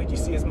Hollywood, dude. You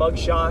see his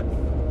mugshot?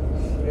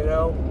 You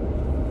know?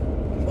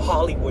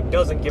 Hollywood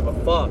doesn't give a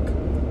fuck.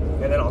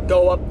 And then I'll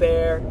go up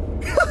there.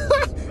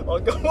 I'll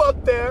go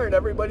up there and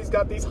everybody's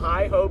got these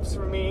high hopes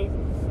for me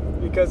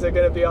because they're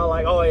going to be all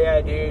like, oh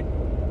yeah, dude,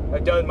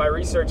 I've done my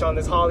research on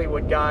this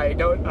Hollywood guy. I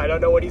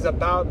don't know what he's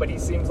about, but he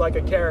seems like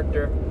a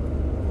character.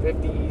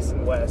 50 East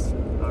and West.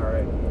 All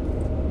right.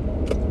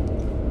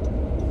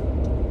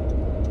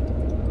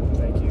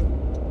 Thank you.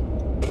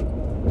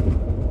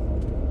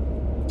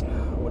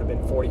 Would have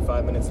been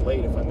 45 minutes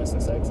late if I missed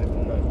this exit,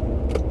 wouldn't I?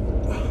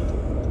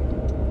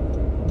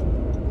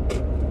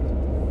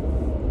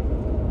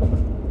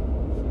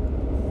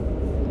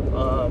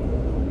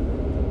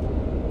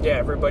 Yeah,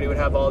 everybody would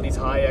have all these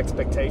high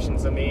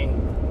expectations of me.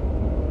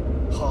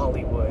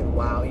 Hollywood,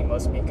 wow, he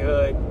must be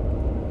good.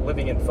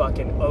 Living in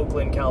fucking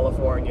Oakland,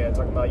 California,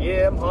 talking about,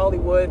 yeah, I'm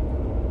Hollywood.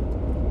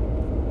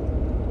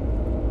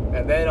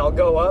 And then I'll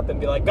go up and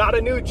be like, got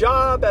a new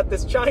job at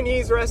this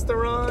Chinese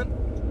restaurant.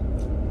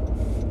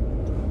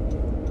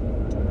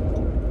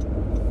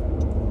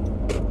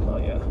 Oh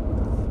yeah.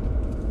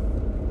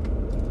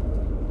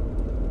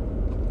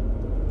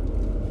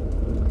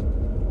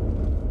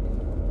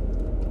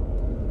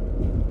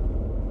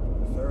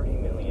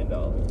 $30 million.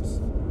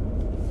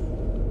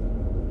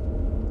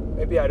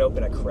 Maybe I'd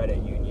open a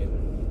credit union.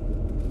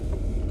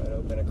 I'd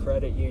open a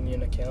credit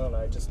union account.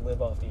 I'd just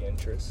live off the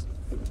interest.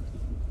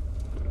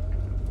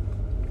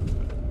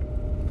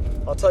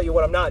 I'll tell you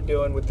what I'm not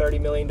doing with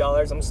 $30 million.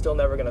 I'm still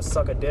never going to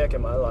suck a dick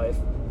in my life.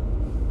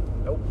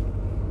 Nope.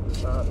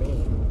 Not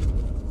me.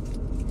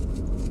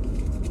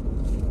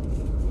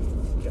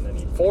 Going to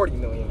need $40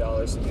 million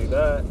to do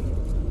that.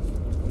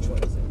 Which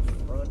one is it?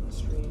 Front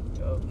Street?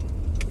 Oh.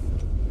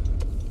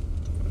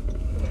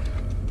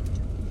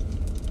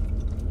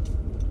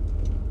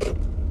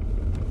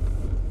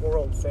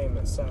 World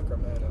famous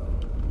Sacramento.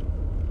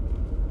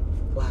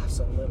 Laughs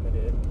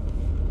Unlimited.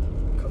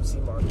 Come see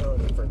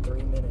Marconi for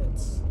 3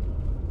 minutes.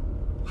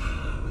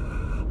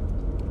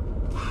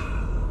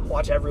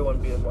 Watch everyone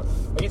be at one.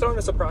 Are you throwing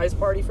a surprise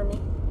party for me?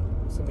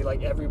 It's gonna be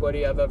like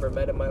everybody I've ever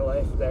met in my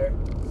life there.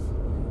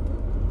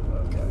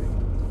 Okay.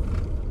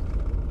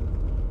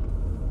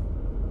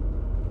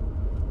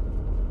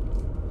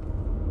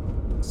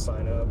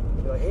 Sign up.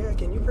 Be like, hey,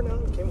 can you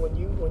pronounce? When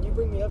you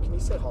bring me up, can you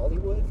say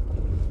Hollywood?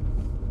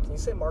 Can you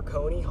say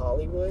Marconi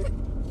Hollywood?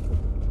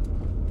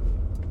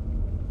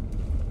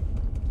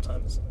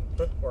 Time is.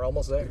 We're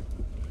almost there.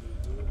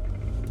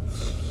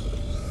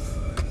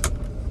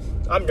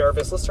 I'm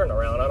nervous. Let's turn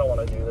around. I don't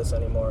want to do this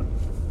anymore.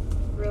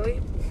 Really?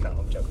 No,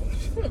 I'm joking.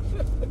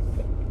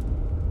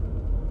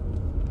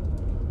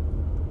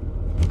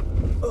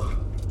 Oh.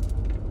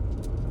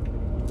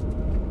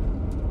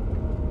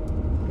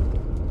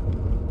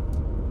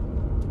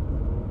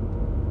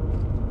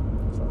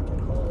 Fucking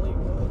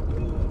Hollywood,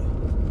 dude.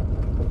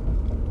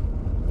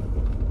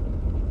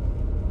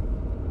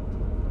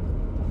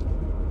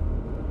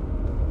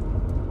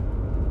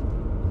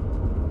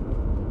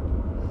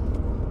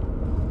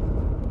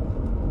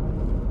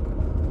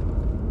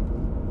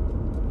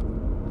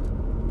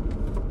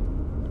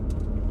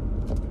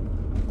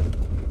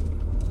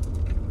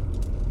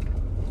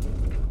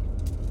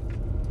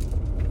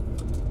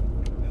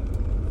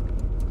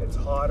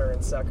 Hotter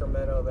in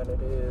Sacramento than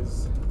it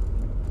is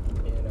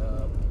in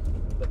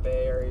the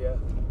Bay Area,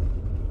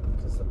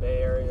 because the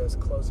Bay Area is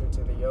closer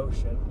to the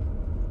ocean.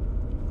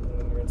 And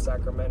when you're in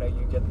Sacramento,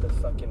 you get the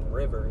fucking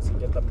rivers, you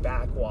get the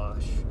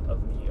backwash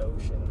of the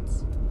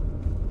oceans.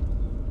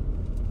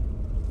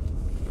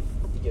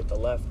 You get the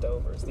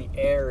leftovers. The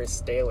air is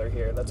staler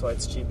here. That's why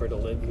it's cheaper to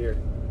live here.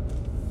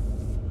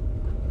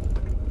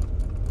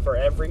 For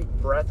every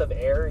breath of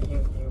air you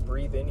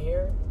breathe in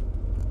here,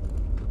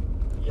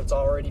 it's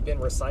already been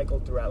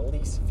recycled through at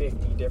least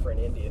 50 different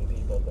Indian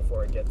people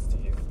before it gets to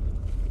you.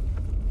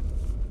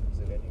 Is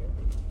it in here?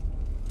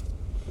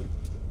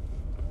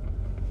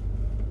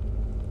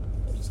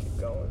 I'll just keep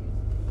going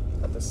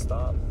at the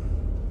stop.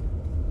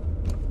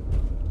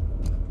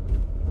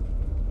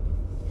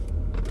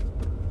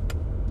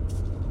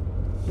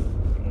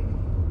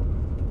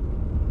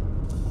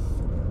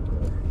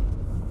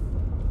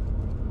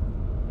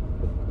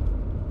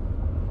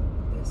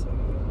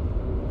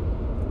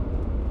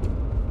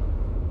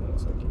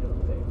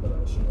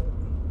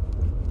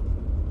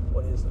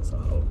 What is this, a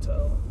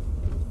hotel?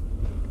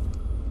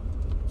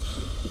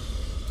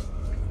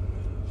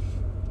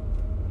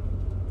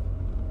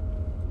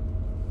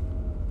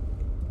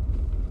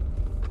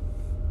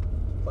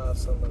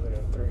 Laughs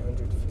Unlimited,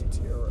 300 feet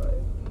to your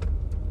right.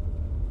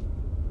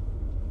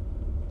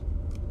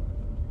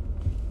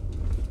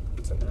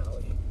 It's an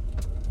alley.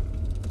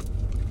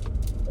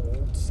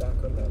 Old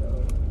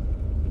Sacramento.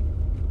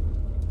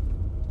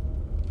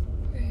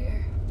 Right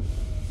here.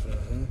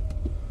 Mm-hmm.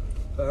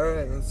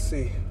 Alright, let's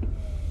see.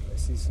 I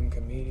see some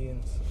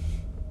comedians.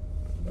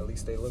 At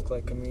least they look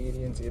like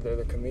comedians. Either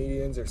they're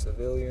comedians or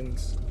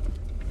civilians.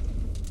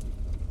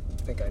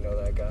 I think I know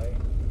that guy.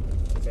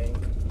 I think.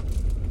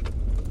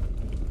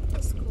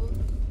 That's cool.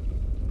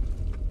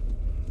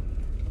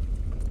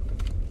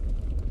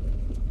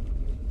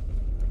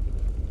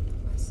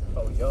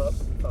 Oh, yup.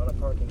 Found a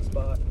parking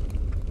spot.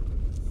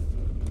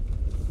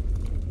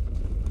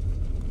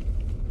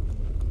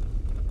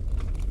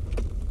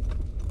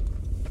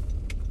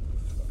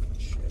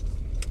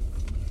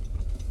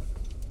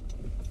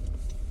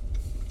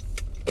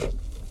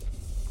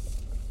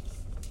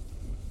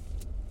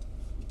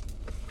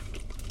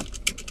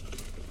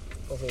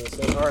 hear this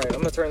thing. Alright,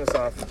 I'm gonna turn this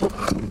off.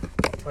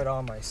 Put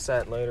on my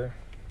set later.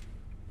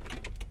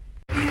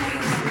 Hey,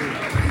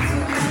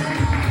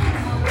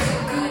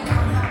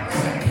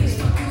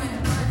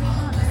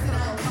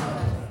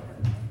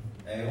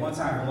 one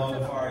time for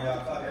Logan Farr,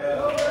 y'all. Clap it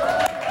up.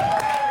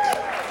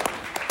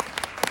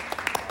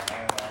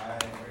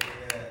 Alright, very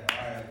good.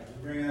 Alright,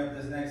 we're bringing up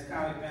this next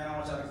comic, man. I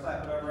want y'all to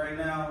clap it up right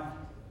now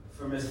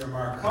for Mr.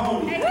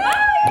 Marconi.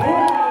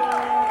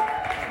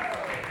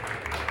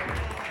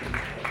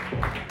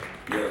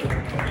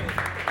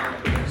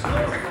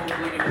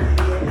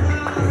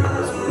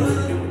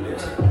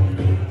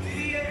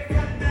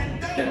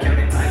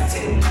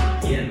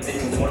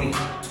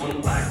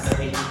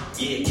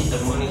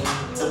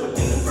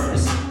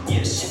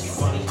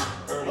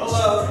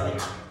 Hello.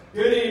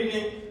 Good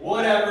evening.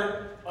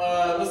 Whatever.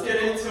 Let's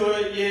get into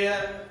it.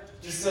 Yeah.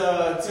 Just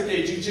took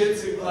a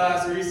jiu-jitsu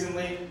class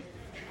recently.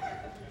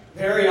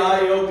 Very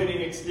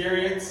eye-opening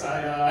experience.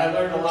 I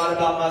learned a lot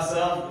about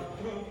myself.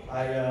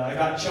 I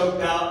got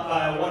choked out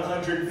by a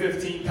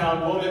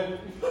 115-pound woman.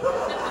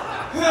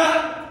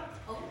 Yeah,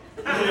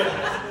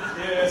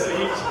 so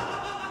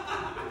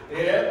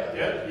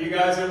yep, you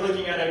guys are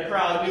looking at a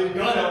proud new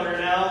gun owner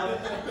now.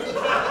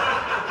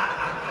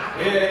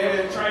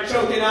 Yeah, try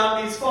choking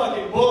out these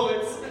fucking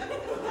bullets.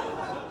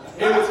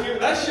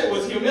 That shit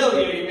was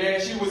humiliating,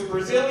 man. She was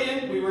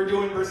Brazilian. We were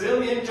doing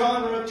Brazilian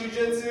genre of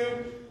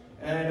jiu-jitsu.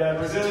 And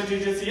Brazilian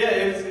jiu-jitsu, yeah,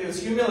 it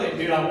was humiliating,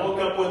 dude. I woke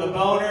up with a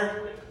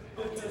boner.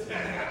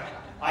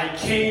 I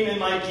came in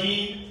my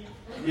gi,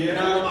 you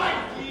know.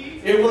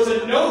 It was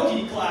a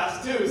no-gi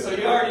class, too. So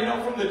you already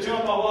know from the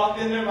jump, I walked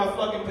in there in my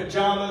fucking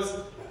pajamas.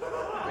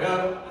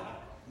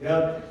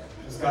 Yep.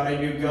 Just got a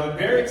new gun.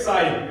 Very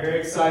excited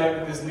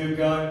with this new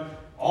gun.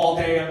 All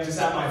day I'm just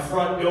at my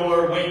front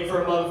door waiting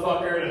for a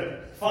motherfucker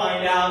to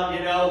find out, you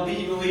know,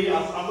 legally.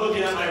 I'm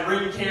looking at my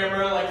Ring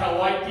camera like how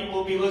white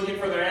people be looking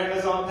for their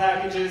Amazon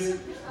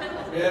packages.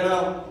 You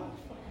know.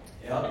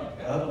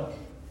 Yep.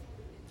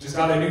 Just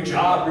got a new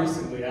job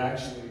recently,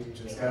 actually.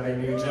 Just got a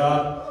new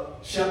job.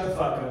 Shut the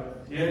fuck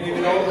up. You don't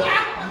even know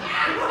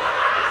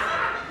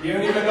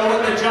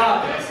what the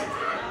job is.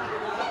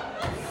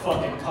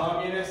 Fucking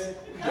communist.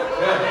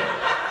 Yeah.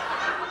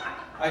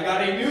 I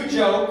got a new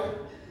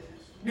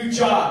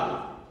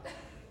job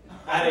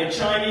at a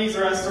Chinese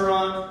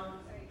restaurant.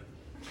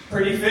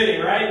 Pretty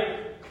fitting, right?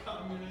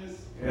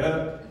 Communist.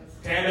 Yeah.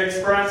 Panda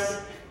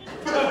Express.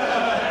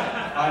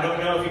 I don't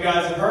know if you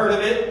guys have heard of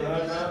it.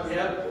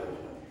 Yep.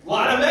 A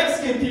lot of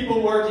Mexican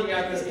people working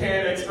at this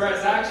Panda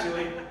Express,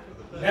 actually.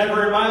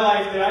 Never in my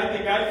life did I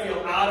think I'd feel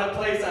out of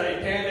place at a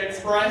Panda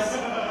Express.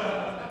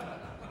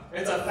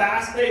 It's a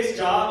fast-paced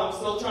job. I'm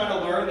still trying to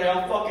learn. They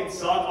all fucking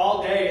suck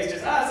all day. It's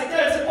just, se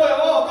quiere, se puede,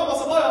 oh, como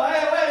se puede,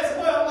 hey, se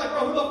puede. I'm like,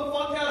 bro, who the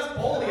fuck has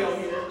polio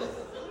here?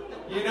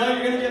 You know,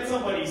 you're gonna get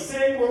somebody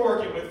sick. We're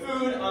working with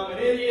food. I'm an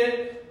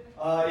idiot.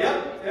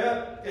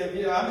 Yep.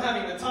 I'm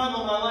having the time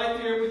of my life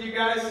here with you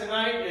guys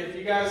tonight. If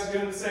you guys are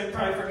doing the same,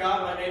 probably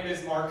forgot, my name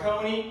is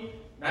Marconi.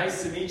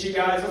 Nice to meet you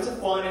guys. What's a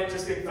fun,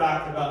 interesting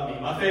fact about me?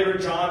 My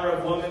favorite genre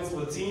of women's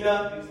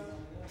Latina.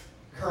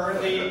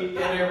 Currently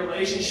in a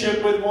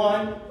relationship with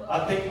one.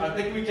 I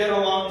think we get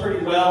along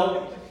pretty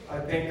well. I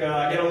think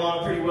I get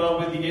along pretty well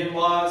with the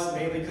in-laws,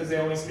 mainly because they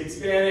only speak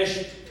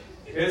Spanish.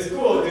 It's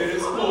cool, dude.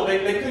 It's cool.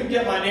 They couldn't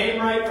get my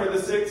name right for the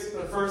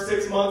first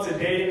 6 months of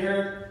dating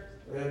her.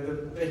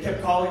 They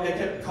kept calling me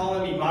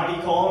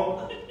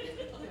maricon.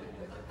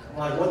 I'm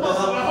like, what the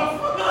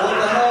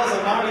hell is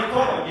a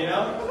maricon, you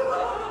know?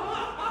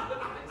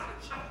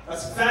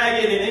 That's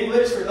faggot in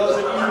English, for those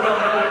of you who don't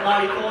know what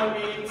maricon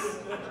means.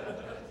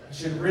 You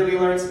should really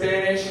learn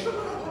Spanish.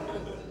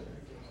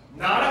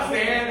 Not a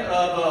fan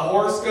of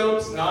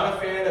horoscopes, not a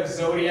fan of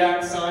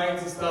zodiac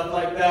signs and stuff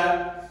like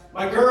that.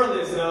 My girl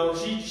is, though.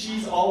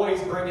 She's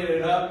always bringing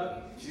it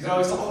up. She's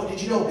always like, oh,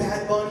 did you know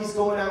Bad Bunny's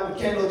going out with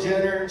Kendall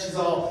Jenner? And she's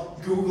all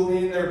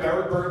Googling their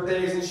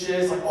birthdays and shit.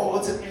 It's like, oh,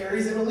 it's an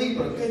Aries and a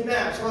Libra. Good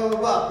match, blah, blah,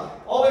 blah.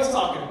 Always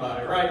talking about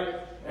it, right?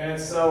 And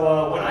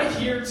so when I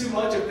hear too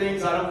much of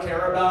things I don't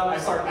care about, I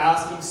start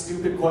asking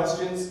stupid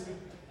questions.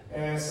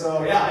 And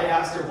so, yeah, I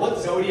asked her, what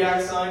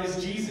zodiac sign is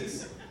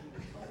Jesus?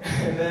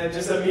 And then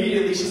just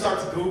immediately she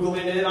starts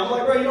Googling it. I'm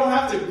like, bro, you don't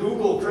have to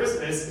Google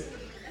Christmas.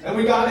 And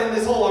we got in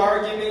this whole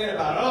argument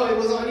about, oh, it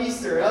was on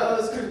Easter, oh,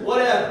 it was Christmas,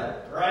 whatever,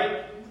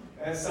 right?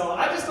 And so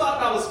I just thought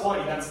that was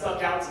funny. That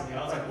stuck out to me.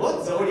 I was like,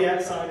 what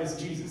zodiac sign is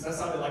Jesus? That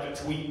sounded like a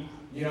tweet.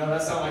 You know,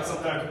 that sounded like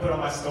something I could put on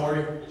my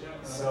story.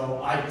 So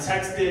I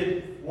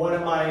texted one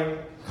of my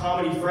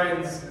comedy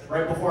friends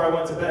right before I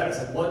went to bed. I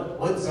said,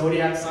 what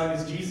zodiac sign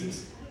is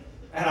Jesus?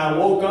 And I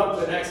woke up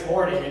the next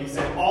morning and he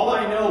said, all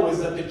I know is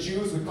that the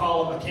Jews would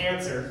call him a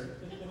Cancer.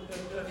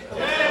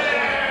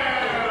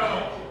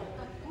 Yeah!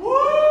 Woo!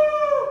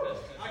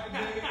 I can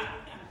dig it.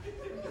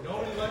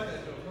 Nobody liked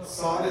that joke.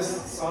 Saw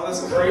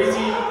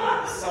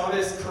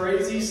this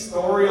crazy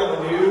story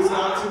on the news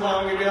not too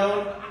long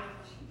ago.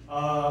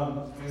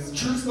 It's a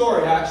true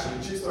story, actually.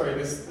 True story.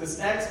 This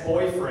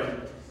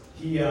ex-boyfriend,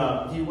 he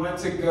went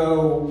to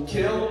go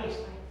kill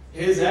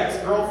his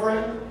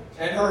ex-girlfriend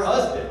and her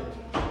husband.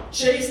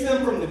 chased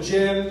them from the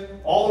gym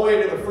all the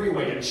way to the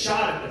freeway and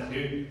shot at them,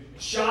 dude.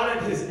 Shot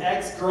at his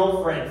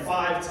ex-girlfriend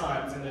 5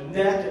 times in the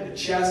neck and the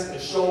chest and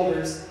the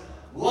shoulders.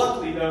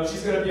 Luckily, though,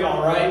 she's gonna be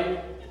all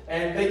right.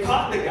 And they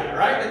caught the guy,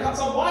 right?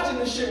 So I'm watching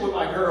this shit with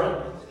my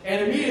girl,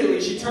 and immediately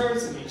she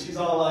turns to me. She's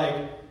all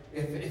like,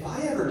 if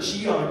I ever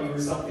cheat on you or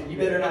something, you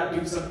better not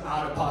do some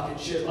out-of-pocket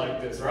shit like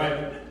this,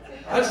 right?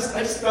 I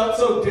just felt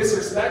so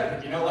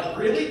disrespected, you know, like,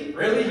 really?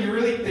 Really? You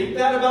really think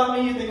that about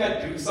me? You think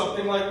I'd do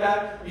something like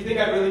that? You think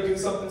I'd really do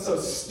something so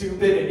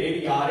stupid and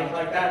idiotic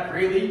like that?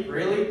 Really?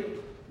 Really?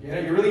 You know,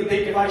 you really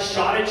think if I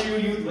shot at you,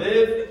 you'd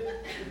live?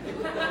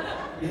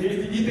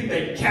 You think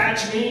they'd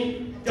catch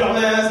me?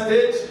 Dumbass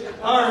bitch.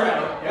 All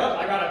right, yep,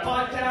 I got a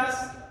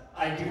podcast.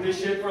 I do this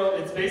shit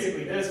it's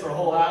basically this for a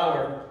whole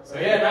hour. So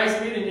yeah,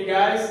 nice meeting you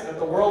guys at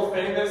the world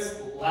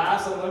famous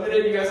Laughs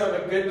Unlimited. You guys have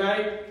a good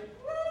night.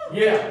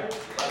 Yeah.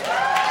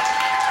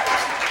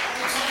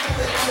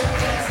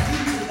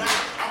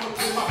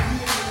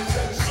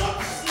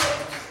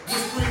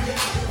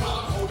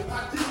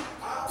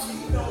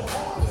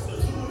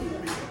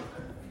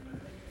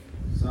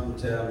 Some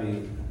tell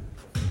me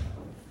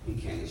he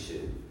can't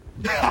shoot.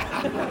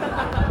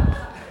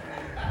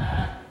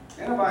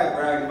 Ain't nobody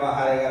bragging about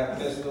how they got a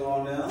pistol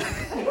on them.